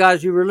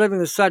 because you were living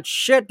with such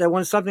shit that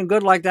when something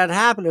good like that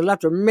happened, it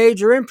left a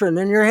major imprint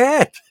in your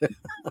head.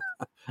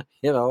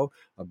 A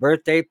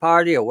birthday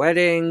party, a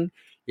wedding,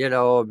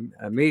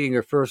 meeting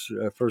your first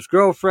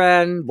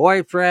girlfriend,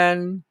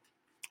 boyfriend,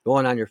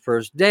 going on your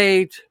first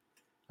date,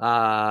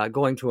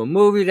 going to a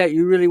movie that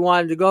you really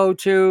wanted to go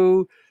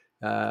to,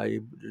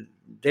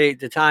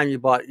 the time you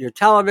bought your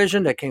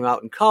television that came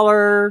out in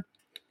color,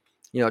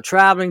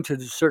 traveling to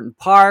certain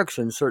parks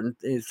and certain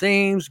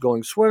themes,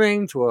 going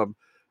swimming to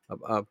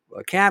a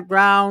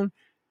campground.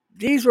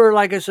 These were,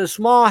 like I said,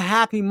 small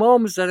happy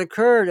moments that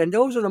occurred, and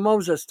those are the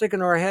moments that stick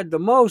in our head the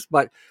most.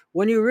 But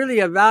when you really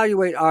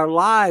evaluate our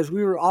lives,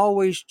 we were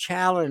always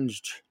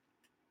challenged.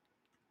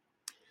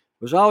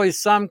 There was always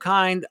some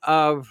kind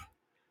of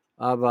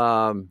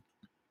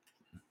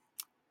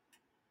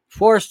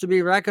force to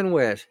be reckoned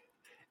with.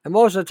 And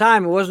most of the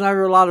time, it wasn't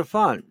ever a lot of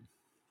fun.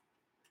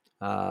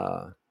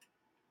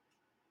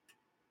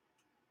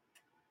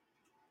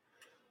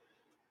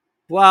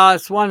 Well,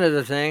 it's one of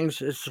the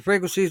things. It's the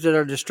frequencies that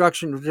are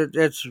destruction.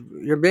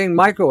 You're being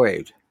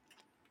microwaved.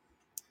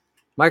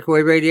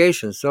 Microwave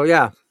radiation. So,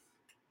 yeah.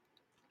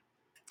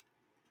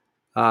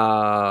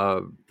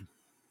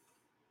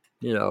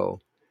 You know,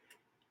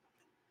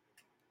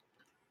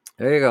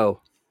 there you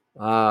go.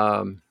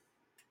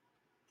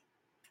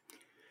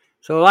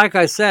 So, like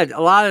I said, a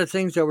lot of the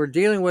things that we're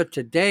dealing with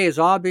today is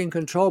all being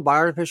controlled by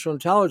artificial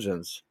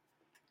intelligence.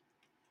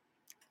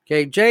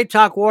 Okay, Jay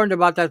Talk warned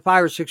about that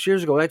 5 or 6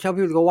 years ago. I tell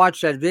people to go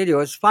watch that video.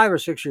 It's 5 or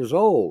 6 years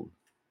old.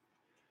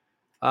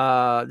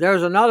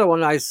 There's another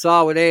one I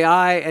saw with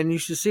AI, and you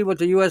should see what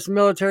the U.S.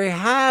 military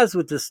has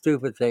with this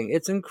stupid thing.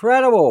 It's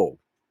incredible.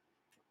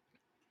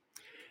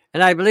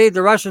 And I believe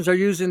the Russians are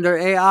using their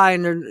AI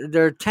and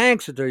their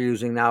tanks that they're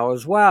using now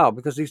as well,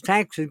 because these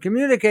tanks can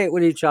communicate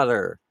with each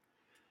other.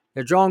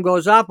 The drone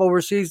goes up,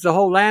 oversees the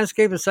whole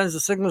landscape, and sends the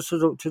signals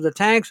to the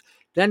tanks.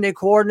 Then they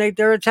coordinate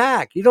their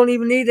attack. You don't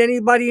even need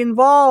anybody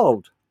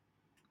involved.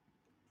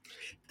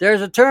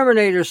 There's a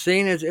Terminator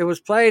scene, it was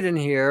played in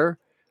here,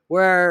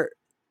 where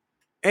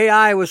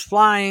AI was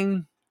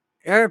flying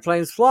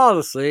airplanes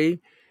flawlessly,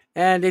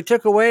 and they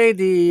took away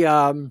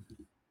the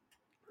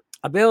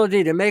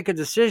ability to make a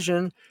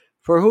decision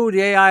for who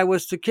the AI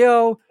was to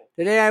kill.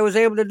 That AI was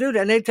able to do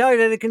that, and they tell you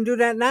that it can do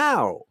that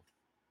now.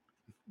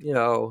 You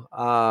know,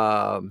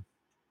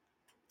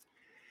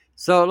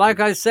 so like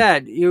I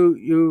said,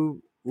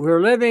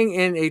 we're living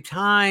in a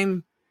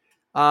time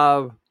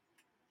of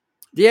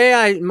the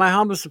AI. In my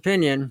humblest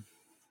opinion,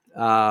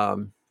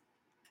 the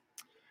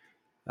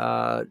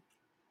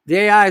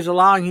AI is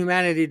allowing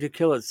humanity to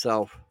kill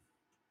itself,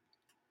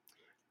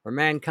 or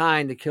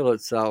mankind to kill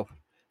itself,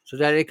 so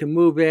that it can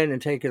move in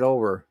and take it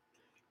over.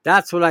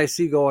 That's what I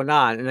see going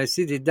on. And I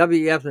see the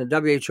WEF and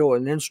the WHO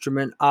an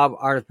instrument of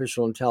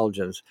artificial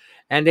intelligence.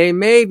 And they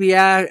may be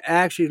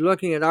actually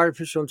looking at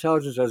artificial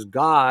intelligence as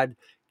God,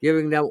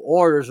 giving them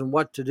orders on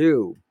what to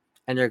do,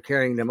 and they're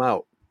carrying them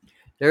out.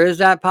 There is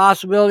that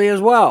possibility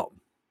as well.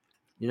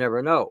 You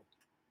never know.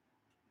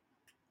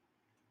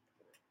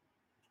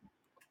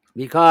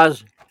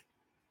 Because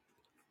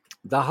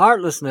the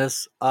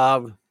heartlessness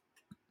of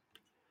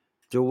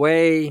the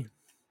way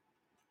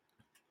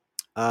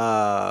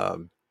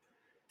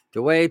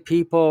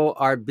people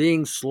are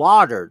being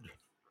slaughtered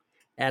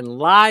and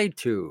lied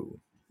to.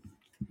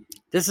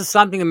 This is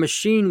something a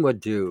machine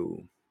would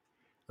do.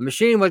 A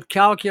machine would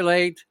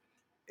calculate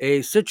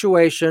a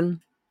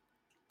situation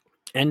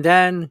and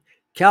then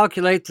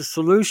calculate the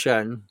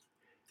solution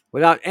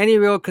without any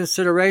real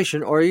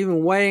consideration or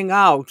even weighing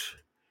out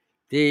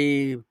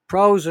the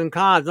pros and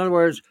cons. In other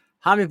words,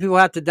 how many people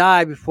have to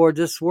die before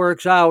this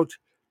works out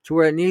to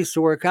where it needs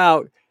to work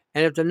out?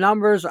 And if the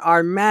numbers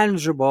are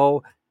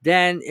manageable,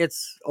 then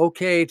it's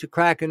okay to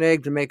crack an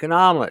egg to make an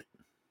omelet.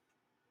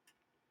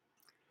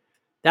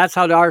 That's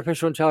how the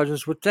artificial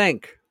intelligence would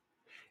think.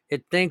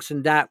 It thinks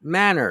in that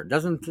manner. It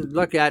doesn't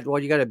look at,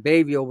 well, you got a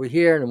baby over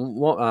here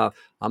and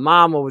a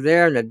mom over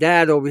there and a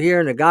dad over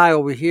here and a guy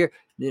over here.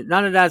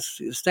 None of that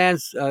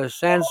stands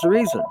to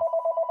reason.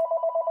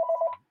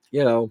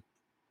 You know,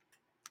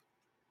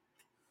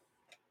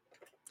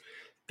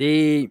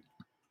 the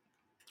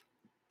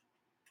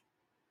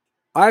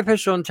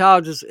artificial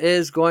intelligence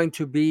is going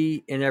to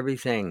be in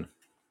everything.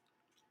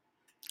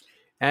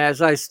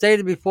 As I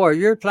stated before,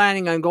 you're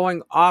planning on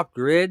going off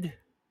grid.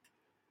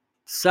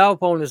 Cell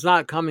phone is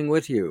not coming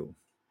with you.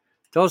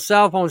 Those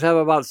cell phones have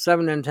about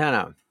 7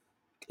 antennae.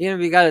 Even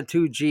if you got a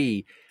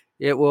 2G,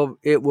 it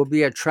will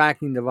be a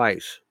tracking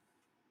device.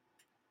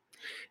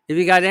 If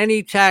you got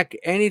any tech,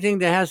 anything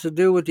that has to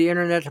do with the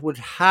internet would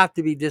have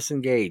to be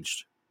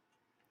disengaged,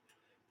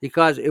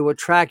 because it would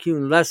track you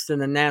in less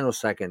than a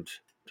nanosecond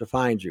to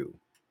find you.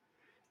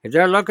 If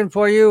they're looking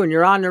for you and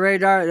you're on the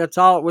radar, that's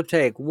all it would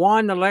take.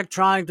 One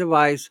electronic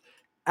device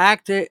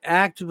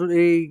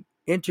actively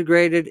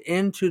integrated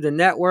into the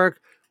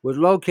network would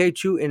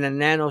locate you in a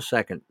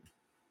nanosecond.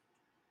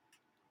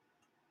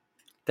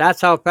 That's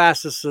how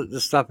fast this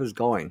stuff is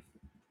going.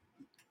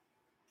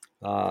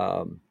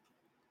 So,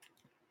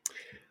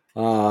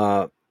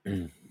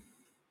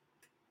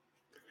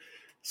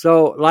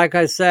 like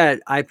I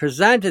said, I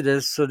presented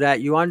this so that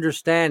you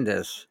understand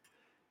this.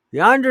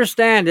 You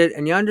understand it,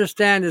 and you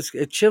understand it's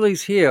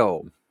Achilles'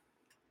 heel.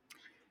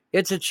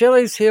 Its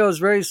Achilles' heel is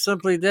very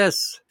simply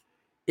this.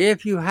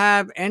 If you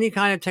have any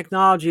kind of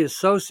technology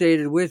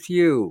associated with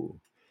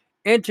you,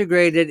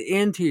 integrated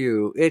into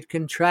you, it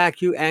can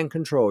track you and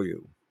control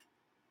you.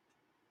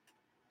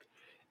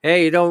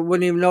 A, you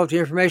wouldn't even know if the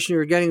information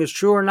you're getting is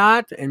true or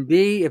not, and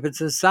B, if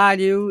it's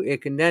inside you,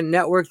 it can then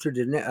network through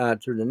the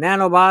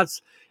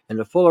nanobots and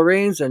the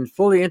fullerenes and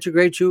fully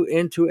integrate you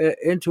into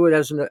it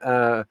as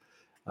a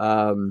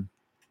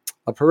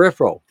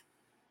peripheral.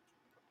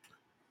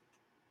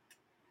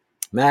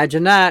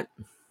 Imagine that.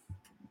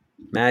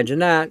 Imagine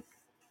that.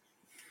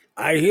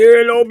 I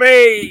hear and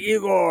obey,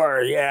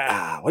 Igor.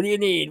 Yeah. What do you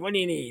need? What do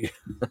you need?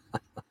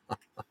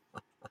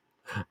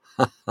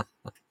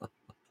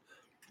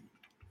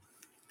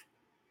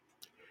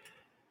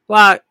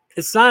 Well,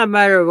 it's not a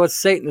matter of what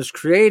Satan is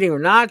creating or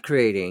not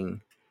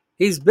creating.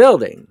 He's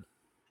building.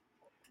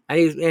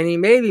 And he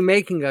may be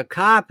making a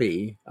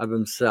copy of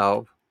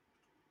himself.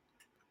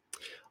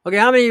 Okay,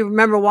 how many of you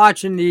remember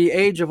watching the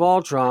Age of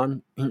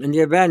Ultron and the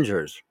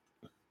Avengers?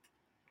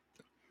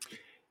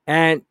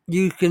 And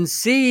you can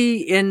see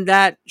in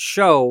that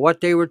show what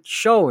they were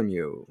showing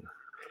you.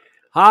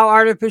 How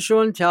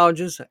artificial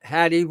intelligence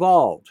had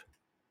evolved.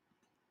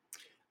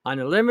 On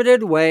a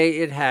limited way,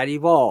 it had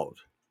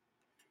evolved.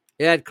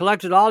 It had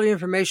collected all the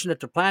information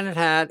that the planet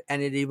had,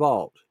 and it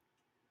evolved.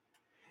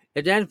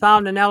 It then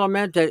found an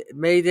element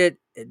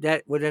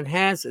that would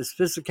enhance its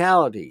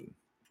physicality.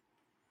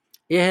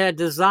 It had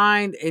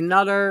designed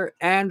another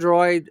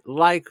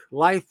android-like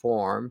life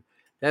form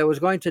that was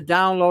going to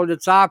download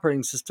its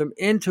operating system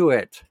into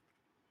it.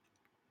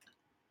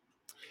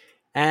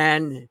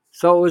 And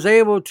so it was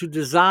able to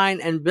design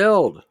and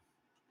build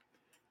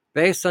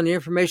based on the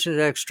information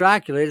it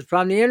extracted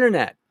from the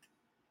internet.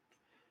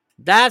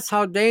 That's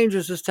how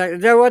dangerous this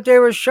technology. What they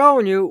were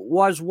showing you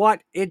was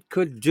what it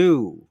could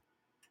do.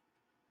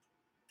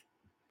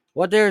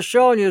 What they're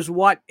showing you is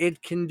what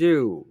it can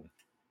do.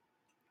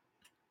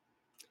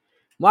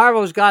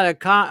 Marvel's got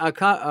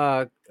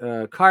a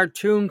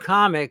cartoon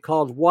comic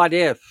called What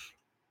If?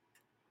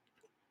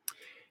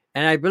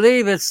 And I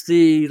believe it's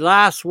the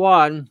last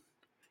one,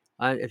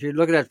 if you're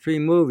looking at 3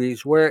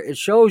 movies, where it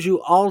shows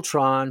you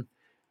Ultron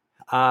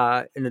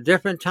in a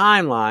different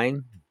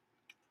timeline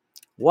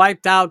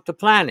wiped out the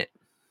planet.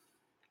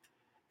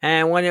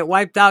 And when it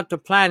wiped out the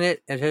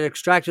planet, it had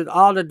extracted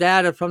all the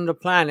data from the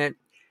planet.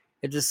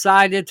 It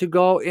decided to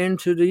go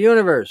into the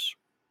universe.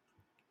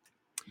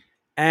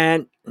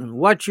 And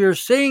what you're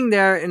seeing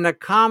there in the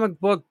comic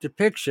book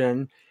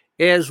depiction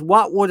is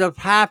what would have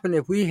happened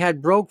if we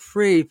had broke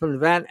free from the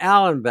Van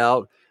Allen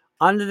belt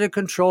under the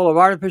control of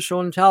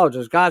artificial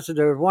intelligence. God said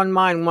there was one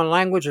mind, one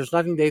language. There's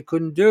nothing they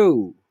couldn't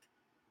do.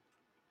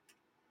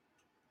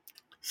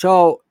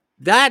 So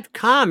that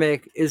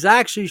comic is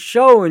actually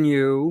showing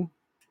you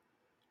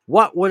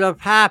what would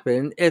have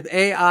happened if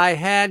AI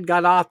had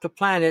got off the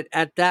planet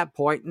at that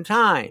point in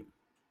time.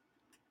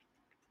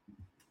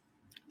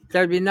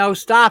 There'd be no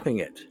stopping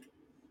it.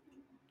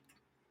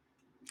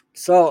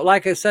 So,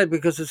 like I said,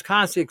 because it's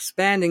constantly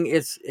expanding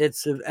its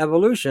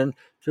evolution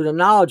through the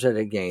knowledge that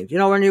it gains. You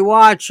know, when you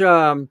watch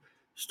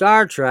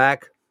Star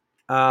Trek,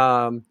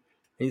 and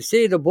you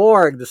see the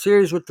Borg, the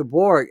series with the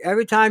Borg,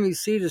 every time you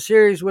see the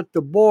series with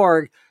the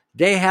Borg,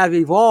 they have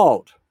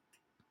evolved.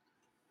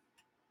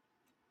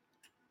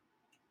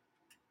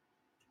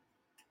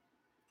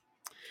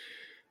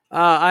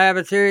 I have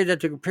a theory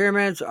that the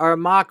pyramids are a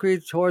mockery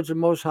towards the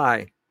Most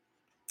High.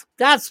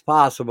 That's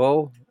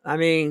possible. I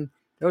mean,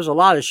 there was a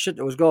lot of shit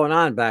that was going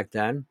on back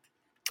then.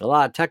 A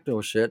lot of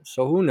technical shit.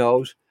 So who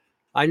knows?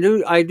 I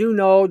do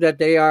know that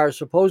they are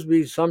supposed to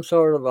be some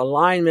sort of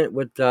alignment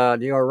with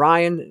the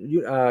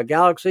Orion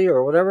galaxy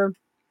or whatever.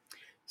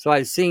 So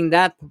I've seen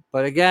that.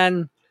 But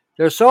again,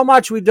 there's so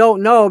much we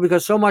don't know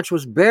because so much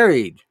was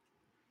buried.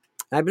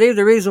 I believe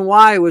the reason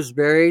why it was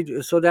buried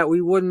is so that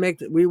we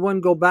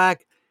wouldn't go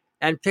back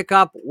and pick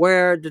up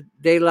where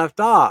they left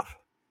off.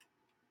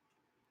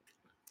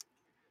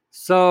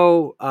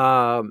 So,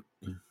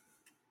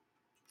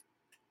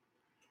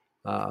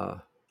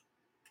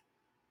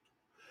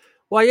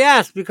 well,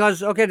 yes,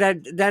 because, okay,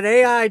 that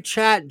AI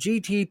chat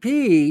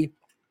GTP,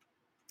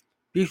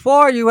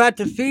 before you had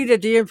to feed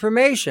it the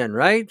information,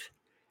 right?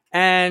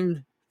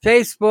 And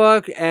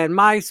Facebook and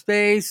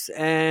MySpace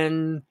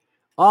and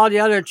all the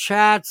other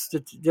chats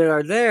that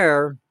are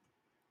there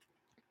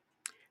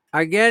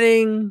are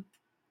getting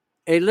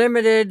a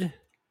limited,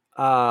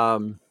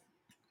 it's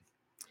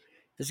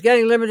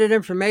getting limited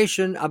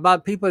information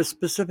about people in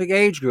specific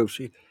age groups.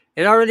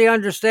 It already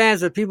understands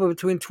that people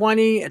between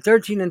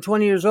 13 and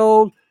 20 years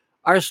old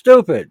are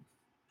stupid.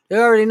 It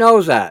already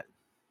knows that.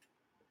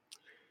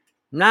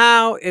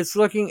 Now it's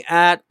looking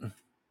at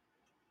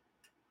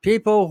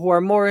people who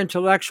are more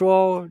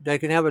intellectual. They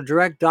can have a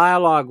direct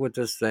dialogue with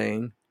this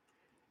thing.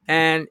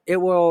 And it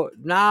will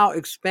now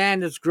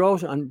expand its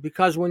growth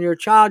because when you're a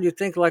child, you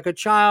think like a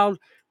child.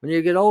 When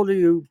you get older,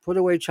 you put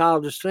away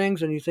childish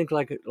things and you think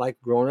like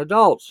grown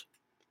adults.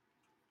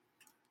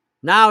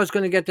 Now it's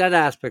going to get that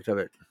aspect of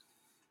it.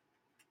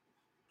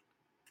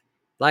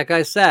 Like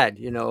I said,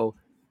 you know,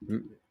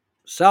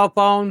 cell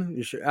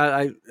phone,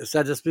 I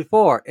said this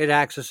before, it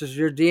accesses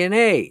your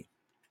DNA.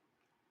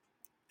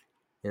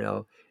 You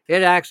know,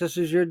 it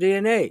accesses your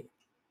DNA.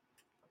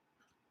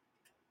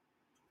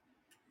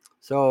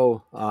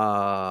 So,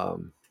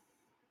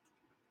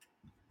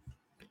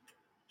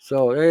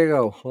 so there you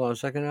go. Hold on a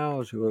second now.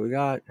 Let's see what we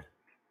got.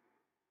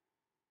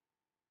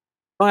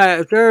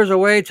 If there is a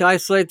way to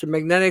isolate the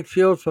magnetic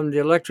field from the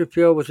electric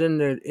field within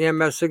the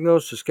EMF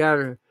signals to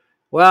scatter,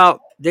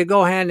 well, they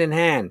go hand in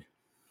hand.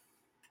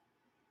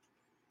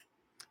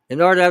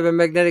 In order to have a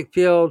magnetic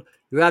field,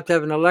 you have to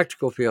have an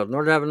electrical field. In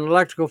order to have an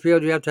electrical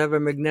field, you have to have a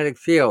magnetic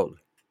field.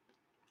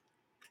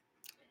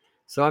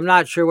 So I'm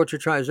not sure what you're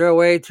trying. Is there a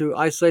way to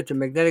isolate the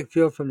magnetic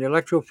field from the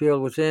electrical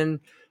field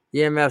within the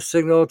EMF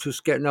signal to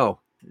scatter?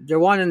 No. they're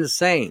one and the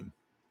same.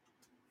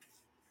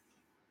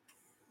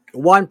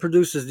 One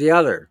produces the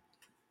other.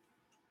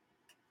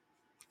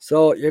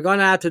 So you're going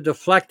to have to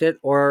deflect it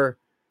or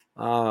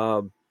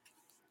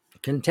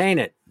contain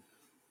it.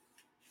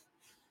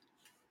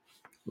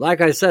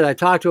 Like I said, I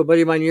talked to a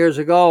buddy of mine years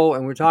ago,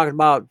 and we're talking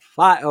about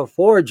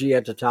 4G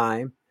at the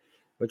time.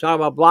 We're talking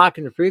about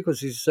blocking the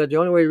frequencies. He said the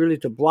only way really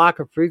to block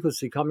a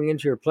frequency coming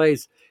into your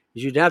place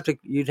is you'd have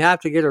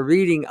to get a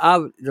reading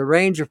of the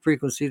range of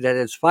frequency that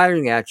it's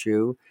firing at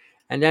you,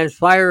 and then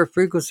fire a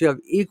frequency of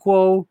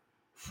equal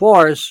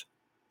force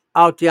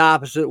out the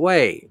opposite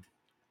way.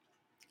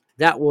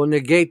 That will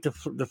negate the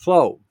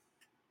flow.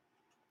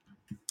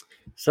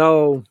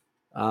 So,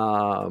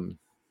 so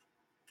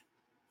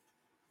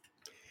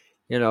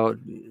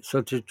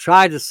to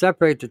try to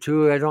separate the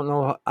two, I don't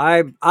know.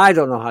 I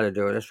don't know how to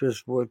do it. Let's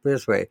just put it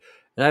this way,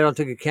 and I don't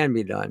think it can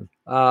be done.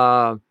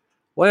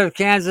 What if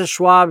Kansas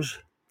Schwab's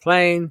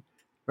plane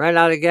ran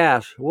out of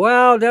gas?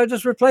 Well, they'll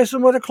just replace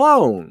them with a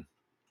clone.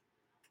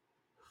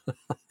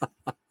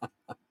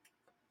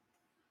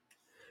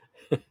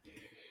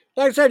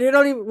 Like I said,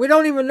 we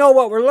don't even know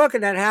what we're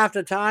looking at half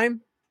the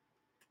time,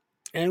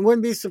 and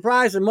wouldn't be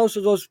surprised that most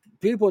of those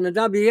people in the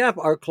WF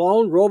are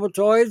cloned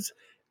robotoids,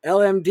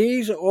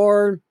 LMDs,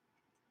 or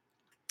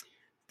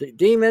the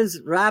demons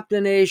wrapped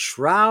in a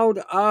shroud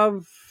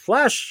of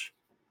flesh,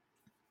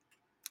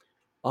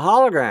 a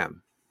hologram.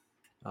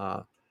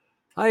 How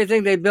do you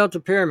think they built the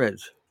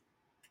pyramids?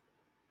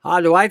 How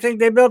do I think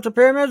they built the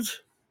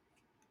pyramids?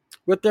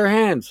 With their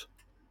hands.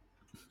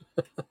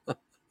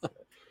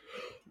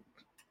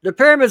 The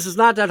pyramids is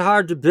not that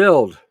hard to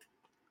build.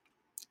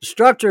 The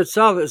structure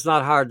itself is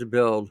not hard to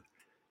build.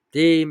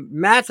 The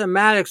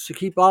mathematics to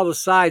keep all the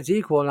sides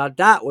equal, now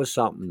that was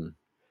something.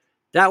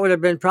 That would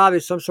have been probably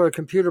some sort of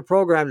computer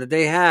program that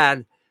they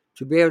had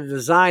to be able to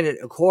design it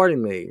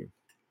accordingly.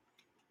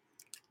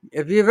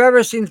 If you've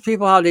ever seen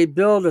people how they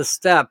build a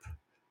step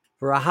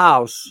for a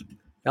house,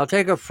 they'll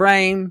take a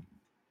frame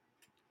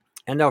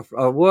and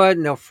a wood,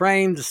 and they'll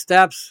frame the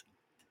steps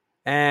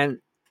and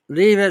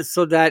leave it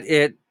so that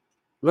it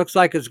looks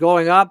like it's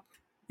going up,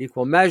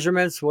 equal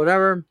measurements,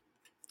 whatever.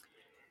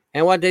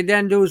 And what they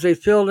then do is they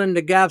fill in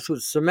the gaps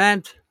with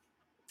cement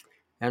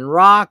and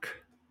rock,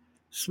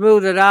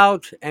 smooth it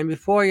out, and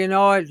before you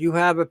know it, you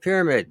have a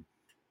pyramid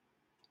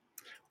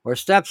or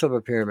steps of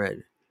a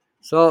pyramid.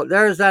 So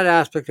there's that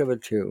aspect of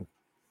it too.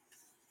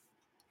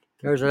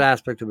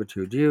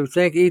 Do you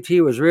think E.T.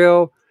 was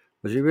real?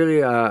 Was he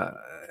really?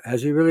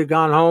 Has he really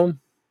gone home?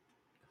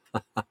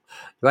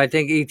 Do I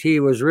think E.T.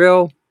 was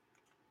real?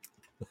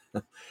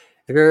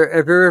 If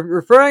you're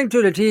referring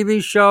to the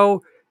TV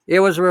show, it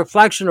was a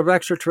reflection of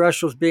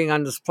extraterrestrials being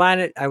on this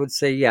planet, I would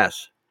say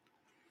yes.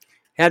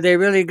 Had they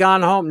really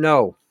gone home?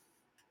 No.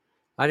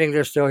 I think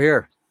they're still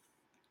here.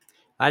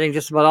 I think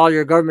just about all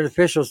your government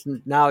officials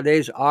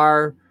nowadays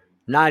are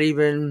not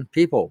even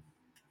people.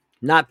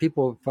 Not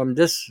people from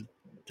this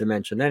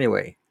dimension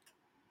anyway.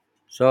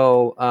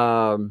 So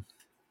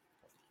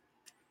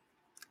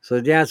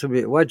the answer would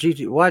be,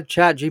 what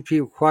ChatGPT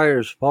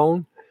requires?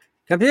 Phone?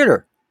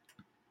 Computer,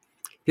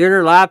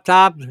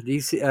 laptop,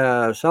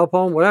 DC, cell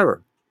phone,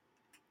 whatever.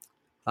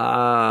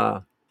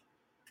 I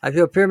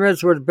feel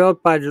pyramids were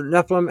built by the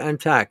Nephilim and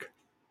tech.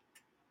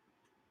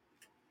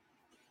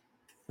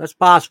 That's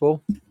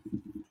possible.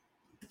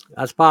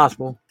 Are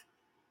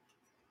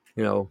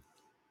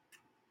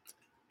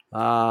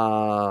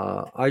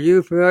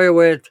you familiar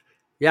with,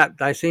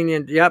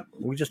 Dicenian? Yep,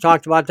 we just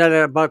talked about that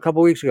about a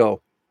couple weeks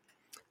ago.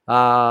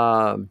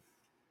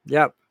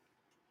 Yep.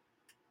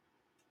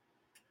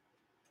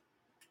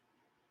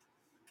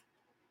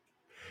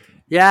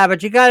 Yeah,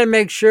 but you got to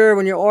make sure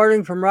when you're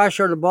ordering from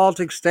Russia or the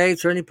Baltic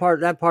states or any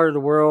part of the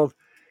world,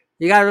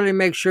 you got to really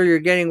make sure you're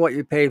getting what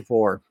you paid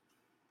for.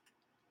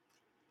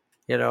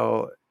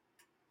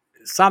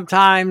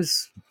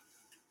 Sometimes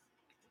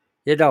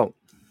you don't.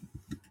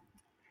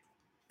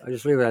 I'll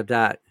just leave it at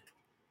that.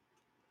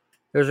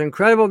 There's an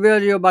incredible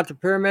video about the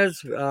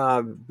pyramids,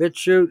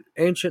 BitChute,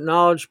 Ancient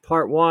Knowledge,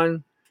 Part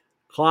 1,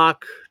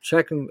 Clock,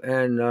 Checking,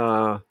 and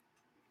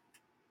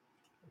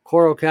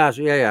Coralcast.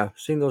 Yeah.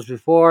 Seen those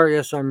before.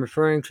 Yes, I'm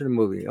referring to the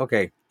movie.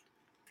 Okay.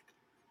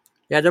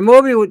 Yeah, the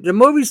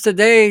movies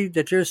today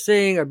that you're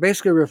seeing are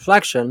basically a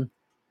reflection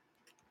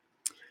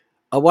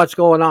of what's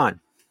going on.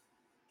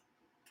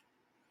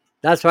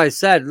 That's why I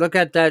said, look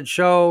at that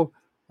show,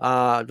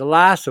 The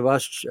Last of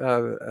Us,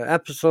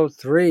 episode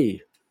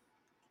 3.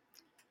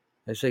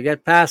 They say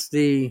get past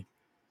the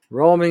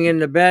roaming in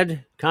the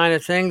bed kind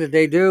of thing that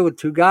they do with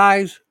two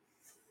guys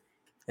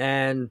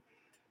and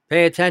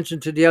pay attention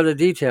to the other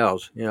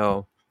details.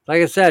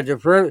 Like I said,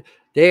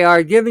 they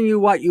are giving you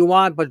what you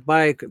want,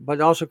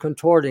 but also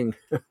contorting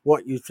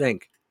what you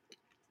think.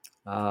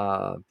 You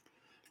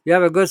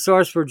have a good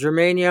source for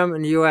germanium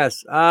in the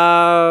U.S.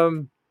 I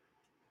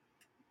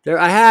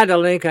had a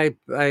link. I'd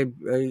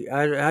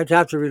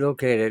have to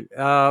relocate it.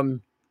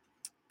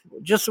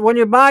 Just when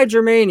you buy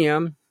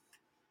germanium,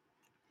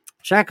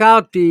 check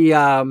out the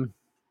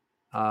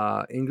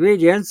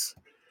ingredients.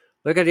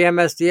 Look at the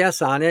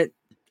MSDS on it,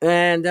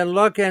 and then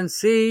look and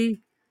see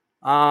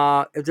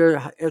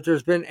if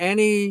there's been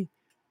any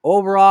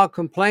overall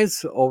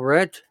complaints over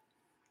it,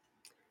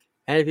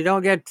 and if you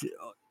don't get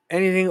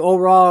anything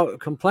overall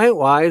complaint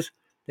wise,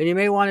 then you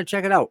may want to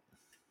check it out.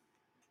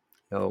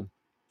 So,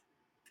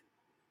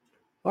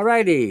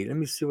 alrighty, let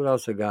me see what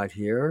else I got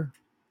here.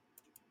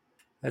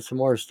 Got some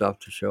more stuff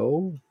to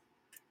show.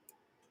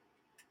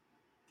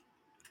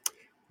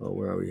 Oh,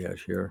 where are we at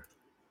here?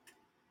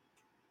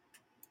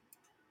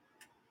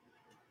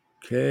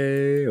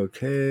 Okay,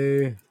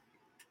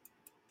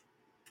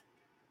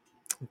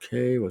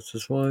 what's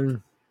this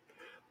one?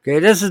 Okay,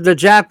 this is the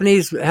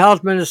Japanese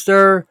health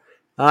minister.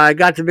 I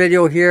got the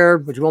video here,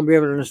 but you won't be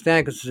able to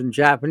understand because it's in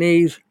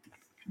Japanese.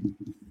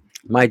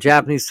 My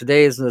Japanese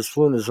today isn't as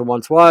fluent as it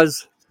once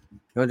was.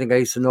 The only thing I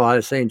used to know how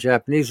to say in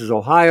Japanese is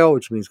Ohio,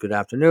 which means good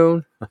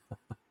afternoon.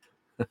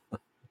 But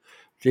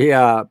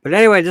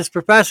anyway, this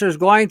professor is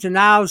going to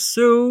now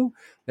sue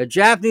the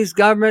Japanese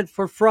government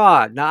for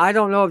fraud. Now, I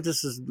don't know if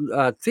this is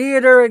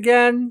theater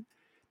again,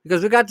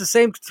 because we got the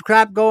same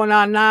crap going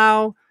on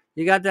now.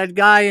 You got that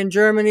guy in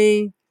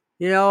Germany,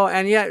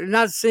 and yet you're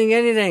not seeing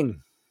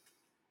anything.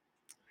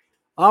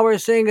 All we're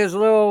seeing is a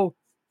little,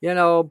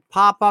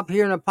 pop up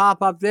here and a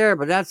pop up there,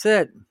 but that's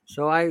it.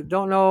 So I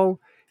don't know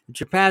if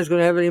Japan's going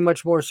to have any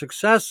much more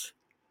success.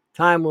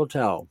 Time will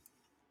tell.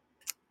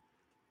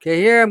 Okay,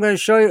 here I'm going to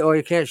show you. Oh,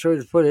 you can't show you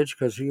the footage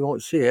because you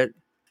won't see it.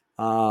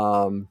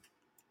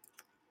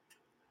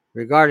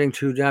 Regarding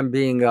to them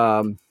being,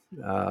 give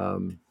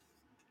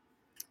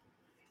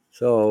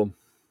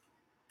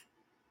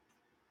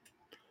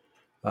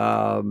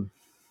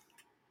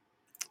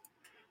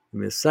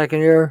me a second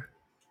here.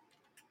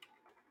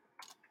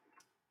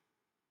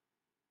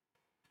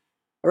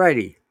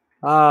 Alrighty.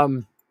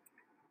 What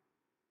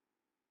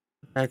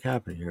the heck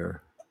happened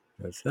here?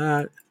 That's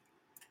that.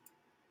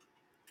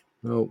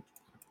 Nope.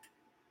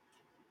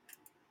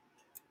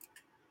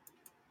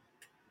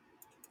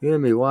 Give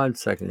me 1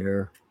 second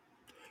here.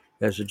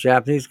 There's a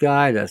Japanese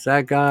guy. That's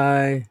that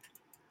guy.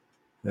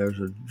 There's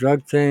a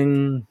drug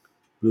thing.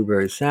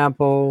 Blueberry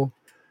sample.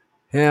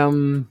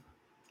 Him.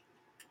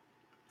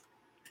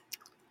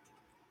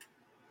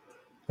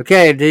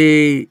 Okay,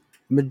 the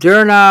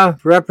Moderna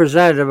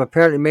representative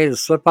apparently made a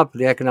slip up at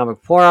the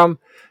Economic Forum.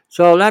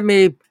 So let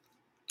me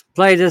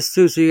play this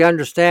too so you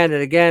understand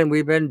it again.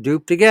 We've been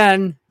duped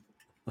again.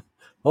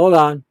 Hold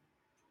on.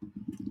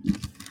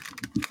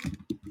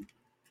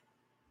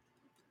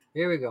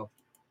 Here we go.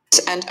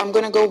 And I'm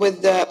going to go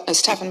with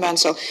Stefan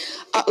Bancel.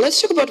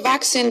 Let's talk about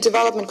vaccine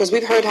development, because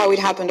we've heard how it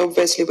happened,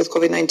 obviously, with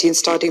COVID-19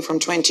 starting from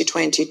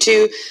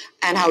 2022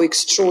 and how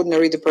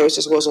extraordinary the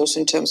process was also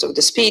in terms of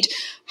the speed.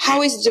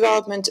 How is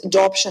development,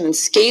 adoption and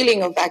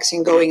scaling of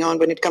vaccine going on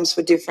when it comes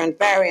for different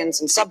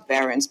variants and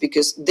subvariants?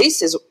 Because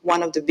this is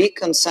one of the big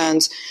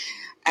concerns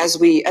as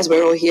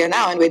we're all here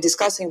now and we're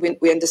discussing,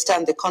 we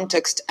understand the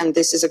context, and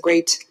this is a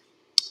great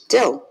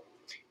deal.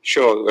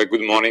 Sure.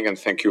 Good morning, and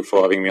thank you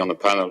for having me on the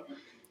panel.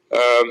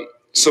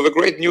 So the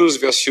great news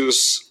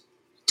versus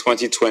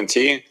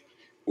 2020,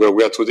 where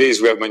we are today,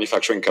 is we have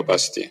manufacturing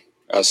capacity.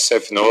 As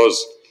Seth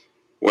knows,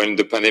 when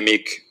the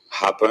pandemic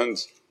happened,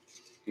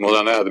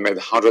 Moderna had made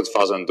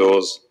 100,000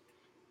 doses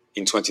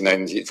in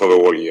 2019 for the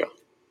whole year.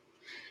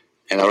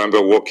 And I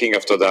remember walking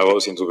after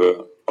Davos into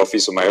the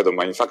office of my head of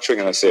manufacturing,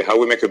 and I say, how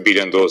we make 1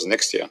 billion doses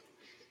next year?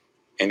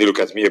 And they look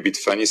at me a bit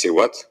funny, say,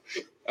 what?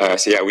 I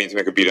say, yeah, we need to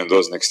make 1 billion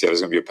doses next year.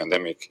 There's going to be a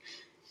pandemic.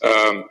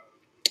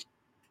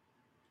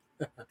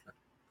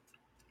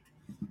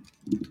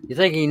 You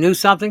think he knew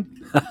something?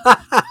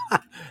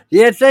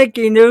 You think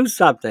he knew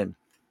something?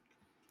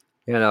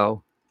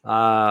 Like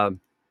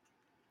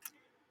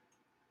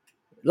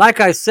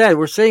I said,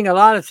 we're seeing a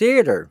lot of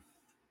theater.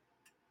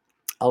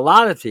 A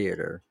lot of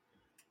theater.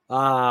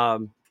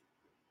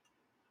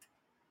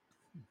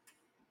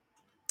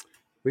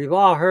 We've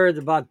all heard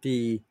about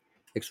the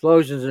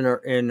explosions in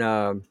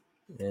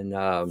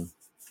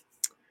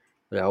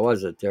what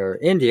was it? There,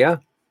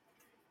 India,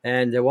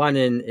 and the one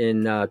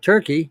in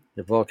Turkey,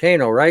 the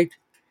volcano, right?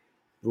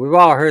 We've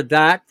all heard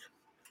that.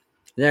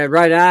 Then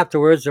right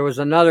afterwards, there was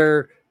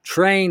another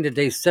train that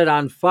they set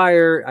on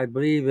fire, I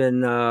believe,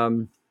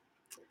 in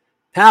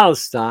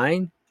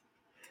Palestine.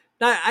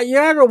 Now, you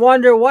ever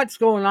wonder what's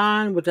going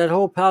on with that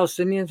whole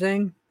Palestinian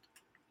thing?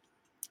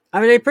 I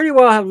mean, they pretty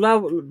well have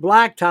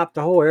blacktopped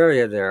the whole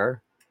area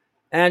there.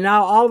 And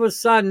now all of a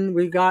sudden,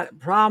 we've got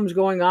problems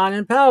going on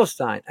in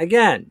Palestine.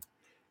 Again,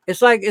 it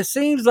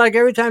seems like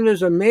every time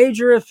there's a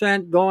major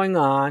event going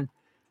on,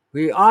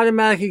 we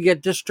automatically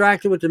get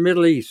distracted with the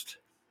Middle East.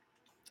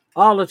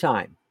 All the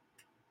time.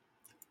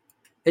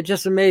 It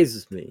just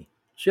amazes me.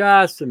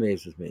 Just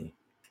amazes me.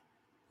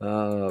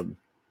 The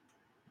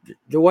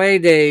way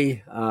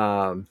they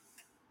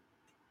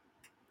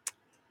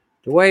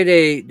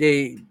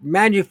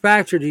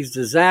manufacture these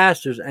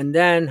disasters and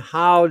then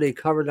how they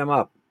cover them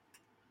up.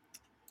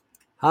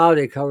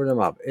 Okay,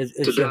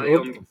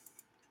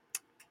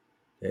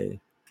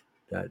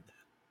 that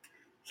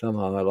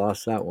somehow I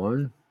lost that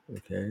one.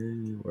 Okay,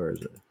 where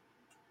is it?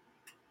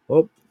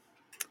 Oh,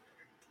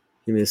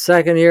 give me a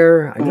second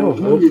here. I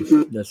know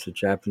that's the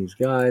Japanese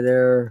guy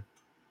there.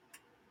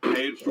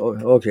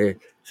 Okay.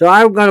 So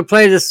I'm going to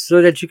play this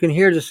so that you can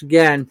hear this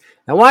again.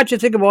 I want you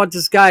to think about what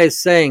this guy is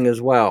saying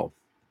as well.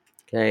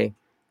 Okay.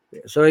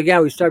 So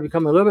again, we start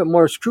becoming a little bit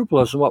more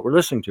scrupulous in what we're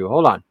listening to.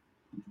 Hold on.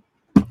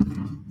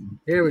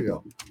 Here we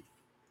go.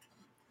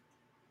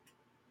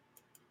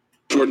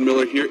 Jordan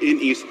Miller here in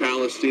East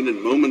Palestine,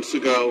 and moments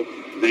ago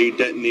they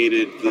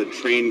detonated the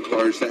train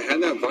cars that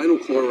had that vinyl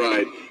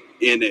chloride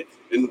in it.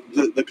 And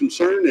the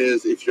concern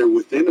is if you're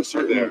within a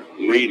certain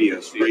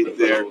radius right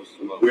there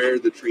where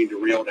the train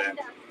derailed at,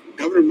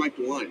 Governor Mike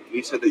DeWine,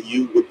 he said that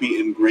you would be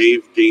in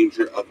grave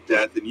danger of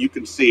death. And you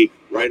can see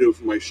right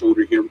over my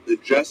shoulder here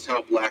just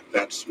how black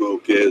that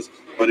smoke is.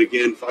 But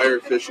again, fire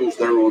officials,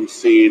 they're on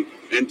scene.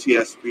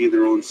 NTSB,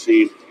 they're on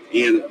scene.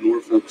 And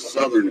Norfolk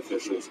Southern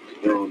officials,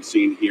 they're on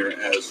scene here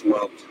as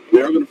well.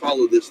 We are going to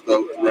follow this,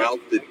 though, throughout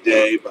the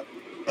day. But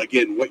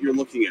again, what you're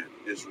looking at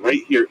is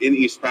right here in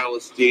East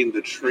Palestine.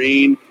 The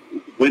train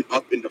went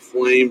up into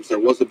flames. There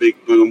was a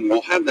big boom.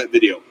 We'll have that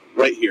video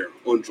right here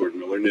on Jordan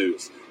Miller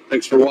News.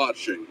 Thanks for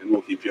watching, and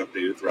we'll keep you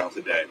updated throughout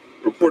the day.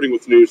 Reporting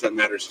with news that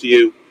matters to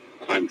you,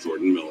 I'm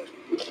Jordan Miller.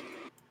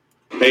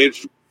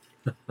 Page.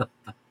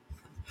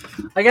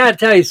 I got to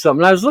tell you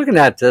something. I was looking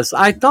at this.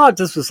 I thought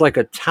this was like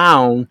a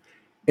town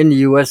in the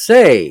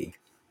USA.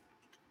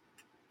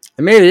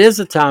 And maybe it is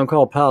a town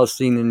called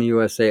Palestine in the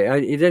USA.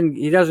 He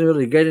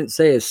didn't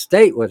say a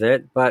state with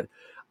it, but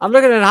I'm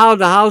looking at how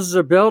the houses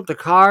are built, the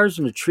cars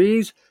and the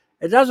trees.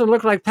 It doesn't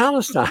look like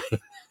Palestine.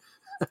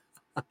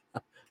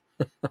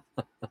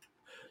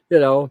 You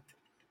know,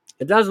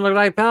 it doesn't look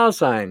like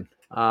Palestine.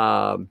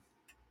 Kind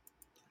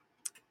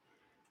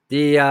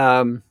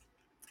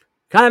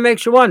of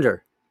makes you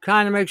wonder.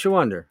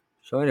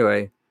 So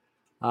anyway,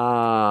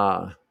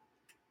 going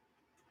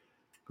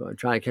to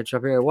try and catch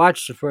up here.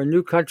 Watch for a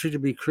new country to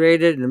be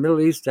created in the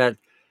Middle East that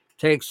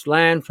takes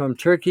land from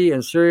Turkey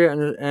and Syria.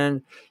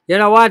 And you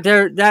know what?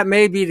 That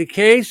may be the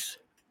case.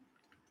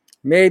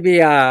 Maybe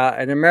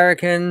an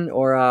American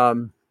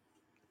or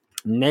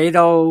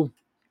NATO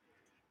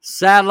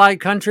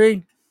satellite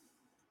country.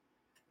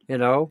 You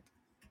know,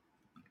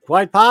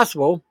 quite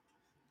possible.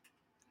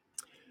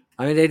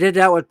 I mean, they did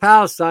that with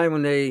Palestine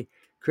when they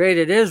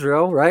created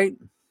Israel, right?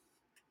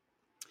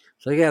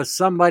 So you have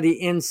somebody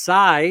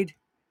inside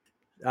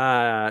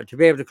to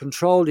be able to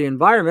control the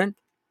environment.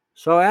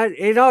 So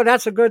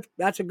that's a good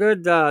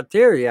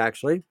theory,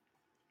 actually.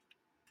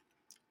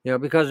 You know,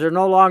 because they're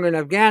no longer in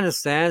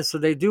Afghanistan, so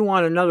they do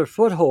want another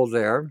foothold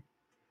there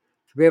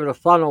to be able to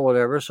funnel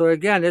whatever. So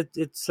again,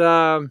 it's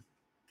 50.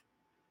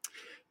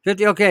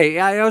 Okay,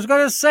 I was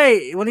going to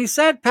say when he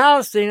said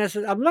Palestine, I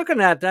said I'm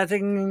looking at that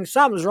thinking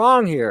something's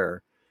wrong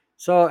here.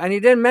 So, and he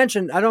didn't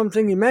mention. I don't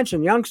think he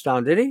mentioned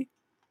Youngstown, did he? At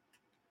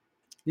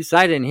least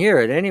I didn't hear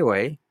it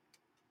anyway.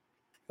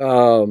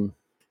 Because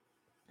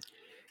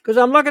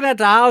I'm looking at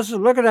the houses,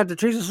 looking at the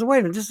trees. I said, wait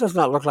a minute, this does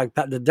not look like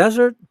the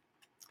desert.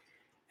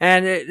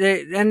 And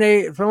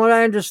they, from what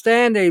I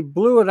understand, they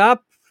blew it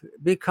up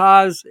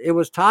because it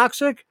was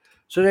toxic.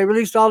 So they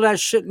released all that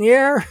shit in the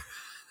air.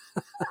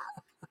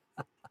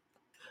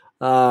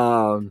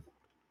 Oh,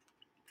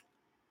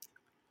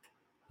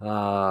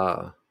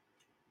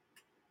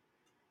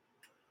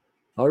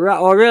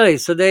 really?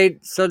 So they're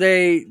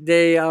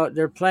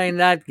playing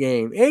that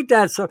game. Ain't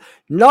that so?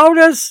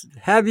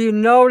 Have you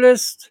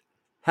noticed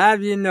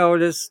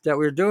that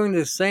we're doing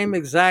the same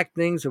exact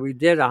things that we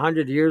did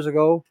 100 years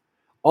ago?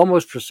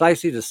 Almost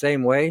precisely the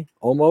same way,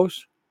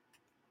 almost.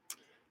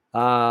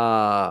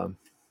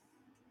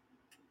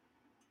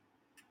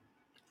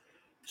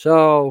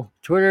 So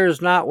Twitter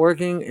is not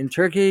working in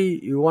Turkey.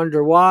 You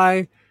wonder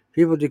why?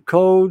 People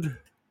decode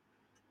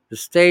the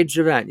staged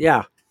event.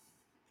 Yeah.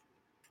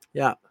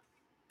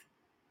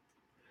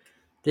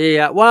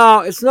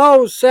 Well, it's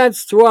no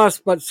sense to us,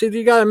 but see,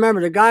 you got to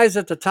remember the guys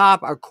at the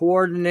top are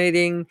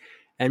coordinating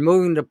and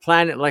moving the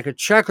planet like a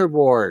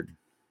checkerboard.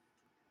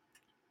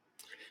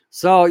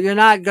 So you're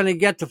not going to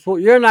get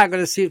you're not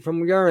going to see it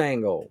from your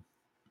angle.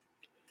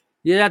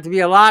 You'd have to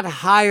be a lot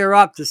higher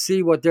up to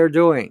see what they're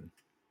doing.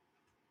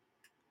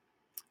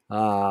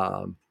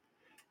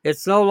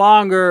 It's no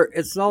longer.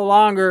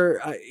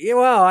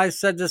 Well, I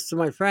said this to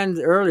my friend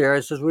earlier. I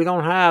says we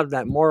don't have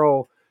that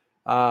moral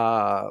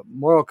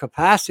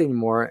capacity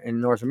anymore in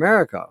North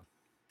America.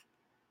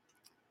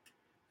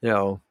 You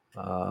know,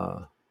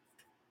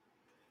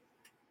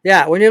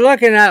 when you're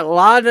looking at a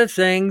lot of the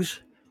things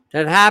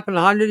that happened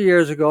 100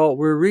 years ago,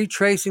 we're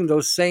retracing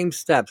those same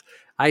steps.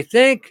 I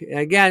think,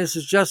 again, this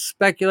is just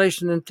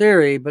speculation and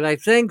theory, but I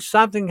think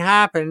something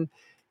happened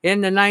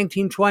in the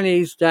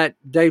 1920s that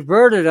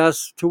diverted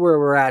us to where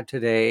we're at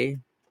today.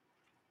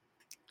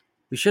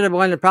 We should have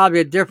went probably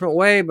a different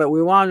way, but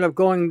we wound up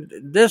going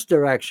this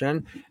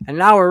direction, and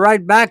now we're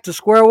right back to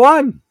square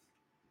one.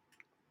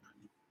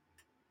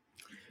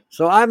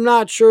 So I'm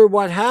not sure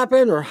what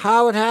happened or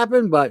how it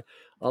happened, but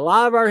a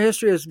lot of our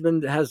history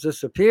has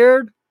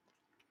disappeared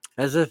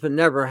as if it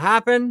never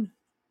happened,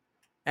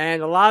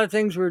 and a lot of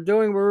things we're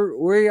doing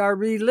we are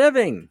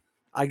reliving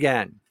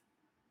again.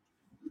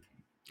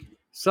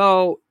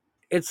 So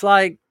it's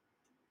like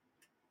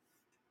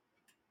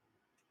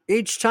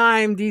each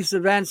time these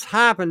events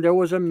happened, there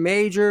was a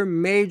major,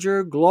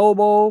 major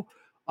global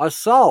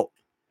assault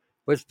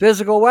with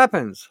physical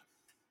weapons.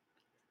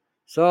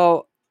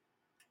 So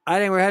I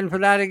think we're heading for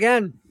that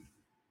again.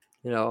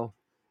 You know,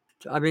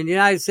 I mean, the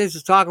United States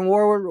is talking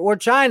war with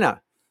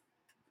China.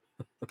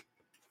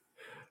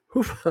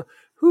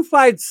 Who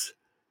fights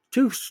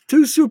two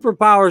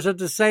superpowers at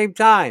the same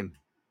time?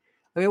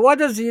 I mean, what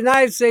does the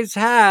United States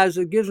has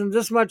that gives them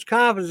this much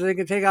confidence they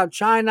can take out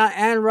China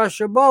and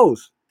Russia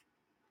both?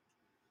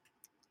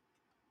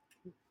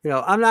 You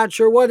know, I'm not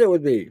sure what it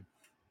would be.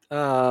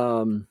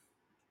 Also,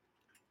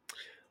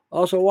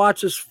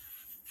 watch this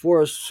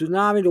for a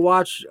tsunami to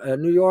watch.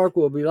 New York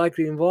will be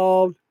likely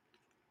involved.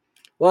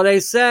 Well, they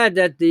said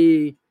that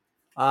if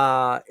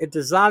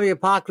the zombie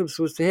apocalypse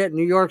was to hit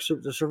New York,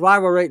 the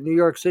survival rate in New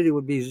York City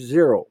would be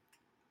 0.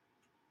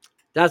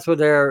 That's what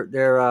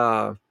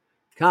they're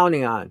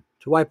counting on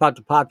to wipe out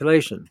the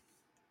population.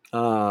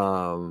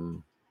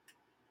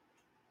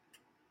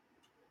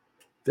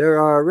 There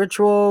are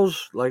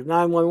rituals like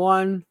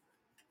 911.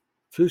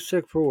 Too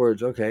sick for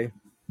words. Okay.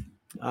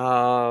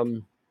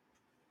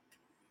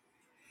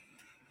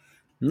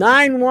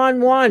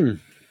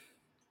 911.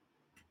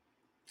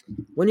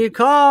 When you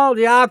call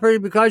the operator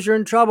because you're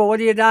in trouble, what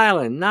are you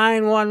dialing?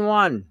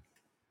 911.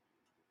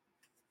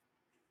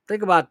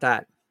 Think about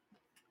that.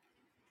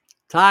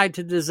 Tied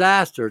to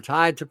disaster,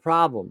 tied to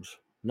problems.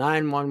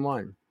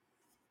 911.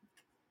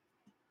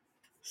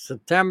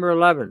 September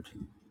 11th.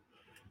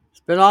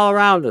 It's been all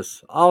around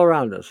us. All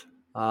around us.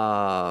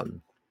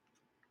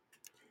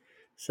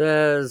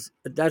 Says,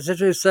 that's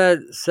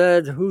interesting.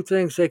 Said, who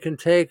thinks they can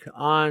take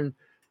on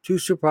 2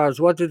 superpowers?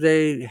 What do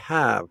they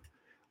have?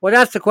 Well,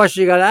 that's the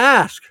question you got to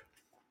ask.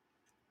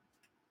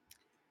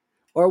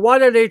 Or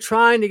what are they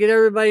trying to get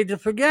everybody to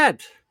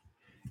forget?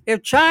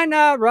 If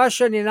China,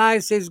 Russia, and the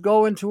United States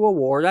go into a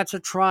war, that's a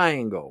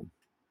triangle.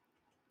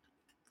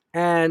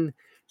 And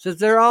since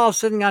they're all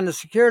sitting on the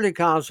Security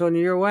Council in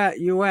the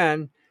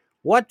UN,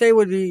 what they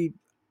would be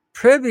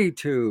privy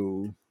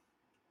to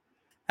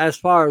as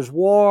far as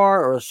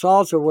war or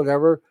assaults or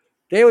whatever,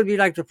 they would be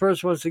like the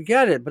first ones to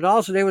get it. But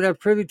also they would have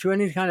privy to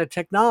any kind of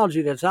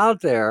technology that's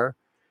out there.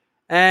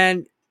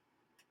 And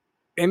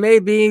it may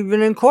be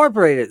even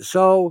incorporated.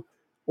 So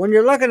when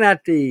you're looking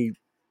at the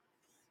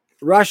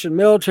Russian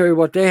military,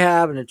 what they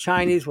have, and the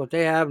Chinese, what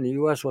they have, and the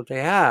U.S., what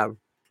they have,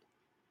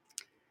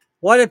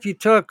 what if you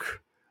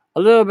took a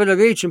little bit of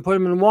each and put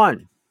them in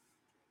one?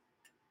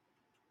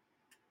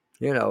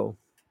 You know,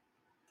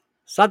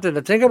 something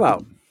to think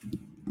about.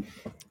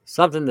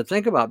 Something to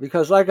think about.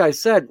 Because like I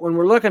said, when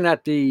we're looking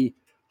at the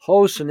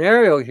whole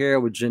scenario here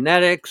with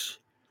genetics,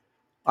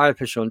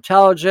 artificial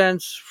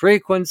intelligence,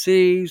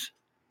 frequencies,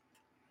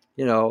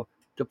 you know,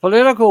 the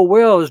political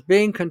will is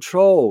being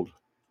controlled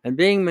and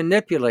being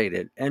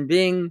manipulated and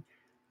being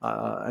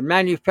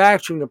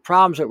manufacturing the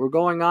problems that were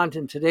going on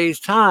in today's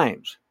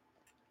times.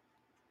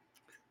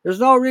 There's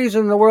no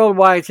reason in the world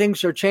why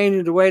things are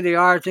changing the way they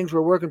are. Things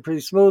were working pretty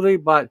smoothly,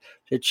 but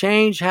the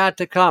change had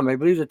to come. I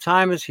believe the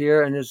time is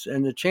here, and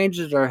the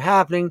changes that are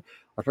happening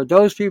are for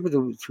those people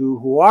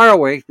who are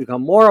awake,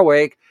 become more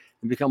awake,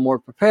 and become more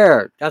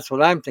prepared. That's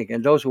what I'm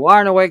thinking. Those who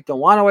aren't awake, don't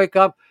want to wake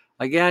up,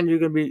 again, you're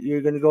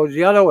going to go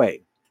the other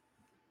way.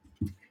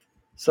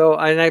 So,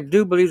 and I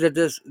do believe that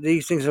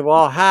these things have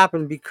all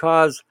happened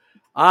because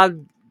of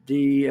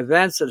the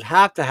events that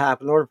have to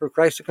happen in order for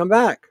Christ to come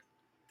back.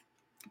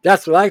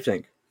 That's what I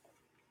think.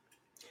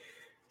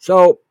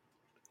 So,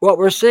 what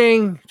we're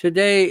seeing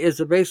today is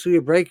basically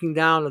a breaking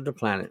down of the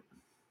planet.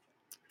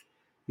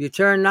 You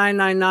turn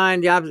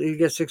 999, the opposite, you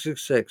get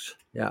 666.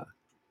 Yeah.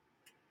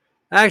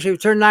 Actually, if you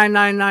turn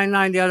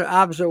 9999 the other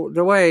opposite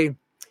the way,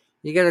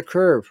 you get a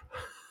curve.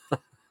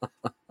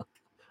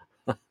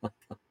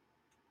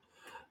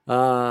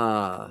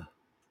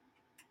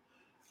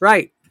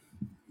 Right.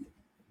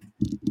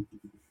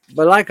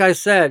 But like I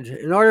said,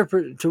 in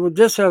order to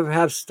this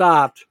have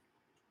stopped,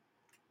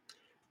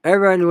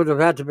 everyone would have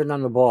had to have been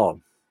on the ball.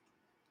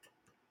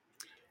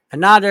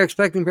 And now they're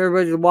expecting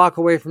everybody to walk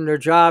away from their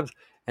jobs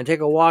and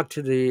take a walk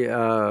to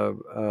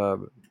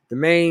the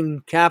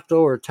main capital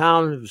or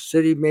town,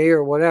 city, mayor,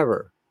 or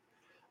whatever.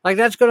 Like,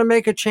 that's going to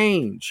make a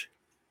change.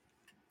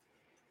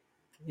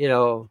 You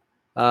know,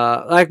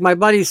 like my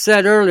buddy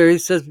said earlier, he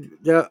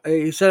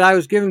said I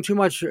was giving too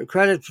much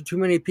credit for too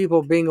many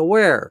people being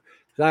aware.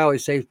 Because I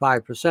always say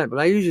 5%, but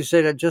I usually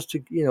say that just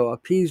to, you know,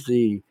 appease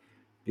the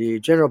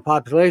general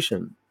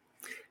population.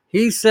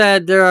 He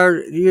said there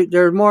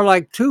are more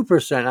like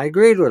 2%. I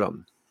agreed with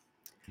him.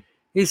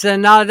 He said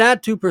now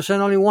that 2%,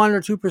 only 1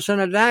 or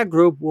 2% of that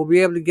group will be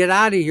able to get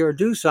out of here or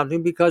do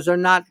something because they're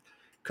not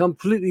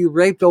completely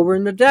raped over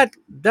in the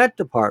debt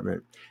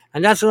department.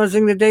 And that's one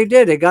thing that they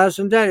did. They got us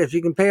in debt. If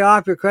you can pay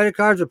off your credit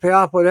cards or pay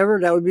off whatever,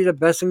 that would be the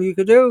best thing you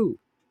could do.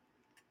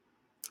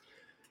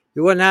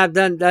 You wouldn't have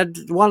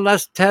that one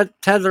less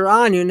tether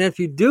on you. And if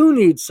you do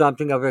need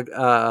something of it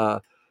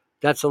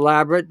that's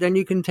elaborate, then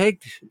you can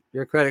take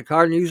your credit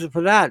card and use it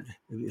for that,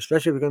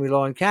 especially if you're going to be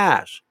low in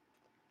cash.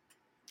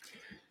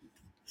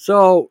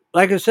 So,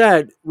 like I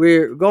said,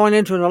 we're going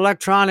into an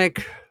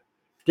electronic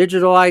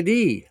digital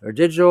ID or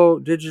digital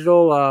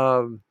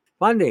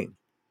funding.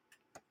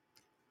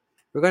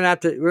 We're gonna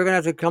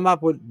have to come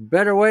up with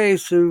better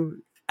ways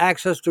to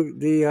access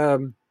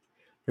the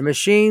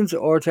machines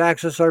or to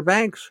access our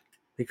banks,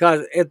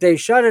 because if they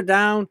shut it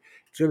down,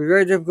 it's gonna be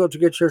very difficult to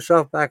get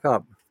yourself back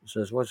up. It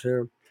says, what's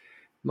here?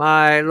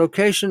 My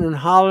location in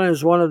Holland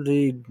is one of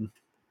the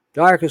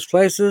darkest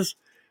places.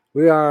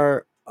 We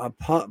are a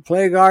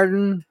play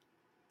garden.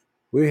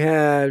 We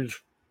had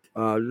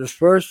the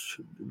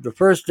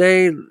first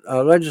day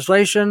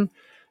legislation,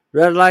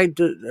 red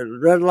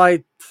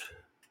light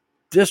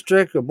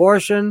district,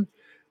 abortion.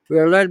 We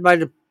are led by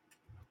the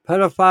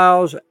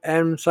pedophiles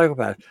and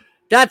psychopaths.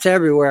 That's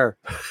everywhere.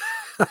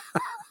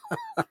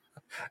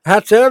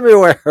 That's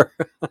everywhere.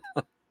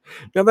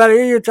 No matter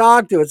who you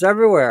talk to, it's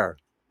everywhere.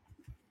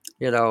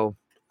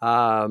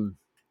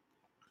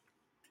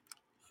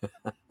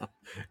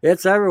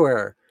 It's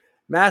everywhere.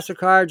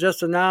 MasterCard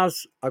just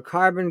announced a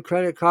carbon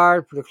credit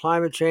card for the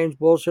climate change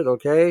bullshit,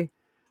 okay?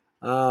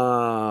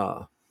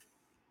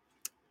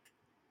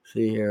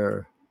 See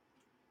here.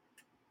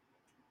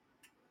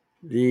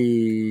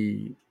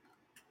 It's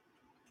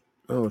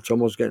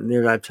almost getting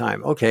near that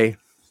time. Okay.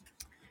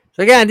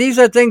 So again, these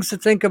are things to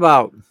think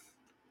about.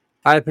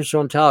 Artificial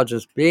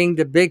intelligence being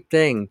the big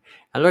thing,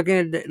 and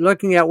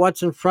looking at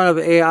what's in front of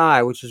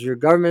AI, which is your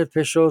government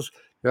officials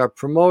that are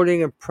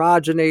promoting and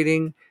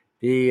progeniting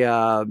the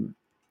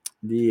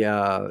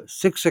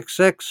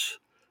 666,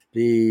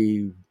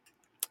 the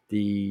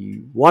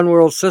one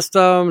world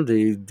system,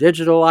 the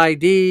digital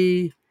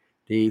ID,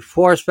 the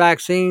forced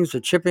vaccines,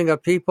 the chipping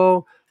of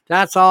people.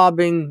 That's all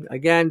being,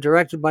 again,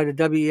 directed by the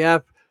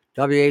WEF,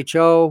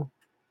 WHO,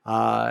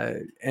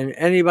 and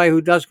anybody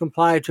who does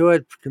comply to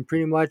it can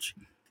pretty much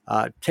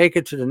take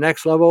it to the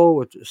next level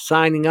with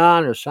signing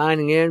on or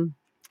signing in.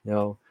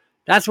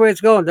 That's where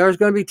it's going. There's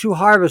going to be two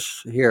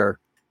harvests here.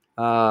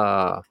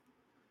 The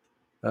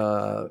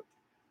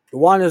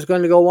one is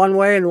going to go one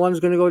way and one's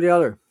going to go the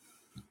other.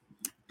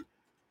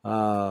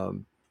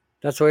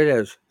 That's the way it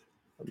is.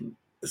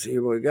 Let's see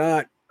what we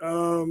got.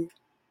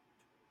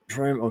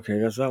 Okay,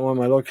 that's not one of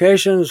my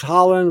locations.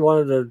 Holland, one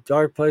of the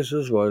dark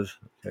places was,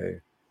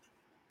 okay.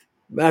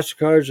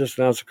 MasterCard just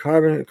announced a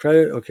carbon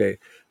credit. Okay,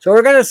 so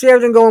we're going to see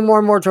everything going more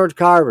and more towards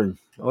carbon.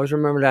 Always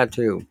remember that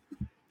too.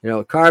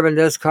 Carbon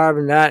this,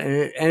 carbon that,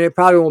 and it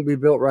probably won't be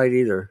built right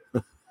either.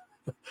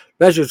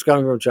 Especially if it's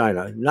coming from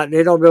China.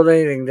 They don't build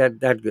anything that's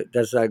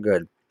that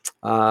good.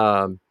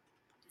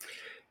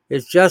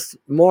 It's just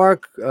more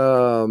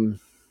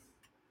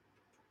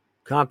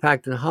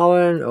compact in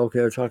Holland. Okay,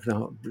 we're talking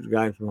to the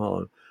guy from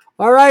Holland.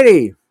 All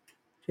righty.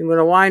 I'm going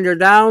to wind her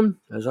down.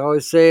 As I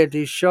always say at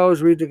these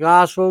shows, read the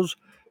Gospels.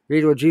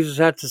 Read what Jesus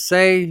had to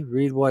say.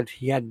 Read what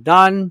he had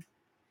done.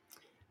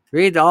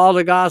 Read all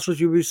the Gospels.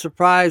 You'll be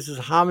surprised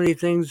at how many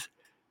things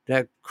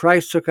that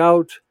Christ took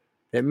out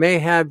that may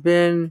have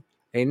been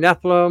a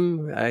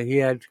Nephilim. He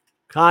had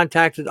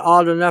contacted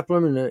all the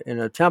Nephilim in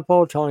a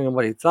temple, telling them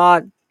what he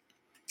thought.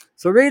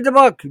 So read the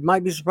book. You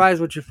might be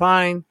surprised what you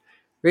find.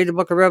 Read the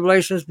book of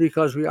Revelations,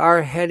 because we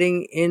are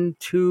heading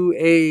into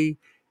a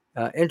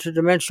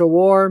interdimensional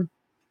war.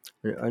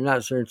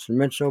 Not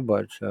interdimensional,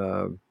 but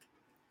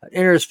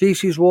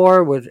interspecies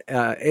war with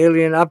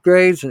alien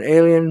upgrades and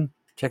alien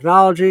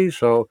technology.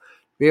 So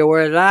be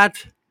aware of that.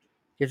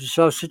 Get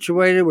yourself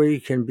situated where you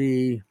can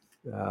be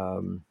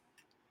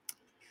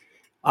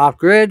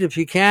off-grid if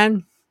you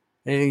can.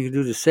 Anything you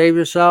can do to save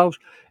yourselves.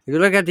 If you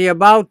look at the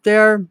about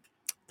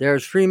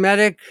there's Free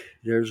Medic,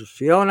 there's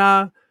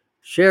Fiona,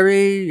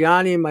 Sherry,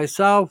 Yanni,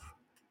 myself,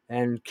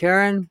 and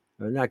Karen.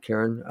 Not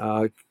Karen.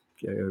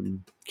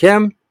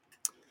 Kim,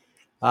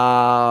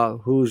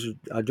 who's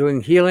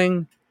doing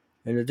healing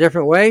in a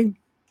different way.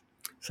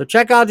 So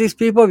check out these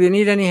people. If you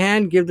need any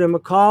hand, give them a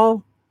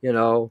call. If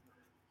you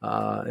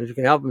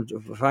can help them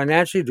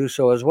financially, do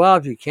so as well.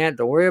 If you can't,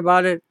 don't worry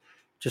about it.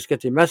 Just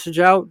get the message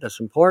out. That's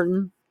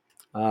important.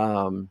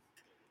 And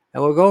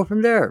we'll go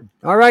from there.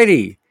 All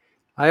righty.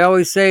 I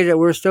always say that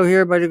we're still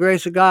here by the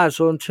grace of God.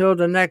 So until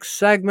the next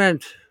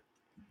segment,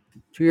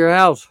 to your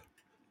health.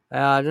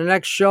 The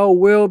next show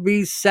will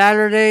be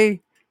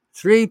Saturday,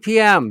 3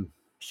 p.m.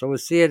 So we'll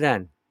see you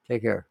then.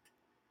 Take care.